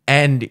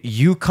and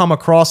you come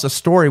across a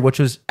story, which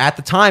was at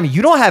the time,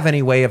 you don't have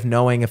any way of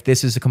knowing if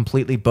this is a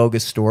completely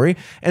bogus story.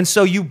 And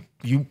so you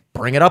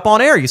bring it up on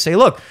air. You say,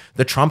 look,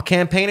 the Trump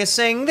campaign is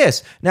saying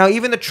this. Now,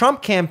 even the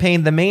Trump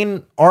campaign, the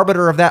main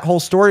arbiter of that whole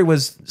story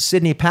was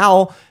Sidney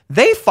Powell.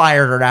 They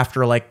fired her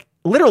after like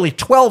literally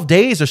 12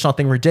 days or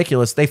something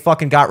ridiculous. They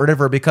fucking got rid of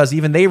her because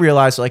even they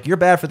realized, like, you're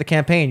bad for the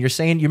campaign.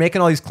 You're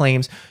making all these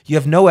claims. You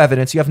have no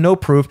evidence. You have no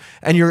proof.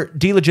 And you're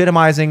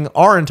delegitimizing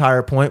our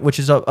entire point, which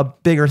is a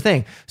bigger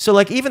thing. So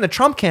like even the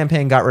Trump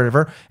campaign got rid of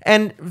her.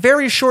 And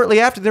very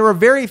shortly after, there were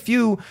very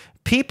few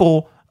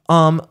people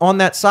on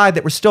that side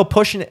that were still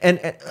pushing it.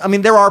 And I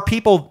mean, there were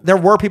people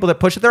that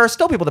push it. There are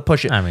still people that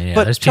push it. I mean,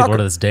 but there's people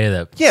to this day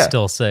that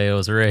still say it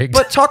was rigged.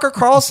 But Tucker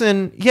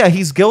Carlson,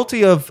 he's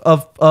guilty of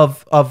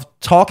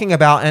talking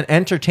about and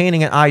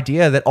entertaining an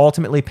idea that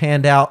ultimately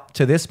panned out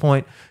to this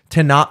point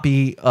to not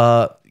be,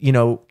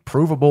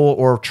 provable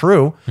or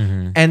true.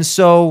 Mm-hmm. And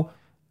so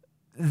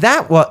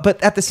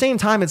but at the same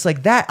time, it's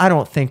like that I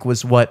don't think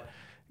was what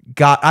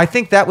I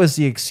think that was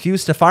the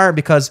excuse to fire him,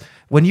 because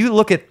when you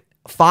look at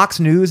Fox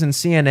News and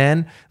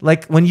CNN,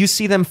 like when you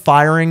see them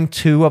firing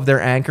 2 of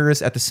their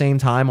anchors at the same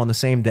time on the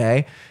same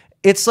day,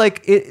 it's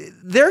like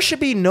there should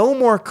be no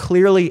more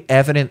clearly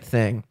evident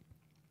thing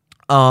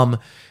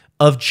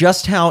of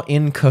just how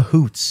in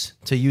cahoots,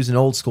 to use an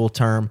old school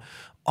term,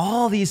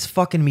 all these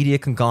fucking media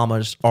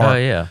conglomerates are. Oh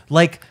yeah,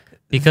 like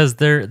because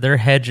they're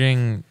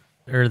hedging,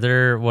 or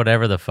they're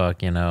whatever the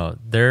fuck,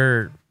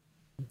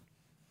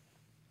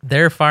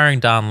 they're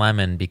firing Don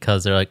Lemon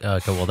because they're like,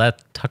 okay, well,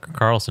 that Tucker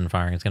Carlson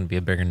firing is going to be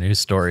a bigger news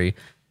story,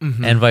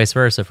 and vice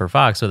versa for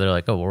Fox. So they're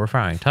like, oh, well, we're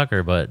firing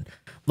Tucker, but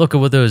look at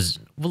what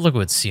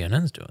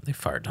CNN's doing. They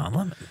fired Don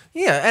Lemon.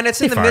 Yeah, and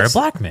they fired a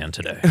black man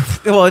today.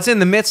 Well, it's in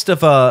the midst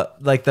of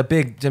like the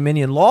big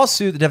Dominion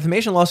lawsuit, the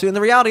defamation lawsuit, and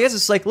the reality is,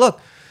 it's like,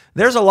 look,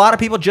 there's a lot of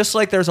people, just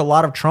like there's a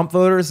lot of Trump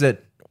voters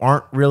that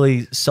aren't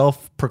really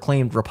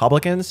self-proclaimed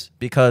Republicans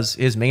because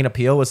his main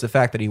appeal was the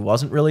fact that he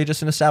wasn't really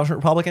just an establishment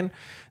Republican.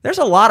 There's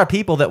a lot of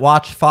people that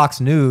watch Fox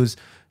News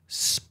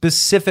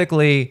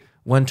specifically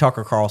when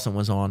Tucker Carlson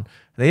was on.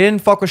 They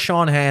didn't fuck with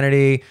Sean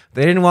Hannity.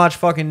 They didn't watch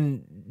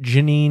fucking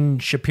Janine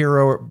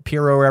Shapiro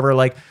or whatever.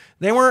 Like,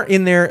 they weren't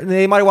in there.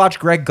 They might have watched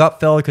Greg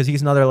Gutfeld because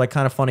he's another like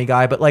kind of funny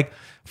guy. But like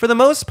for the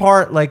most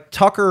part, like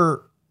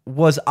Tucker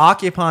was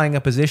occupying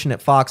a position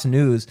at Fox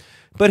News,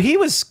 but he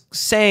was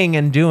saying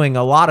and doing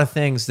a lot of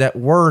things that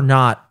were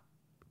not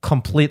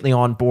completely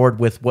on board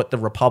with what the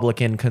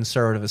Republican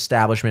conservative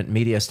establishment,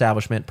 media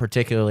establishment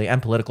particularly,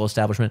 and political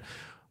establishment,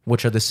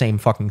 which are the same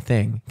fucking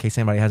thing, in case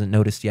anybody hasn't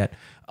noticed yet.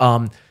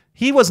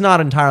 He was not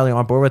entirely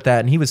on board with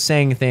that, and he was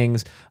saying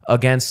things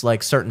against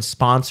like certain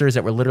sponsors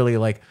that were literally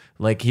like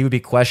he would be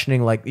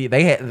questioning, like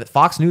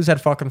Fox News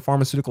had fucking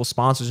pharmaceutical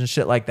sponsors and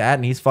shit like that,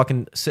 and he's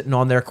fucking sitting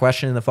on there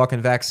questioning the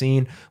fucking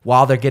vaccine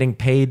while they're getting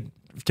paid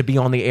to be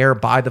on the air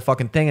by the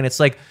fucking thing. And it's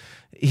like,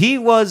 he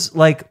was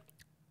like,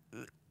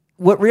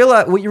 what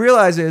you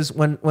realize is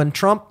when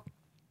Trump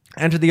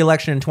entered the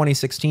election in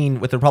 2016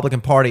 with the Republican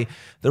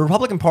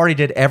Party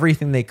did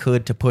everything they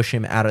could to push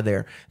him out of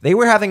there. They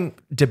were having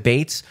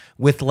debates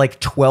with like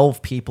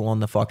 12 people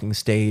on the fucking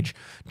stage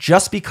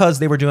just because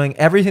they were doing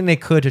everything they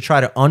could to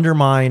try to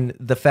undermine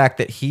the fact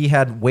that he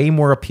had way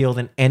more appeal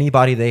than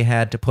anybody they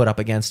had to put up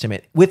against him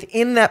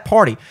within that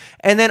party.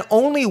 And then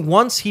only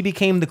once he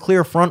became the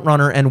clear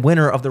frontrunner and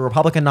winner of the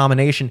Republican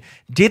nomination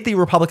did the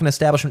Republican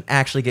establishment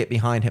actually get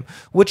behind him,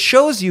 which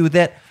shows you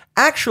that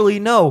actually,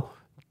 no,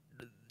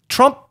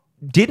 Trump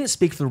didn't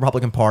speak for the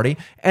Republican Party,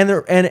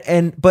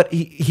 but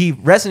he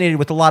resonated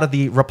with a lot of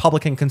the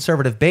Republican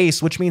conservative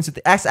base, which means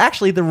that it's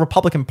actually the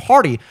Republican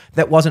Party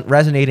that wasn't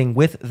resonating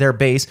with their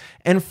base.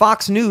 And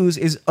Fox News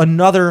is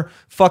another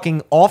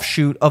fucking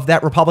offshoot of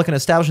that Republican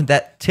establishment,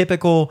 that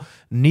typical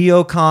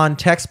neocon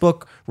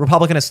textbook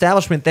Republican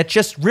establishment that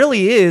just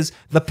really is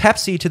the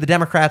Pepsi to the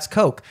Democrats'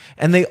 Coke.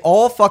 And they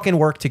all fucking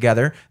work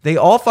together. They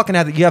all fucking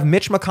you have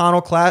Mitch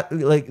McConnell,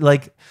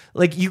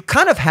 like you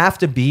kind of have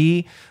to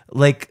be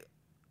like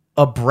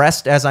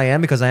abreast as I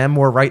am, because I am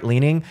more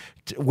right-leaning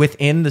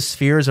within the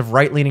spheres of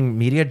right-leaning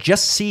media.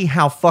 Just see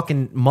how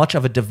fucking much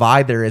of a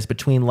divide there is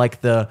between like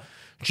the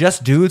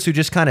just dudes who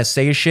just kind of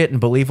say shit and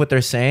believe what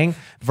they're saying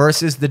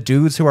versus the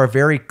dudes who are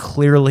very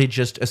clearly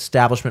just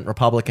establishment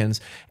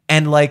Republicans.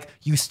 And like,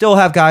 you still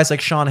have guys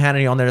like Sean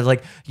Hannity on there,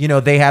 like, you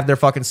know, they have their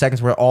fucking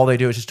segments where all they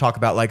do is just talk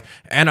about like,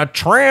 and a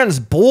trans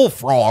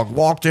bullfrog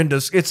walked into,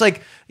 it's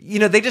like, you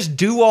know, they just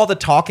do all the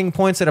talking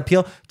points that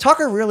appeal.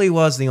 Tucker really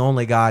was the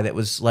only guy that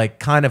was like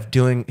kind of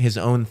doing his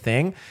own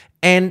thing.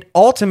 And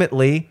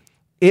ultimately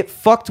it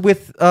fucked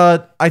with,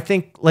 I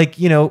think, like,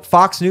 you know,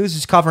 Fox News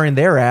is covering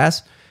their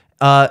ass.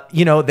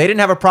 You know, they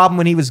didn't have a problem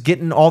when he was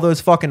getting all those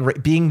fucking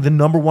being the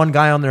number one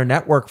guy on their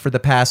network for the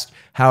past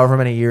however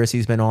many years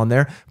he's been on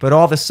there. But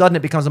all of a sudden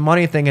it becomes a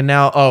money thing, and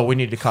now, oh, we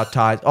need to cut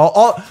ties.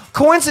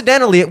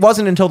 Coincidentally, it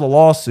wasn't until the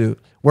lawsuit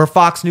where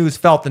Fox News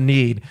felt the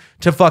need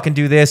to fucking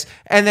do this.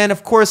 And then,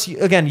 of course,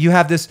 again, you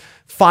have this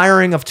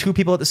firing of two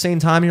people at the same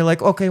time, and you're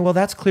like, okay, well,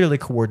 that's clearly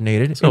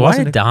coordinated. So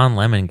why did Don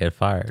Lemon get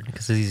fired?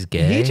 Because he's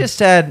gay? He just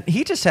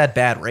had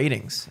bad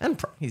ratings,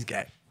 and he's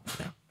gay.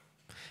 Yeah.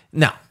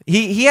 No,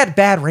 he had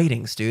bad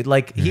ratings, dude.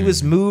 Like, he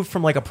was moved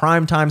from like a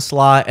primetime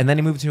slot, and then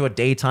he moved to a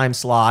daytime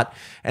slot,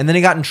 and then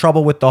he got in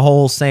trouble with the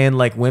whole saying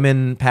like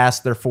women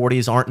past their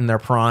 40s aren't in their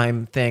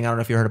prime thing. I don't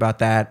know if you heard about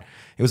that.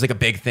 It was like a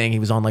big thing. He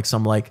was on like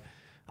some like,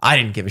 I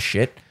didn't give a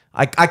shit.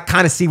 I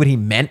kind of see what he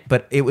meant,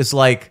 but it was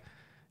like,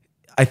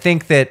 I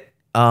think that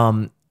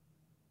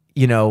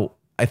you know,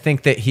 I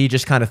think that he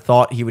just kind of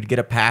thought he would get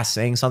a pass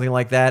saying something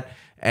like that,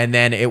 and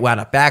then it wound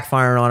up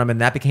backfiring on him,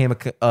 and that became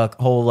a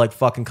whole like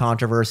fucking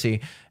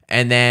controversy.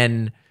 And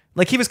then,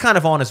 like, he was kind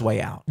of on his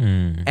way out.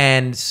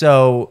 And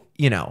so,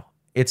 you know,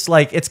 it's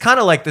like, it's kind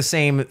of like the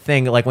same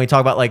thing. Like, when we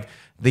talk about, like,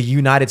 the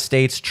United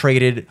States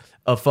traded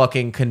a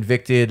fucking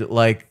convicted,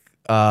 like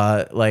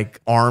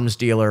arms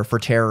dealer for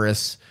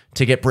terrorists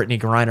to get Brittany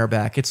Griner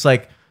back. It's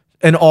like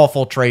an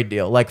awful trade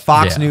deal. Like,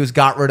 Fox News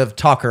got rid of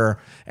Tucker,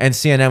 and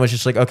CNN was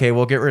just like, okay,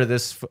 we'll get rid of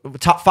this.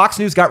 Fox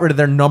News got rid of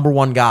their number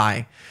one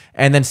guy.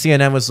 And then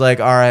CNN was like,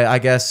 all right, I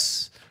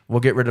guess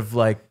we'll get rid of,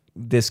 like,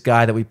 this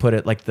guy that we put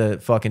at like the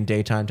fucking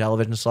daytime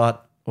television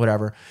slot,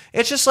 whatever.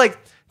 It's just like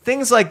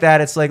things like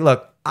that. It's like,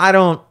 look,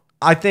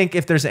 I think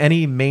if there's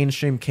any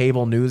mainstream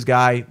cable news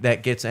guy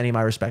that gets any of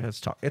my respect,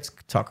 it's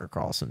Tucker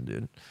Carlson,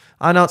 dude.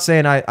 I'm not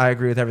saying I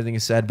agree with everything he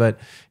said, but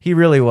he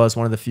really was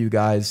one of the few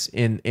guys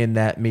in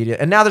that media.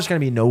 And now there's going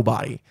to be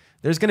nobody.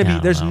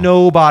 There's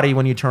nobody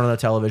when you turn on the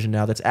television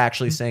now that's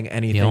actually saying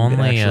anything that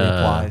actually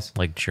applies.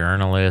 Like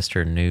journalist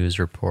or news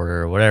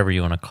reporter or whatever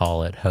you want to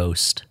call it,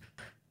 host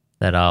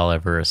that I'll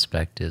ever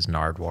respect is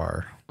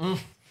Nardwar,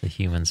 the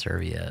human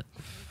serviette.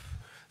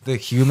 The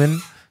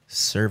human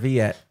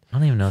serviette. I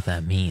don't even know what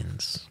that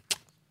means.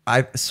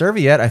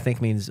 Serviette, I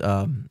think, means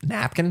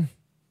napkin.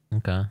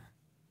 Okay.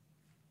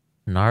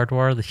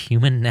 Nardwar, the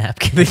human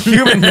napkin. The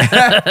human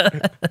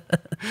napkin.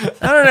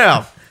 I don't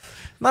know.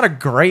 Not a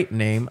great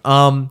name.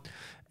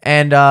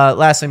 And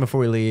last thing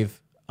before we leave.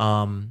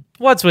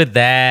 What's with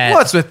that?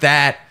 What's with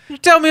that? You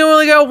tell me we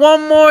only got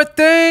one more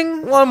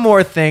thing? One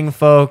more thing,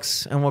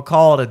 folks, and we'll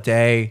call it a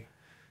day.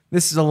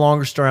 This is a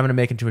longer story. I'm going to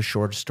make into a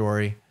short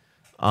story.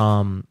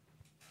 When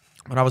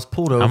I was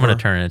pulled over... I'm going to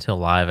turn it into a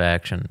live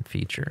action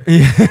feature.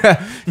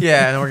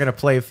 Yeah, and we're going to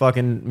play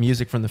fucking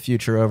music from the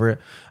future over it.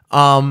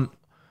 I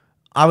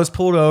was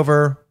pulled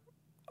over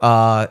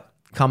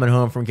coming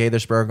home from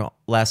Gaithersburg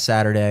last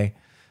Saturday.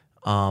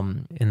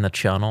 In the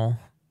channel?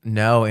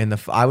 No,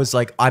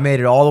 I made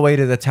it all the way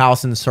to the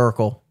Towson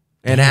Circle.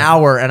 An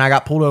hour, and I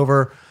got pulled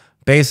over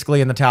basically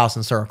in the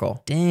Towson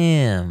Circle.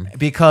 Damn.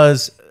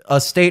 Because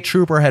a state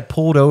trooper had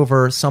pulled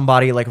over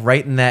somebody like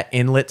right in that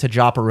inlet to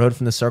Joppa Road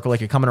from the Circle.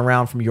 Like, you're coming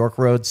around from York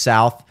Road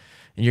south,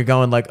 and you're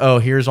going like, oh,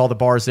 here's all the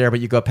bars there, but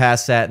you go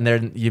past that, and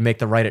then you make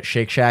the right at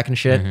Shake Shack and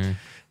shit.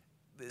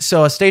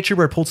 So a state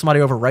trooper had pulled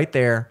somebody over right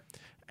there,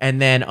 And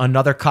then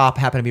another cop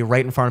happened to be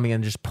right in front of me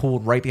and just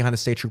pulled right behind the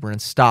state trooper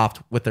and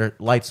stopped with their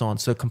lights on,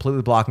 so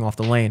completely blocking off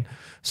the lane.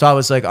 So I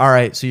was like, all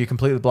right, so you're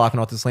completely blocking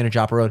off this lane of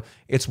Joppa Road.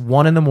 It's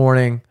 1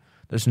 a.m.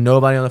 There's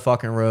nobody on the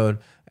fucking road.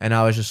 And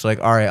I was just like,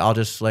 all right, I'll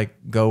just like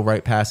go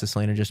right past this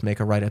lane and just make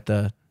a right at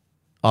the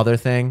other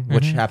thing,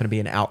 which happened to be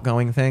an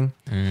outgoing thing.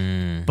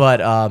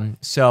 But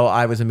so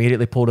I was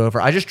immediately pulled over.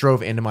 I just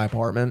drove into my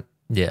apartment.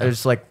 Yeah. I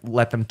just like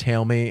let them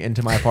tail me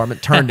into my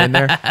apartment, turned in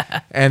there,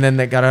 and then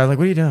they got out. Like,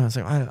 what are you doing? I was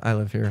like, I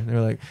live here. And they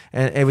were like,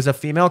 and it was a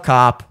female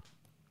cop,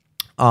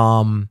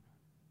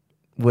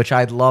 which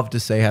I'd love to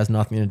say has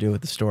nothing to do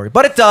with the story,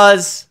 but it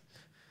does,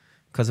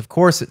 because of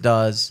course it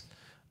does.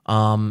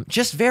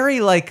 Just very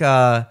like,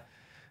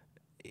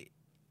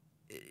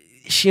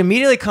 she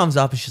immediately comes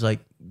up and she's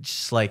like,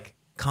 just like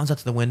comes up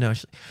to the window. And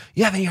she's like,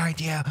 you have any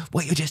idea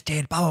what you just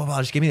did? Blah, blah,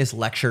 blah. Just give me this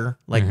lecture,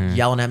 like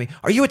yelling at me.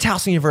 Are you a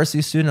Towson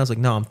University student? I was like,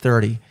 no, I'm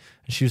 30.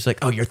 And she was like,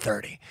 oh, you're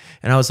 30.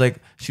 And I was like,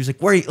 she was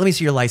like, where are you? Let me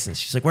see your license.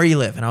 She's like, where do you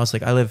live? And I was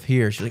like, I live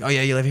here. She's like, oh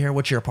yeah, you live here?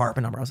 What's your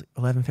apartment number? I was like,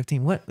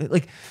 1115. What?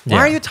 Like, why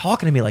are you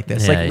talking to me like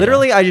this? Like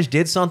literally I just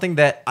did something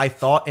that I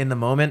thought in the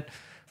moment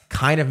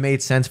kind of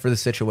made sense for the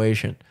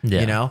situation,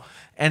 you know?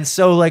 And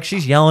so like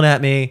she's yelling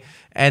at me,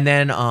 and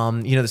then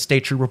you know, the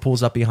state trooper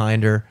pulls up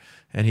behind her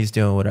and he's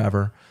doing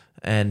whatever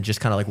and just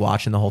kind of like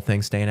watching the whole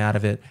thing, staying out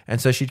of it. And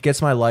so she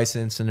gets my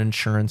license and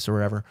insurance or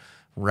whatever,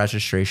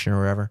 registration or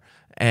whatever.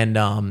 And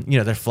you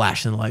know, they're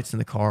flashing the lights in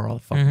the car, all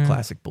the fucking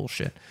classic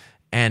bullshit.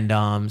 And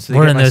so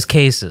we're in those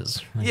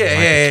cases.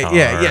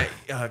 Yeah.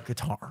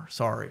 Guitar.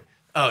 Sorry.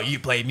 Oh, you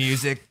play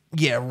music?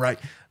 Yeah, right.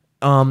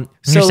 So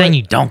you're saying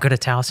you don't go to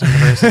Towson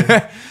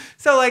University?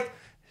 So like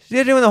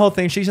they're doing the whole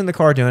thing. She's in the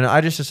car doing it.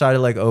 I just decided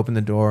to like open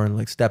the door and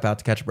like step out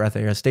to catch a breath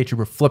air. A state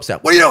trooper flips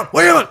out. What are you doing?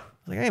 What are you doing? I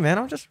was like, hey man,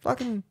 I'm just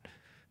fucking,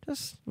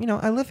 you know,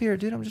 I live here,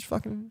 dude. I'm just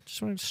fucking,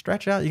 just want to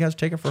stretch out. You guys are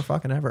taking for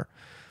fucking ever.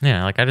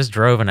 Yeah, like I just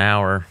drove an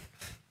hour.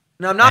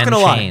 No, I'm not gonna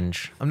lie.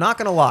 I'm not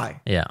gonna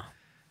lie. Yeah.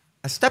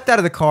 I stepped out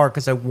of the car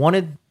because I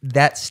wanted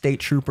that state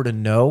trooper to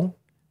know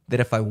that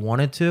if I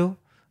wanted to,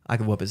 I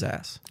could whoop his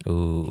ass.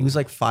 Ooh. He was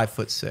like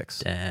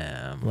 5'6".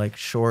 Damn. Like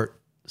short,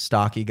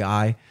 stocky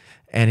guy.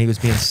 And he was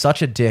being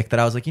such a dick that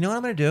I was like, you know what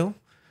I'm going to do?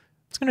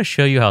 It's going to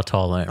show you how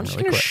tall I am. I'm just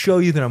really going to quick. show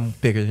you that I'm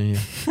bigger than you.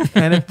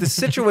 And if the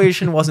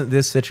situation wasn't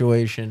this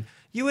situation,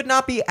 you would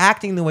not be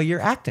acting the way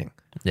you're acting.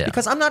 Yeah.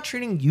 Because I'm not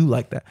treating you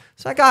like that.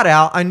 So I got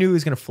out. I knew he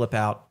was going to flip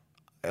out.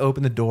 I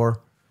opened the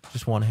door,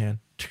 just one hand,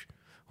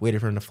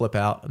 waited for him to flip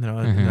out. And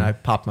then I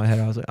popped my head.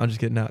 I was like, I'm just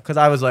getting out. Because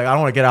I was like, I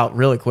don't want to get out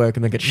really quick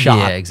and then get shot.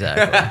 Yeah,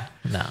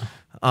 exactly. No.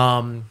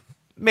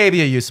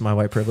 Maybe a use of my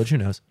white privilege. Who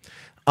knows?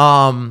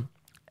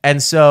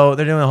 And so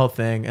they're doing the whole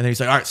thing. And then he's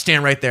like, all right,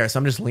 stand right there. So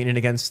I'm just leaning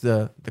against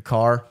the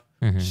car,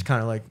 just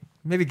kind of like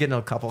maybe getting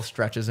a couple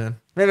stretches in.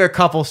 Maybe a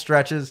couple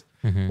stretches,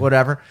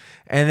 whatever.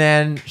 And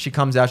then she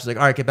comes out. She's like,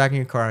 all right, get back in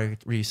your car. I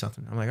read you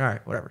something. I'm like, all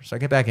right, whatever. So I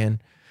get back in.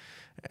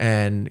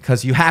 And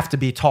because you have to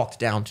be talked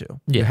down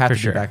to. You have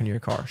to get back into your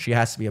car. She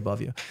has to be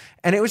above you.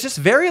 And it was just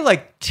very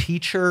like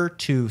teacher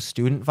to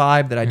student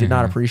vibe that I did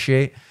not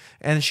appreciate.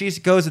 And she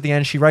goes at the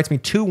end, she writes me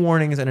 2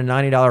 warnings and a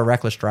 $90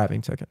 reckless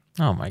driving ticket.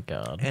 Oh my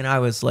God. And I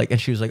was like,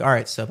 and she was like, all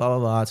right, so blah, blah,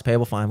 blah, it's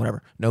payable fine,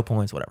 whatever. No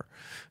points, whatever.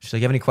 She's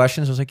like, you have any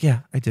questions? I was like, yeah,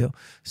 I do.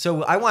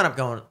 So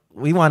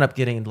we wound up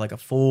getting into like a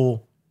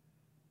full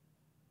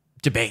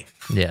debate.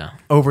 Yeah.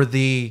 Over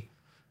the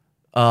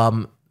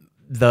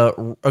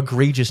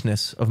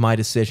egregiousness of my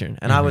decision.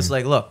 And I was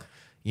like, look,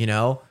 you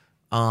know,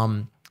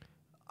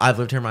 I've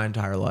lived here my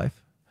entire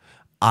life.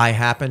 I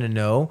happen to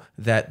know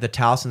that the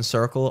Towson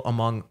Circle,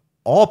 among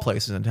all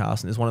places in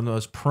Towson, is one of the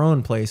most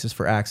prone places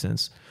for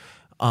accidents.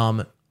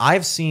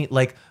 I've seen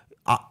like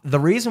the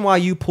reason why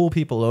you pull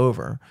people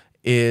over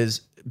is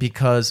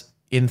because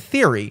in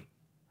theory,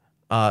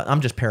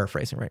 I'm just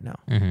paraphrasing right now.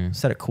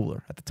 Said it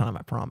cooler at the time,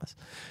 I promise.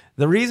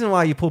 The reason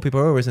why you pull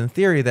people over is in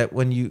theory that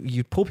when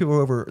you pull people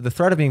over, the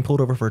threat of being pulled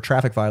over for a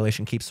traffic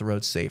violation keeps the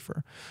road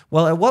safer.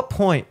 Well, at what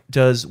point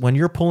does, when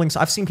you're pulling, so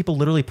I've seen people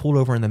literally pulled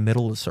over in the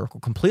middle of the circle,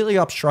 completely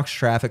obstructs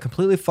traffic,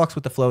 completely fucks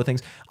with the flow of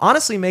things,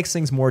 honestly makes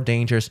things more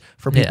dangerous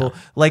for people.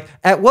 Yeah. Like,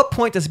 at what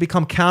point does it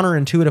become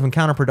counterintuitive and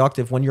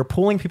counterproductive when you're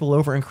pulling people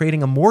over and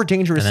creating a more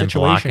dangerous and then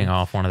situation? Blocking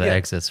off one of the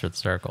exits for the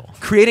circle.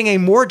 Creating a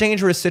more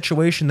dangerous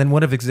situation than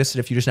would have existed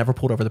if you just never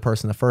pulled over the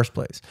person in the first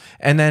place.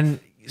 And then,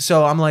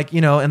 so I'm like,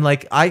 you know, and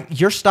like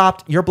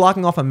you're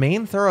blocking off a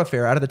main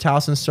thoroughfare out of the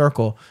Towson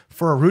Circle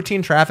for a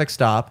routine traffic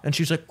stop. And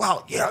she's like,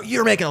 well, you know,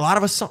 you're making a lot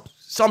of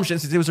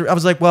assumptions. I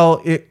was like,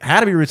 well, it had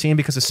to be routine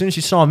because as soon as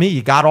you saw me,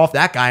 you got off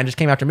that guy and just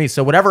came after me.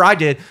 So whatever I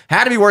did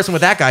had to be worse than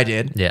what that guy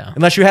did. Yeah.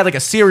 Unless you had like a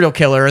serial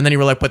killer and then you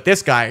were like, but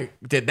this guy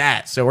did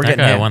that. So we're that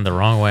getting guy him. went the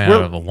wrong way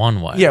out of a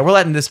one-way. Yeah, we're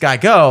letting this guy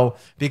go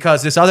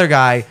because this other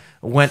guy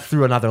went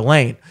through another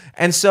lane.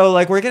 And so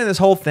like we're getting this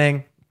whole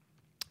thing.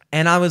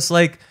 And I was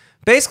like,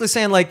 basically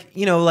saying like,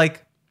 you know,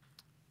 like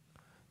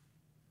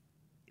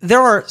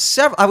there are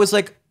several, I was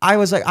like, I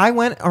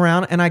went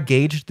around and I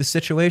gauged the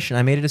situation.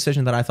 I made a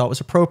decision that I thought was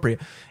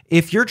appropriate.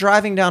 if you're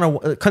driving down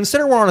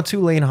consider we're on a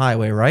 2-lane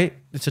highway, right?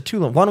 It's a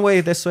 2-lane, one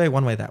way this way,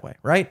 one way that way,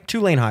 right?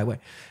 2-lane highway.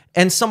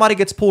 And somebody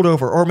gets pulled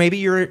over, or maybe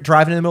you're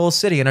driving in the middle of the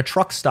city and a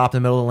truck stopped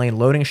in the middle of the lane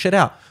loading shit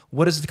out.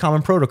 What is the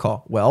common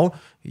protocol? Well,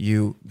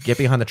 you get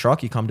behind the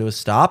truck, you come to a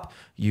stop,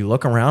 you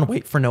look around,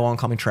 wait for no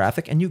oncoming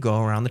traffic, and you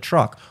go around the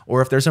truck.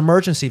 Or if there's an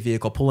emergency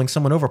vehicle pulling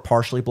someone over,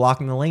 partially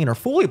blocking the lane or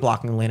fully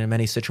blocking the lane in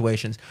many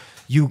situations,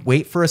 you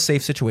wait for a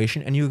safe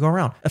situation and you go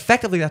around.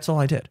 Effectively, that's all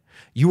I did.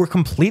 You were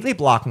completely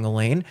blocking the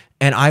lane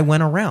and I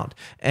went around.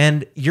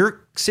 And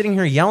you're sitting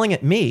here yelling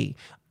at me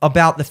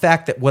about the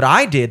fact that what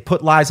I did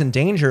put lives in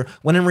danger,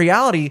 when in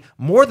reality,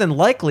 more than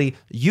likely,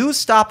 you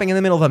stopping in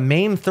the middle of a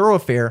main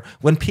thoroughfare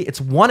when it's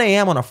 1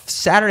 a.m. on a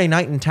Saturday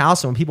night in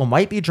Towson, when people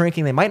might be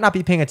drinking, they might not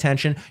be paying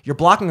attention, you're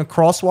blocking a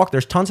crosswalk,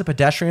 there's tons of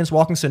pedestrians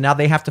walking, so now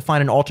they have to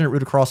find an alternate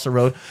route across the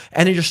road,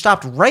 and then you're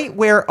stopped right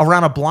where,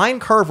 around a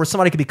blind curve where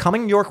somebody could be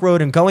coming York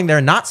Road and going there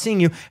and not seeing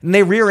you, and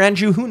they rear end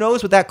you. Who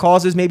knows what that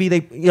causes? Maybe they,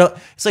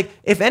 it's like,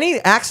 if any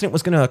accident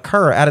was going to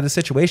occur out of the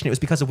situation, it was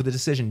because of the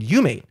decision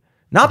you made.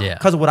 Not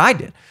because of what I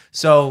did.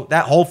 So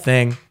that whole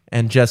thing,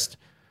 and just,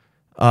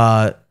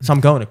 so I'm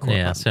going to court.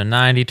 Yeah, so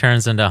 90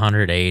 turns into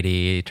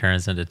 180,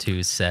 turns into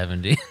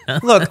 270.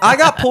 Look, I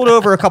got pulled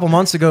over a couple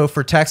months ago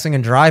for texting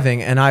and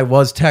driving, and I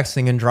was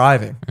texting and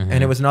driving. Mm-hmm.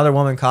 And it was another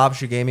woman cop.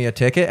 She gave me a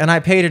ticket, and I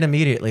paid it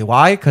immediately.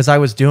 Why? Because I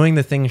was doing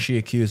the thing she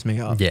accused me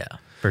of. Yeah,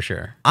 for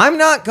sure. I'm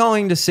not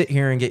going to sit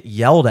here and get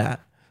yelled at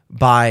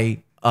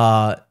by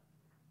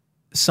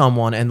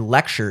someone and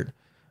lectured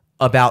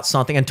about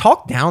something and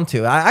talk down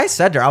to. I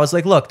said to her, I was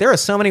like, look, there are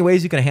so many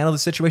ways you can handle the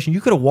situation. You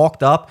could have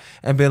walked up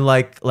and been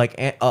like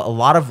a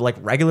lot of like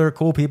regular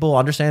cool people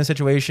understand the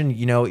situation.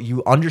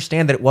 You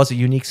understand that it was a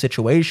unique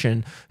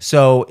situation.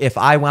 So if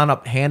I wound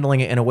up handling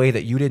it in a way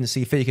that you didn't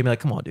see fit, you can be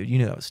like, come on, dude, you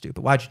knew that was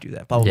stupid. Why'd you do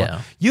that? Blah, blah,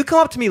 blah. You come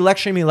up to me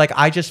lecturing me like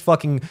I just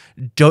fucking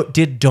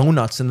did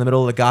donuts in the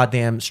middle of the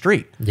goddamn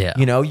street. Yeah.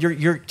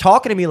 You're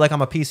talking to me like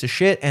I'm a piece of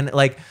shit, and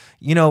like,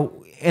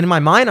 in my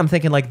mind, I'm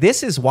thinking like,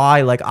 this is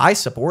why like I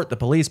support the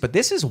police, but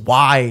this is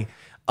why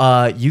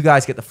you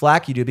guys get the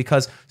flack you do,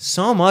 because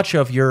so much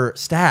of your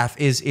staff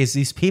is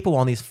these people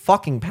on these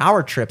fucking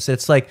power trips.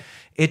 It's like,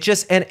 it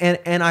just,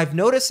 and I've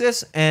noticed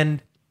this, and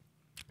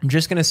I'm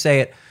just going to say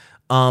it.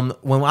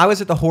 When I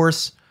was at the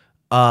Horse,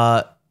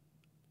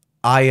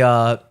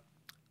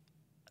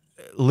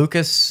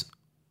 Lucas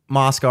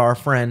Mosca, our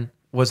friend,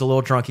 was a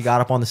little drunk. He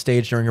got up on the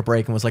stage during a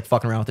break and was like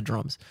fucking around with the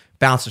drums.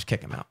 Bouncers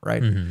kick him out,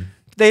 right? Mm-hmm.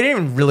 They didn't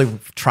even really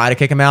try to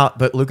kick him out,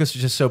 but Lucas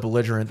was just so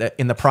belligerent that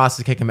in the process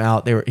of kicking him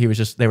out, they were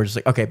just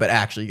like, okay, but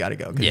actually you got to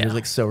go, because he was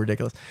like so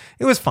ridiculous.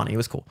 It was funny. It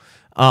was cool.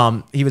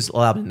 He was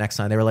allowed next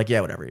time. They were like, yeah,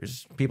 whatever.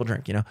 People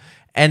drink,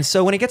 And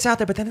so when he gets out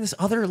there, but then this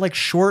other like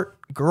short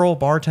girl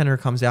bartender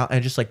comes out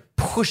and just like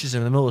pushes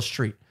him in the middle of the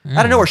street.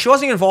 I don't know where. She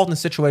wasn't even involved in the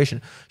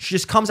situation. She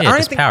just comes out. Yeah,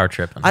 just power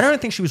tripping. I don't even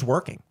think she was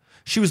working.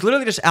 She was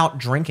literally just out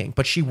drinking,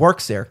 but she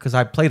works there because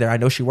I play there. I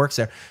know she works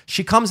there.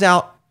 She comes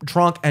out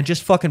drunk and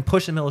just fucking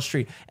pushed in the middle of the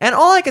street. And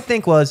all I could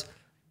think was,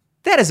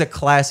 that is a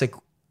classic,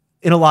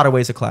 in a lot of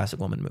ways, a classic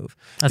woman move.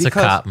 That's a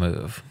cop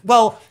move.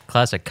 Well,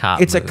 classic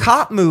cop it's move. A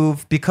cop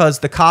move because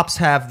the cops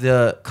have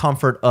the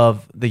comfort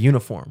of the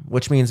uniform,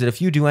 which means that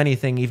if you do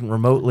anything even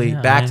remotely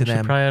back to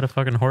them. She probably had a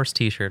fucking horse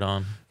t-shirt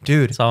on.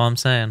 Dude. That's all I'm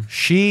saying.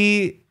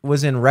 She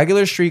was in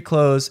regular street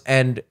clothes,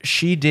 and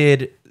she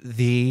did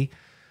the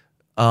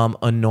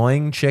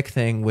annoying chick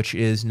thing, which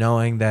is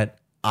knowing that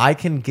I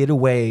can get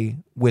away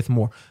with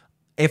more.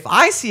 If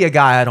I see a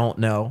guy I don't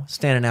know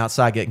standing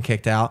outside getting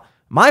kicked out,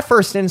 my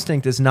first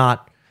instinct is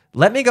not,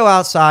 let me go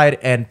outside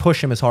and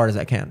push him as hard as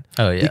I can.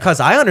 Oh, yeah. Because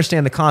I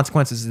understand the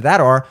consequences of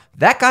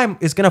that guy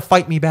is going to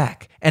fight me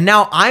back. And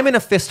now I'm in a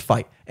fist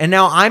fight. And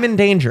now I'm in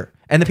danger.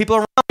 And the people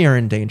around me are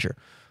in danger.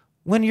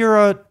 When you're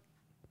a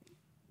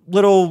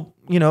little,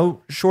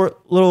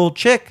 short little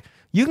chick,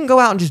 you can go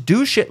out and just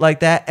do shit like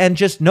that and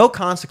just no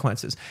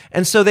consequences.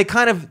 And so they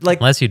kind of like...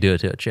 Unless you do it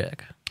to a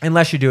chick.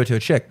 Unless you do it to a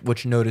chick,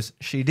 which notice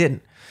she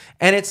didn't.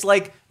 And it's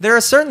like, there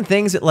are certain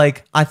things that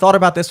like, I thought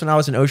about this when I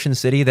was in Ocean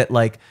City, that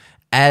like,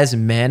 as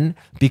men,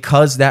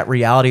 because that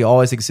reality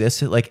always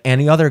existed, like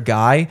any other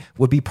guy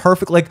would be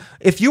perfect. Like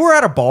if you were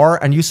at a bar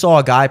and you saw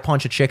a guy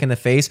punch a chick in the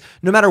face,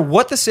 no matter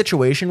what the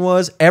situation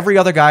was, every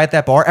other guy at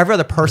that bar, every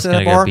other person at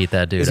that bar beat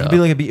that dude is up.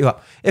 going to beat you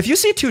up. If you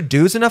see two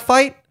dudes in a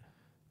fight,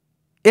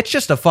 it's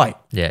just a fight.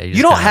 Yeah,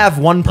 you don't have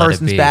one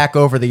person's back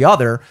over the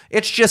other.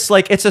 It's just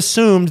like, it's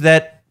assumed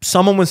that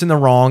someone was in the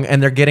wrong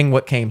and they're getting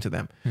what came to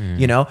them,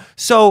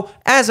 So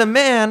as a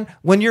man,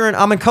 when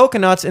I'm in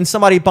Coconuts and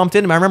somebody bumped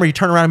into me, I remember you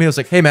turned around to me and was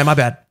like, hey man, my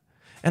bad.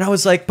 And I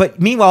was like, but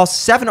meanwhile,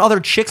 7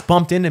 other chicks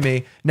bumped into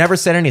me, never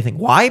said anything.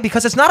 Why?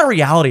 Because it's not a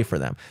reality for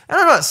them. And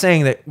I'm not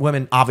saying that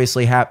women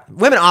obviously have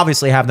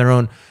their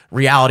own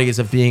realities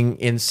of being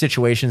in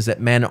situations that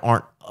men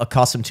aren't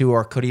accustomed to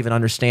or could even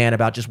understand,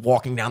 about just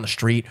walking down the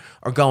street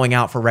or going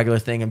out for a regular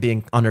thing and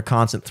being under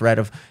constant threat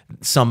of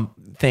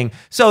something.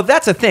 So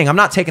that's a thing. I'm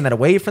not taking that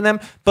away from them,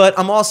 but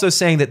I'm also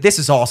saying that this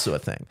is also a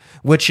thing,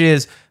 which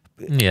is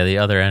Yeah, the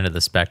other end of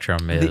the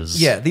spectrum is...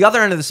 the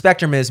other end of the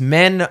spectrum is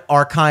men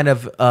are kind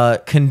of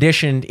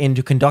conditioned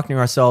into conducting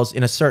ourselves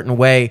in a certain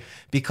way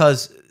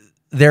because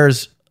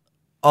there's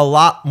a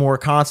lot more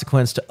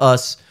consequence to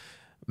us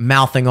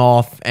mouthing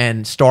off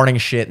and starting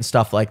shit and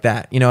stuff like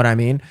that. You know what I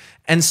mean?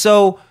 And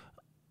so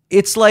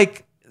it's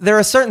like there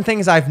are certain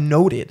things I've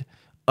noted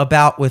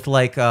about with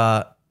like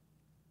I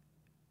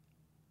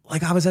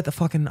was at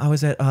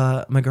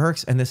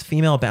McGurk's and this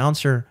female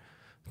bouncer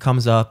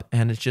comes up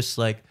and it's just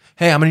like,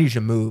 hey, I'm gonna need you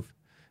to move.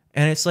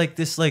 And it's like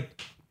this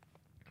like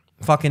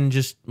fucking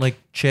just like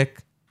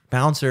chick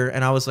bouncer.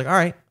 And I was like, all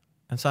right.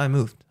 And so I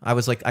moved. I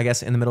was like, I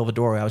guess in the middle of a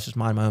doorway. I was just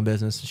minding my own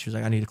business. And she was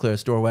like, I need to clear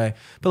this doorway.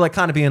 But like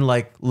kind of being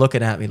like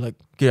looking at me like,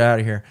 get out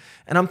of here.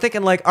 And I'm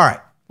thinking like, all right,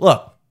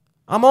 look,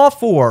 I'm all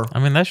for. I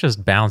mean, that's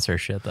just bouncer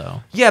shit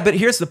though. Yeah, but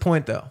here's the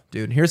point though,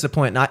 dude. Here's the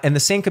point. And the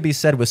same could be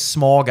said with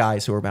small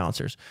guys who are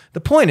bouncers. The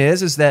point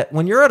is that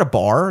when you're at a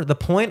bar, the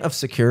point of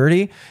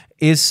security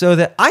is so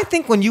that I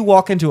think when you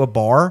walk into a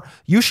bar,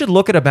 you should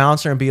look at a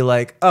bouncer and be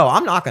like, oh,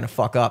 I'm not going to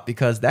fuck up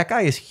because that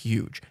guy is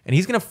huge. And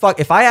he's going to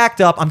fuck. If I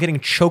act up, I'm getting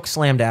choke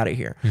slammed out of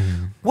here.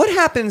 Mm-hmm. What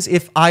happens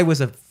if I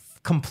was a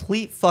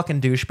complete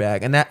fucking douchebag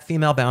and that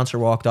female bouncer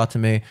walked up to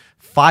me,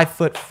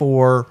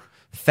 5'4",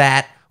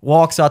 fat,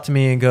 walks up to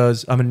me and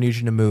goes, I'm going to need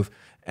you to move.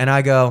 And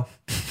I go,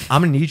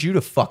 I'm going to need you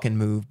to fucking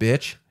move,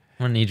 bitch.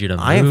 I'm going to need you to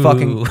move. I ain't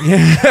fucking,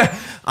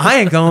 I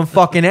ain't going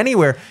fucking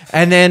anywhere.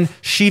 And then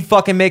she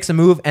fucking makes a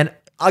move. And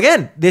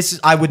again,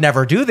 I would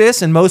never do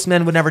this, and most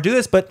men would never do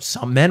this, but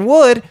some men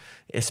would,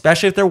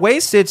 especially if they're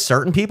wasted.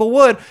 Certain people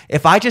would.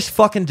 If I just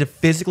fucking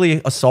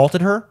physically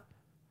assaulted her,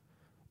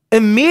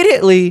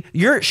 immediately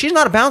she's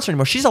not a bouncer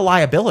anymore. She's a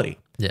liability.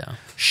 Yeah.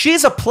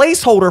 She's a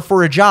placeholder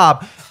for a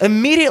job.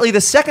 Immediately,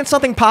 the second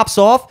something pops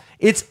off,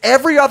 it's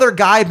every other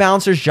guy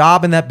bouncer's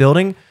job in that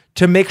building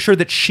to make sure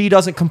that she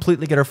doesn't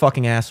completely get her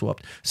fucking ass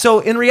whooped. So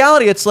in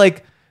reality, it's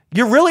like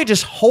you're really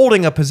just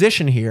holding a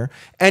position here,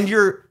 and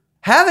you're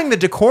having the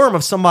decorum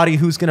of somebody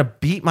who's going to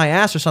beat my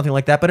ass or something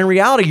like that. But in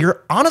reality,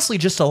 you're honestly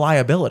just a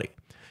liability.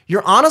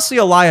 You're honestly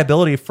a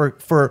liability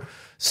for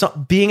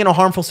being in a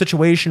harmful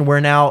situation where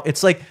now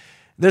it's like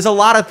there's a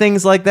lot of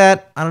things like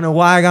that. I don't know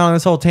why I got on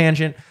this whole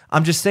tangent.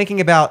 I'm just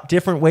thinking about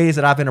different ways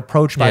that I've been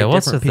approached by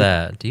different people. What's with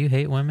that? Do you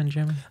hate women,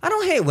 Jimmy? I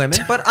don't hate women,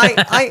 but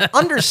I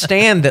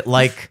understand that,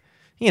 like,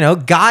 you know,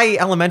 guy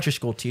elementary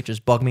school teachers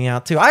bug me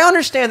out too. I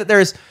understand that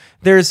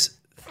there's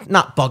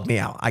not bug me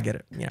out. I get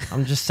it. Yeah,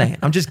 I'm just saying.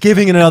 I'm just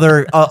giving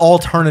another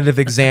alternative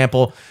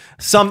example.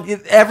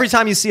 Every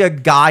time you see a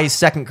guy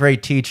second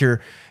grade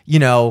teacher, you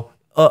know,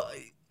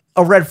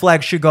 a red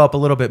flag should go up a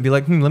little bit and be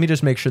like, let me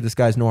just make sure this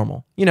guy's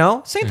normal. You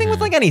know, same thing with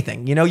like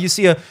anything. You know, you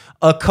see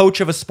a coach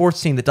of a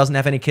sports team that doesn't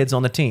have any kids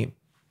on the team.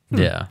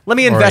 Yeah. Let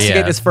me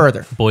investigate this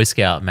further. Boy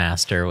Scout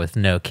master with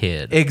no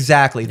kid.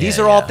 Exactly. These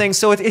are all things.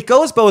 So it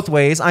goes both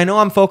ways. I know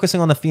I'm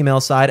focusing on the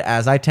female side,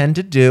 as I tend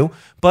to do,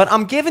 but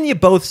I'm giving you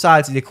both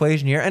sides of the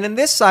equation here. And in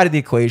this side of the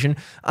equation,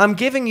 I'm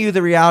giving you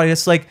the reality.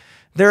 It's like,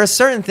 there are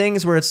certain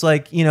things where it's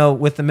like, you know,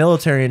 with the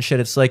military and shit,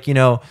 it's like, you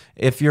know,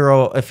 if you're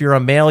a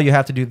male, you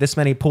have to do this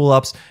many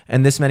pull-ups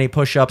and this many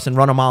push-ups and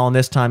run a mile in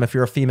this time. If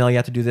you're a female, you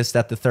have to do this,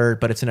 that, the third,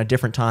 but it's in a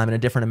different time and a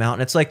different amount.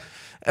 And it's like,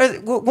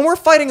 when we're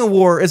fighting a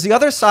war, is the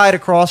other side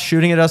across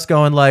shooting at us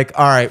going like,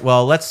 all right,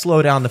 well, let's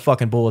slow down the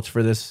fucking bullets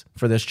for this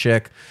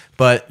chick.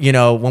 But, you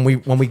know, when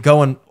we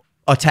go and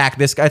attack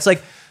this guy, it's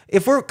like,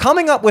 if we're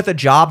coming up with a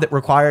job that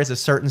requires a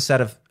certain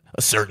set of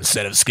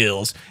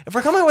skills, if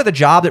we're coming up with a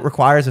job that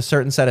requires a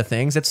certain set of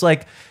things, it's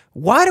like,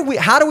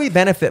 how do we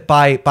benefit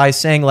by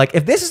saying like,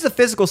 if this is the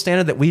physical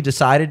standard that we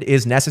decided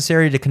is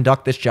necessary to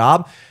conduct this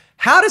job,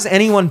 how does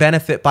anyone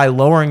benefit by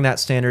lowering that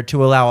standard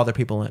to allow other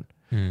people in?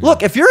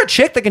 Look, if you're a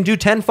chick that can do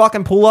 10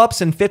 fucking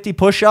pull-ups and 50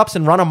 push-ups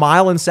and run a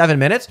mile in 7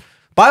 minutes,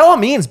 by all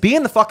means, be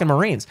in the fucking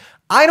Marines.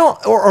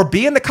 Or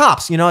be in the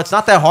cops. You know, it's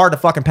not that hard to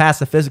fucking pass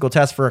the physical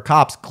test for a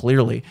cops,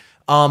 clearly.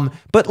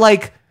 But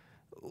like,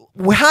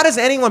 how does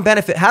anyone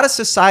benefit? How does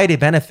society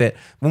benefit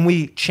when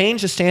we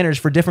change the standards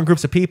for different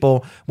groups of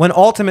people when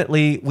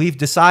ultimately we've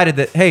decided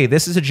that, hey,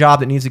 this is a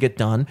job that needs to get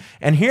done,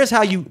 and here's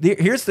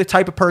the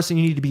type of person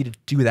you need to be to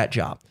do that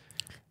job.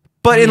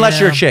 But unless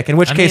you're a chick, in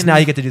which case now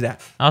you get to do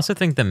that. I also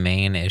think the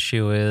main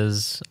issue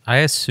is, I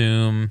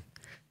assume,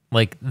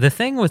 like, the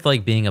thing with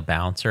like being a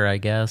bouncer, I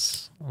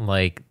guess,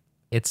 like,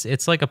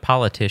 it's like a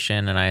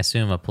politician and I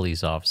assume a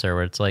police officer,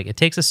 where it's like it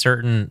takes a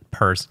certain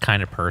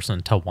kind of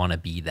person to want to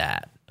be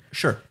that.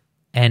 Sure.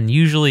 And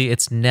usually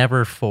it's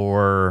never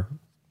for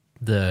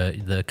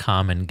the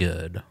common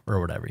good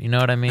or whatever. You know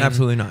what I mean?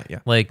 Absolutely not, yeah.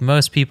 Like,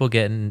 most people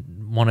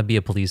want to be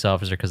a police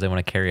officer because they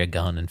want to carry a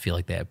gun and feel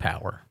like they have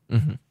power.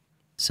 Mm-hmm.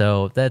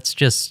 So that's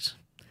just,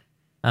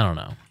 I don't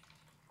know.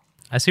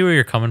 I see where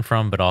you're coming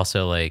from, but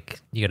also like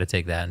you got to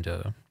take that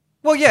into.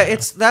 Well, yeah,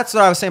 that's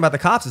what I was saying about the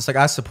cops. It's like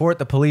I support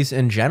the police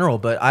in general,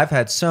 but I've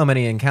had so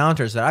many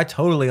encounters that I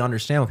totally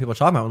understand what people are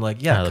talking about. I'm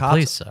like, yeah, the cops,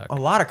 police suck. A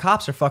lot of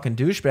cops are fucking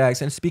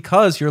douchebags, and it's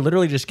because you're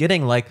literally just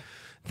getting like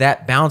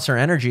that bouncer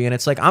energy. And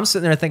it's like, I'm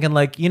sitting there thinking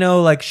like, you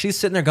know, like she's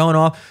sitting there going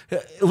off.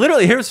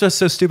 Literally, here's what's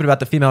so stupid about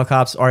the female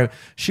cops are,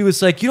 she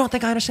was like, you don't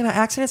think I understand about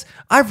accidents?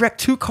 I've wrecked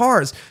 2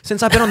 cars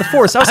since I've been on the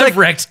force. I was like,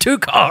 wrecked 2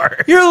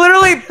 cars. you're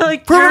literally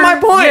like proving my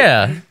point.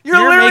 Yeah. You're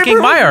literally making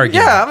my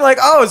argument. Yeah. I'm like,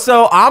 oh,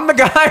 so I'm the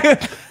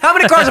guy. How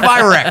many cars have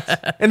I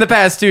wrecked in the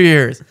past 2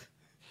 years?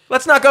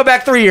 Let's not go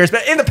back 3 years,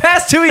 but in the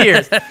past 2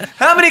 years,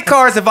 how many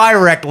cars have I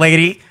wrecked,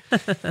 lady?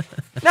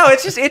 No,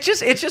 it's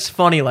just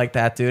funny like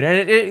that, dude.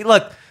 And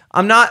look,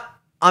 I'm not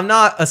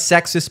a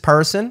sexist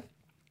person,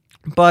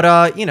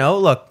 but you know,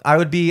 look, I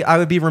would be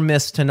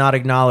remiss to not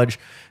acknowledge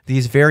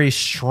these very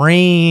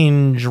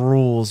strange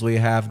rules we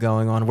have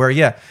going on. Where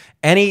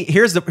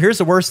here's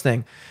the worst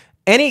thing.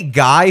 Any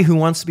guy who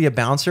wants to be a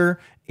bouncer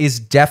is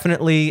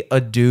definitely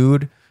a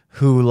dude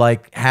who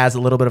like has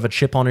a little bit of a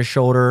chip on his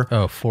shoulder.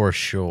 Oh, for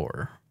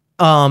sure.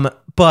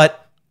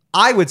 But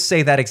I would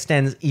say that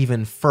extends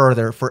even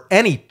further for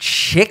any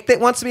chick that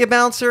wants to be a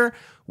bouncer.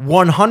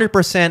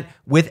 100%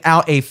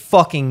 without a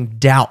fucking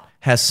doubt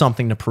has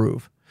something to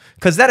prove.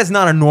 Because that is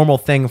not a normal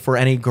thing for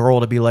any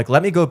girl to be like,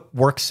 let me go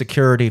work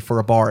security for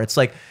a bar. It's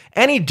like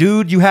any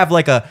dude, you have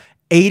like a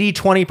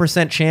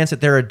 80-20% chance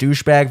that they're a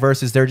douchebag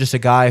versus they're just a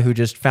guy who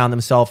just found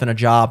themselves in a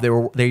job.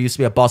 They used to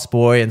be a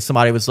busboy and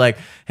somebody was like,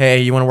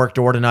 hey, you want to work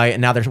door tonight?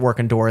 And now they're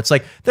working door. It's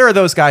like there are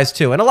those guys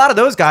too. And a lot of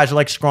those guys are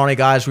like scrawny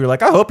guys who are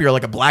like, I hope you're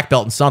like a black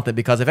belt in something,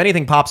 because if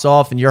anything pops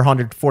off and your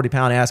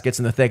 140-pound ass gets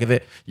in the thick of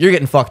it, you're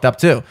getting fucked up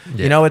too.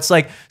 Yeah. You know, it's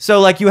like, so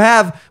like you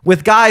have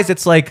with guys,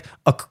 it's like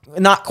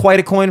not quite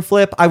a coin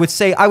flip. I would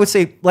say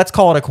let's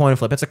call it a coin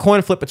flip. It's a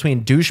coin flip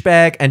between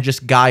douchebag and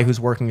just guy who's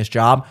working his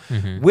job.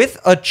 Mm-hmm. With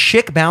a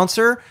chick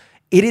bouncer,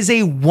 it is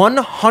a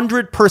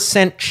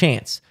 100%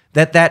 chance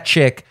that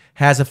chick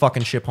has a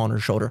fucking chip on her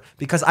shoulder,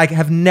 because I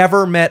have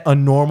never met a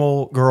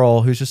normal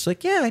girl who's just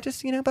like, yeah, I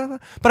just, you know, blah, blah.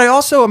 But I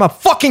also am a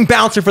fucking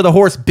bouncer for the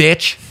horse,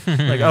 bitch.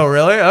 Like, oh,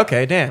 really?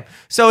 Okay, damn.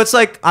 So it's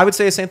like, I would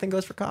say the same thing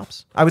goes for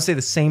cops.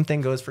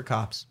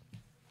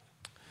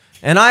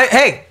 And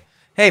hey,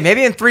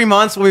 maybe in 3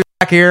 months we'll be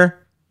back here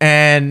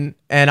and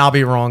I'll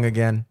be wrong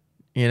again.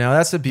 You know,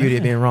 that's the beauty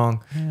of being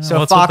wrong. Yeah,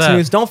 so Fox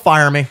News, don't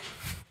fire me.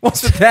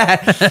 What's with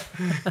that?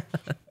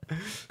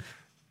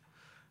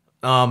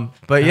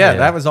 But yeah,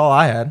 that was all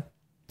I had.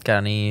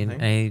 Got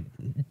any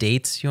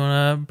dates you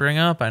want to bring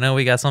up? I know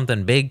we got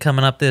something big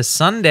coming up this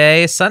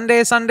Sunday. Sunday.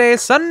 Oh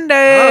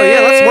yeah,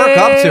 let's work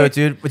up to it,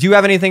 dude. Do you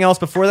have anything else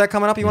before that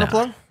coming up you want to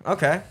plug?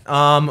 Okay.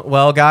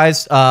 Well,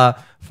 guys,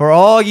 for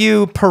all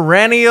you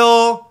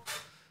perennial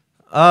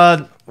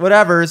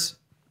whatevers,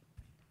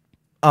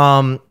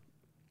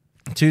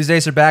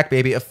 Tuesdays are back,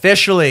 baby.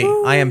 Officially,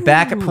 ooh. I am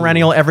back at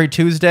Perennial every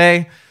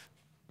Tuesday.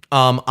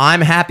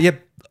 I'm happy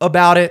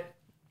about it.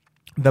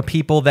 The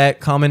people that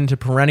come into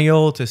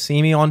Perennial to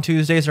see me on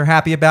Tuesdays are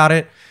happy about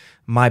it.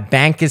 My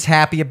bank is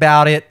happy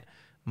about it.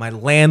 My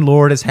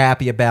landlord is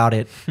happy about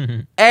it.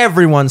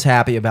 Everyone's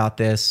happy about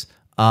this.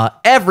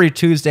 Every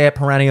Tuesday at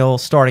Perennial,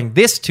 starting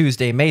this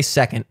Tuesday, May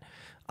 2nd,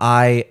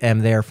 I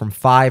am there from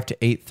 5 to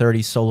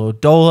 8:30 solo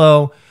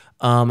dolo.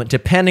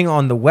 Depending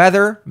on the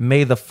weather,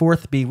 may the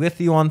 4th be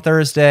with you on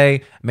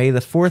Thursday. May the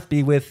 4th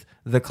be with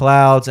the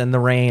clouds and the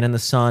rain and the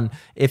sun.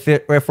 If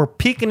we're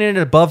peaking it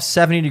at above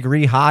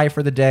 70-degree high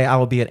for the day, I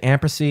will be at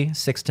Ampersy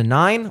 6 to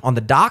 9 on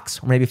the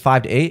docks, or maybe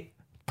 5 to 8.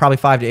 Probably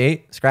 5 to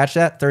 8. Scratch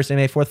that. Thursday,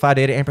 May 4th, 5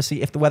 to 8 at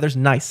Ampersy. If the weather's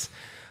nice,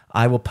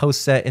 I will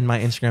post that in my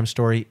Instagram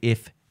story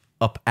if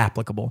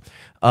applicable.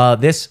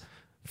 This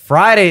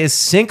Friday is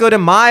Cinco de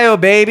Mayo,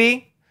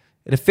 baby.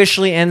 It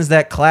officially ends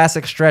that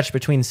classic stretch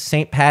between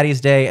St.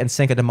 Patty's Day and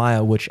Cinco de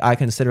Mayo, which I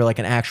consider like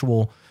an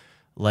actual,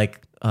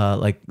 like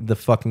the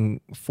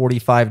fucking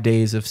 45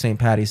 days of St.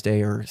 Patty's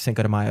Day or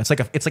Cinco de Mayo. It's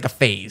like a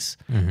phase.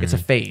 Mm-hmm. It's a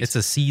phase. It's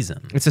a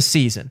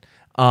season.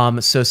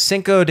 So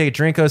Cinco de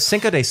Drinko,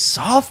 Cinco de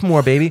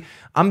Sophomore, baby.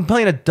 I'm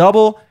playing a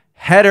double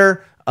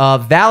header.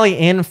 Valley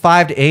Inn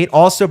 5 to 8.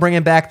 Also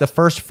bringing back the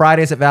first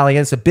Fridays at Valley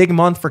Inn. It's a big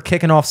month for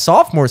kicking off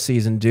sophomore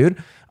season,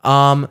 dude.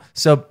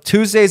 So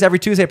every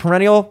Tuesday at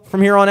Perennial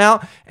from here on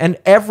out, and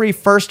every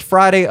first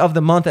Friday of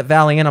the month at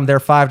Valley Inn, I'm there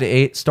 5 to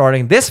 8,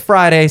 starting this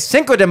Friday,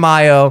 Cinco de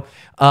Mayo.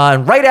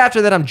 And right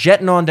after that, I'm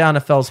jetting on down to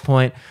Fells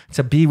Point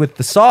to be with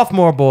the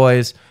sophomore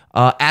boys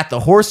at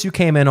the horse you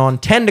came in on,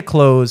 10 to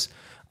close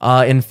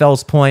in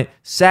Fells Point.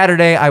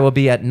 Saturday, I will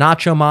be at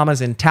Nacho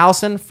Mama's in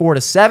Towson, 4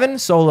 to 7,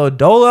 solo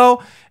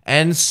dolo.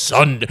 And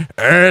Sunday.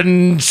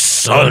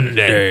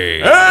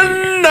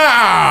 And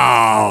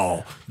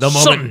now, the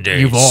moment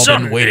you've all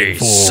been waiting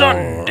for.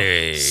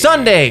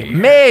 Sunday,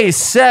 May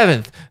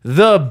 7th,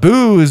 the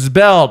Booze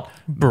Belt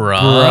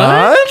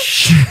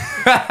Brunch.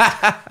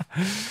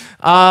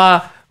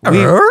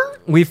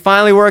 We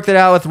finally worked it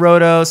out with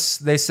Rodos.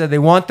 They said they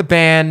want the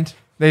band.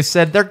 They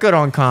said they're good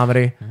on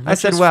comedy. I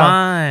said, well,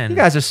 fine. You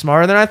guys are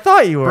smarter than I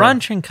thought you were.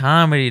 Brunch and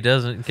comedy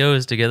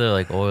goes together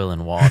like oil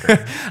and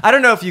water. I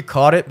don't know if you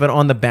caught it, but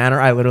on the banner,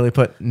 I literally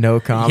put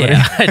no comedy.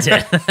 Yeah, I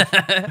did.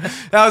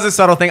 That was a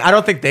subtle thing. I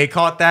don't think they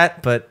caught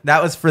that, but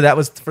that was for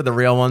the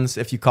real ones.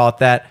 If you caught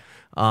that,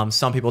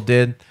 some people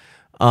did.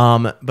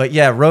 But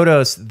yeah,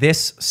 Rodos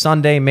this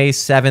Sunday, May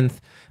 7th.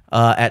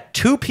 At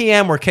 2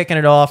 p.m., we're kicking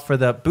it off for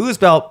the Booze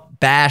Belt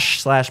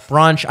Bash /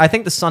 brunch. I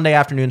think the Sunday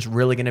afternoon's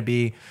really going to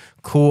be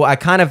cool. I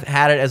kind of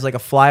had it as like a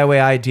flyaway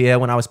idea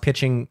when I was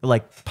pitching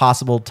like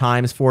possible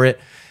times for it.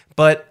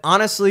 But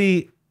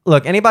honestly,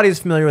 look, anybody who's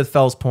familiar with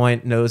Fells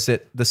Point knows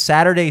that the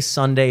Saturday,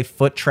 Sunday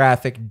foot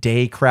traffic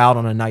day crowd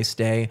on a nice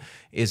day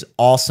is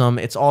awesome.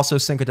 It's also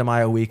Cinco de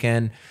Mayo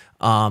weekend.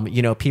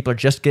 People are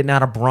just getting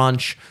out of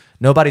brunch.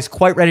 Nobody's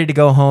quite ready to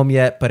go home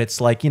yet, but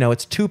it's like,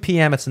 it's 2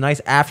 p.m. It's a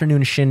nice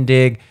afternoon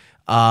shindig.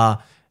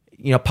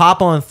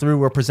 Pop on through.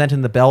 We're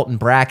presenting the belt and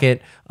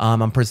bracket.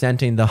 I'm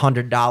presenting the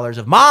 $100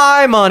 of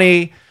my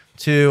money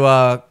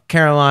to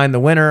Caroline, the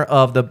winner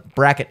of the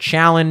bracket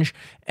challenge.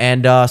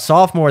 And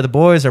sophomore, the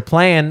boys are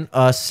playing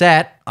a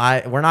set.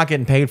 We're not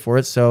getting paid for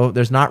it, so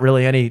there's not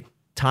really any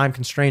time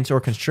constraints or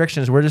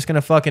constrictions. We're just going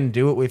to fucking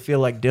do what we feel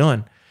like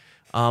doing,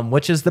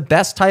 which is the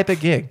best type of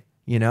gig,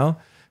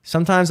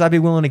 Sometimes I'd be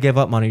willing to give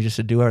up money just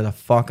to do whatever the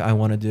fuck I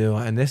want to do.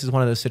 And this is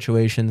one of those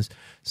situations.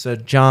 So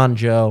John,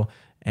 Joe,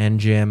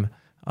 and Jim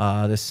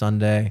this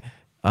Sunday,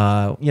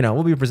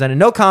 we'll be presenting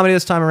no comedy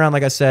this time around,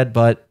 like I said,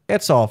 but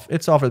it's all for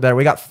the better.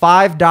 We got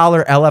 $5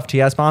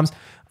 LFTS bombs.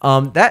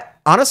 That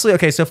honestly,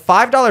 okay, so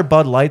 $5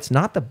 Bud Light's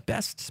not the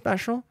best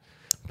special.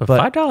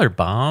 But $5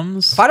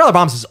 bombs? $5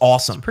 bombs is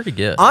awesome. It's pretty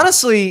good.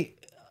 Honestly,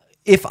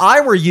 if I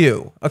were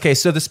you, okay,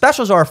 so the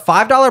specials are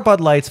 $5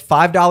 Bud Lights,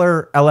 $5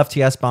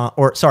 LFTS bomb,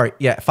 $5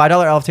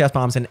 LFTS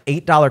bombs, and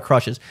 $8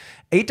 crushes.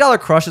 $8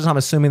 crushes, I'm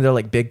assuming they're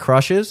like big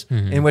crushes,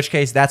 in which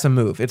case that's a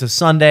move. It's a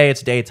Sunday,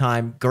 it's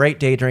daytime, great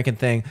day drinking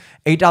thing.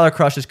 $8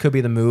 crushes could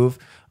be the move.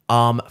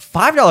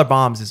 $5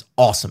 bombs is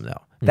awesome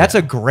though. That's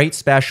a great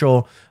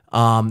special.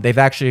 They've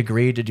actually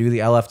agreed to do the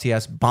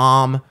LFTS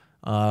bomb.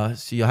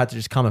 So you'll have to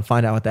just come and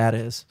find out what that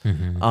is.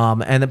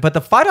 But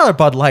the $5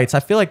 Bud Lights,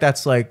 I feel like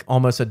that's like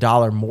almost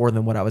 $1 more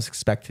than what I was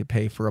expected to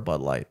pay for a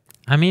Bud Light.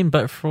 I mean,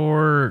 but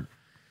for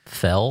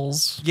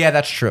Fells, yeah,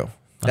 that's true.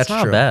 That's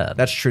not true. bad.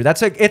 That's true.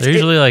 They're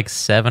usually like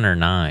 7 or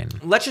 9.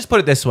 Let's just put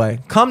it this way: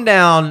 come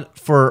down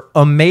for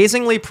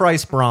amazingly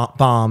priced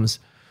bombs,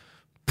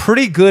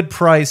 pretty good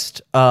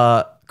priced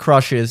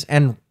crushes,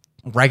 and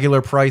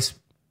regular price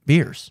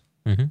beers.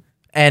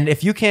 And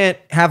if you can't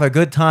have a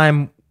good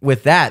time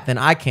with that, then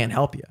I can't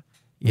help you.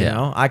 You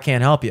know, I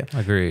can't help you.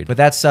 Agreed. But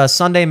that's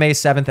Sunday, May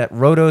 7th at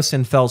Rhodos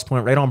in Fells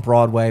Point, right on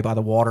Broadway by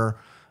the water.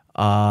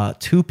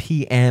 2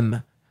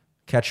 p.m.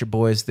 Catch your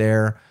boys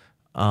there.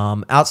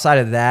 Outside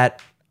of that,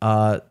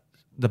 the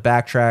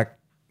Backtrack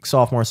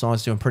sophomore song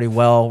is doing pretty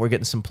well. We're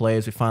getting some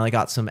plays. We finally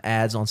got some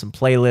ads on some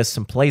playlists,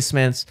 some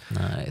placements.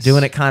 Nice.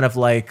 Doing it kind of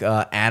like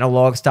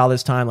analog style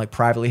this time, like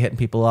privately hitting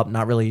people up,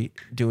 not really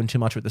doing too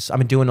much with this. I've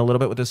been doing a little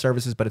bit with the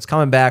services, but it's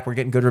coming back. We're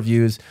getting good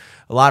reviews.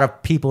 A lot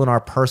of people in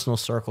our personal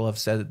circle have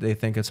said that they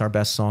think it's our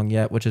best song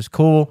yet, which is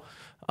cool.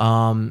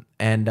 I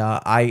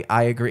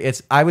agree.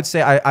 I would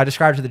say I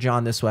described it to the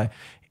John this way.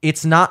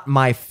 It's not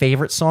my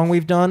favorite song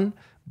we've done,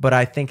 but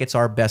I think it's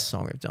our best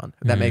song we've done,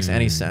 if that makes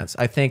any sense.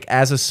 I think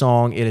as a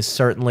song, it is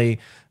certainly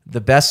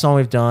the best song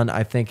we've done.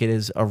 I think it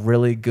is a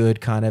really good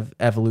kind of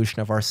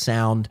evolution of our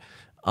sound.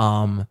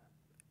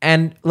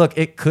 And look,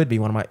 it could be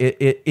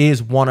it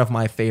is one of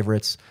my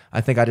favorites.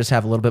 I think I just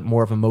have a little bit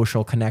more of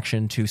emotional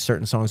connection to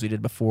certain songs we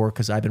did before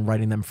because I've been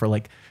writing them for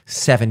like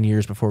 7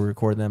 years before we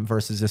recorded them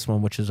versus this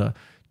one, which is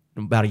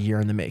about a year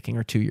in the making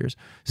or 2 years.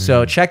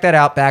 So check that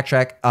out,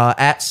 Backtrack,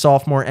 at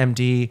Sophomore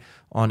MD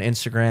on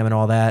Instagram and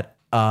all that.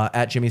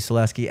 At Jimmy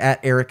Selesky, at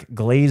Eric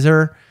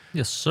Glazer.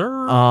 Yes,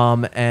 sir.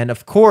 And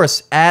of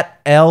course,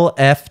 at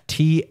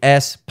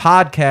LFTS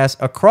Podcast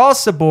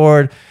across the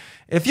board.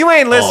 If you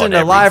ain't listening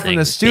to Live from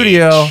the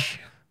Studio,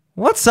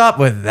 what's up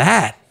with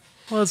that?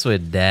 What's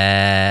with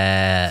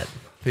that?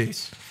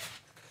 Peace.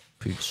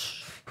 Peace.